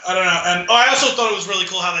 I don't know. And I also thought it was really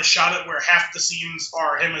cool how they shot it, where half the scenes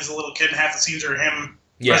are him as a little kid and half the scenes are him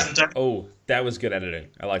present day. Oh, that was good editing.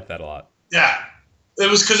 I liked that a lot. Yeah. It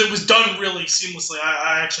was because it was done really seamlessly.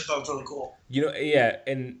 I actually thought it was really cool. Yeah,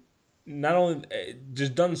 and not only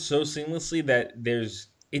just done so seamlessly that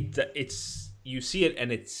it's you see it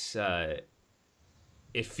and it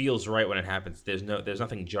feels right when it happens. There's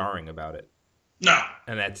nothing jarring about it. No.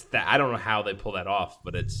 And that's that. I don't know how they pull that off,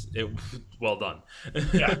 but it well done.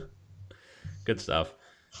 Yeah. Good stuff.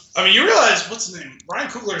 I mean, you realize what's his name? Ryan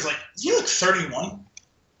Coogler is he 31?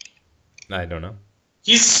 I don't know.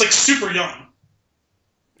 He's like super young.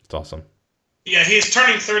 It's awesome. Yeah, he's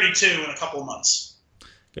turning 32 in a couple of months.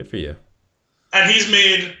 Good for you. And he's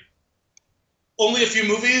made only a few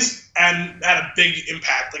movies and had a big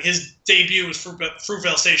impact. Like, his debut was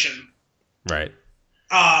Fruitvale Station. Right.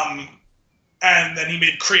 And then he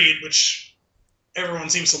made Creed, which everyone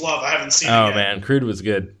seems to love. I haven't seen it yet. Oh, man. Creed was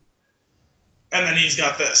good. And then he's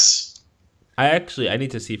got this. I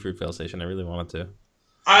need to see Fruitvale Station. I really wanted to.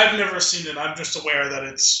 I've never seen it. I'm just aware that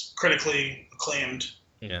it's critically acclaimed.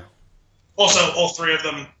 Yeah. Also, all 3 of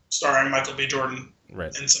them starring Michael B. Jordan.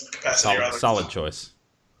 Right. In some capacity or other. Solid choice.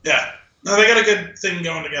 Yeah. No, they got a good thing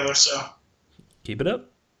going together, so. Keep it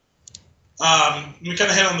up. We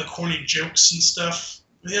kind of hit on the corny jokes and stuff.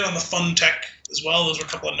 We hit on the fun tech as well. Those were a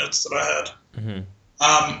couple of notes that I had. Mm-hmm.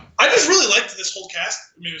 I just really liked this whole cast.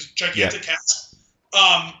 I mean, it was a gigantic cast.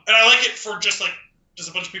 And I like it for just a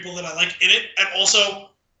bunch of people that I like in it. And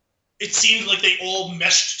also, it seemed like they all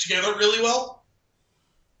meshed together really well.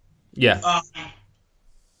 Yeah.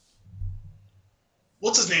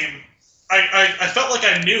 What's his name? I felt like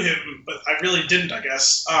I knew him, but I really didn't, I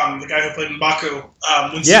guess. The guy who played M'Baku,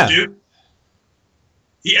 Winston Duke.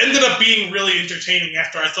 He ended up being really entertaining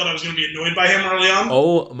after I thought I was going to be annoyed by him early on.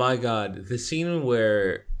 Oh my god. The scene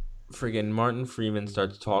where friggin' Martin Freeman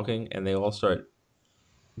starts talking and they all start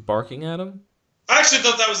barking at him? I actually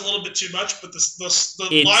thought that was a little bit too much, but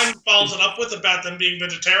the line he follows it up with about them being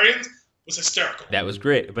vegetarians was hysterical. That was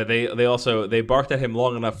great. But they barked at him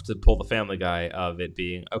long enough to pull the Family Guy of it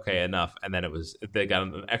being, okay, enough. And then they got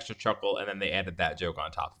an extra chuckle and then they added that joke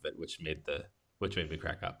on top of it, which made me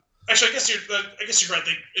crack up. Actually, I guess you're right.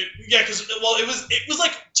 Because it was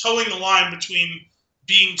like towing the line between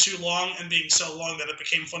being too long and being so long that it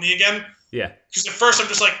became funny again. Yeah. Because at first I'm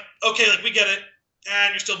just like, okay, like we get it,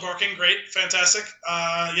 And you're still barking. Great. Fantastic.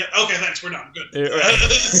 Yeah. Okay, thanks. We're done. Good.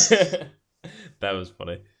 That was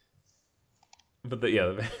funny. But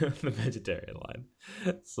the vegetarian line.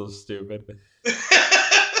 So stupid.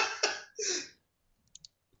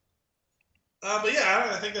 But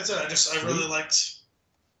yeah, I think that's it. I really liked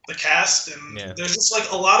the cast, and Yeah. there's just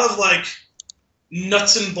like a lot of like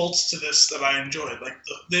nuts and bolts to this that I enjoyed. Like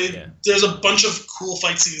there's a bunch of cool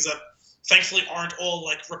fight scenes that thankfully aren't all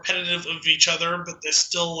like repetitive of each other, but they're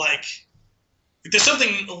still like there's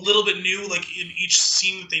something a little bit new like in each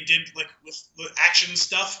scene that they did like with the action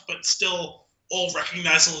stuff, but still all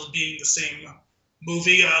recognizable as being the same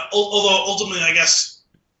movie. Although ultimately, I guess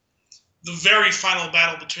the very final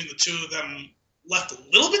battle between the two of them left a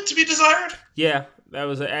little bit to be desired. Yeah, that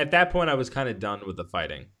was at that point I was kind of done with the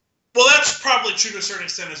fighting. Well, that's probably true to a certain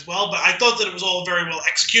extent as well, but I thought that it was all very well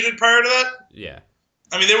executed prior to that. Yeah.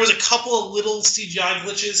 I mean, there was a couple of little CGI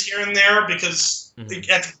glitches here and there because they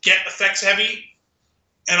had to get effects heavy,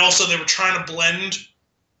 and also they were trying to blend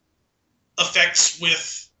effects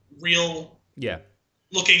with real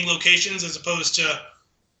looking locations as opposed to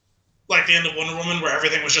like the end of Wonder Woman where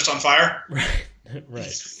everything was just on fire.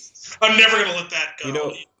 Right. I'm never going to let that go. You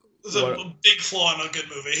know, it's a big flaw in a good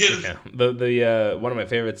movie. Yeah. The one of my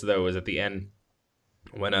favorites though was at the end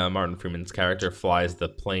when Martin Freeman's character flies the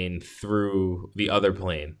plane through the other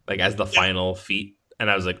plane, like as the final feat,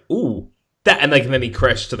 and I was like, "Ooh, that!" And like, and then he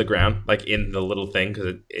crashed to the ground, like in the little thing, because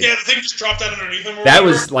the thing just dropped out underneath him. That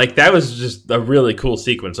was just a really cool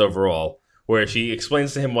sequence overall, where she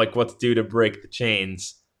explains to him like what to do to break the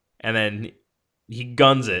chains, and then he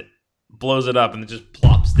guns it, blows it up, and it just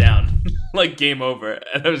plops down, like game over.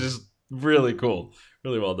 And it was just really cool,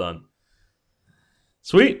 really well done.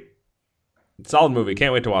 Sweet. Solid movie.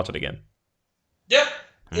 Can't wait to watch it again. Yep.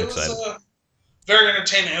 It was very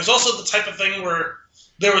entertaining. It was also the type of thing where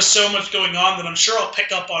there was so much going on that I'm sure I'll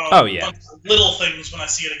pick up on a bunch of little things when I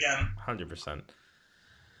see it again. 100%.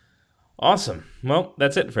 Awesome. Well,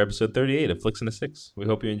 that's it for episode 38 of Flicks in a Six. We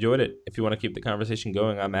hope you enjoyed it. If you want to keep the conversation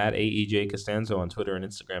going, I'm at AEJ Costanzo on Twitter and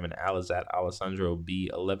Instagram, and Al is at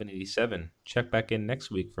AlessandroB1187. Check back in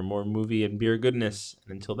next week for more movie and beer goodness.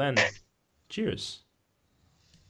 And until then, cheers.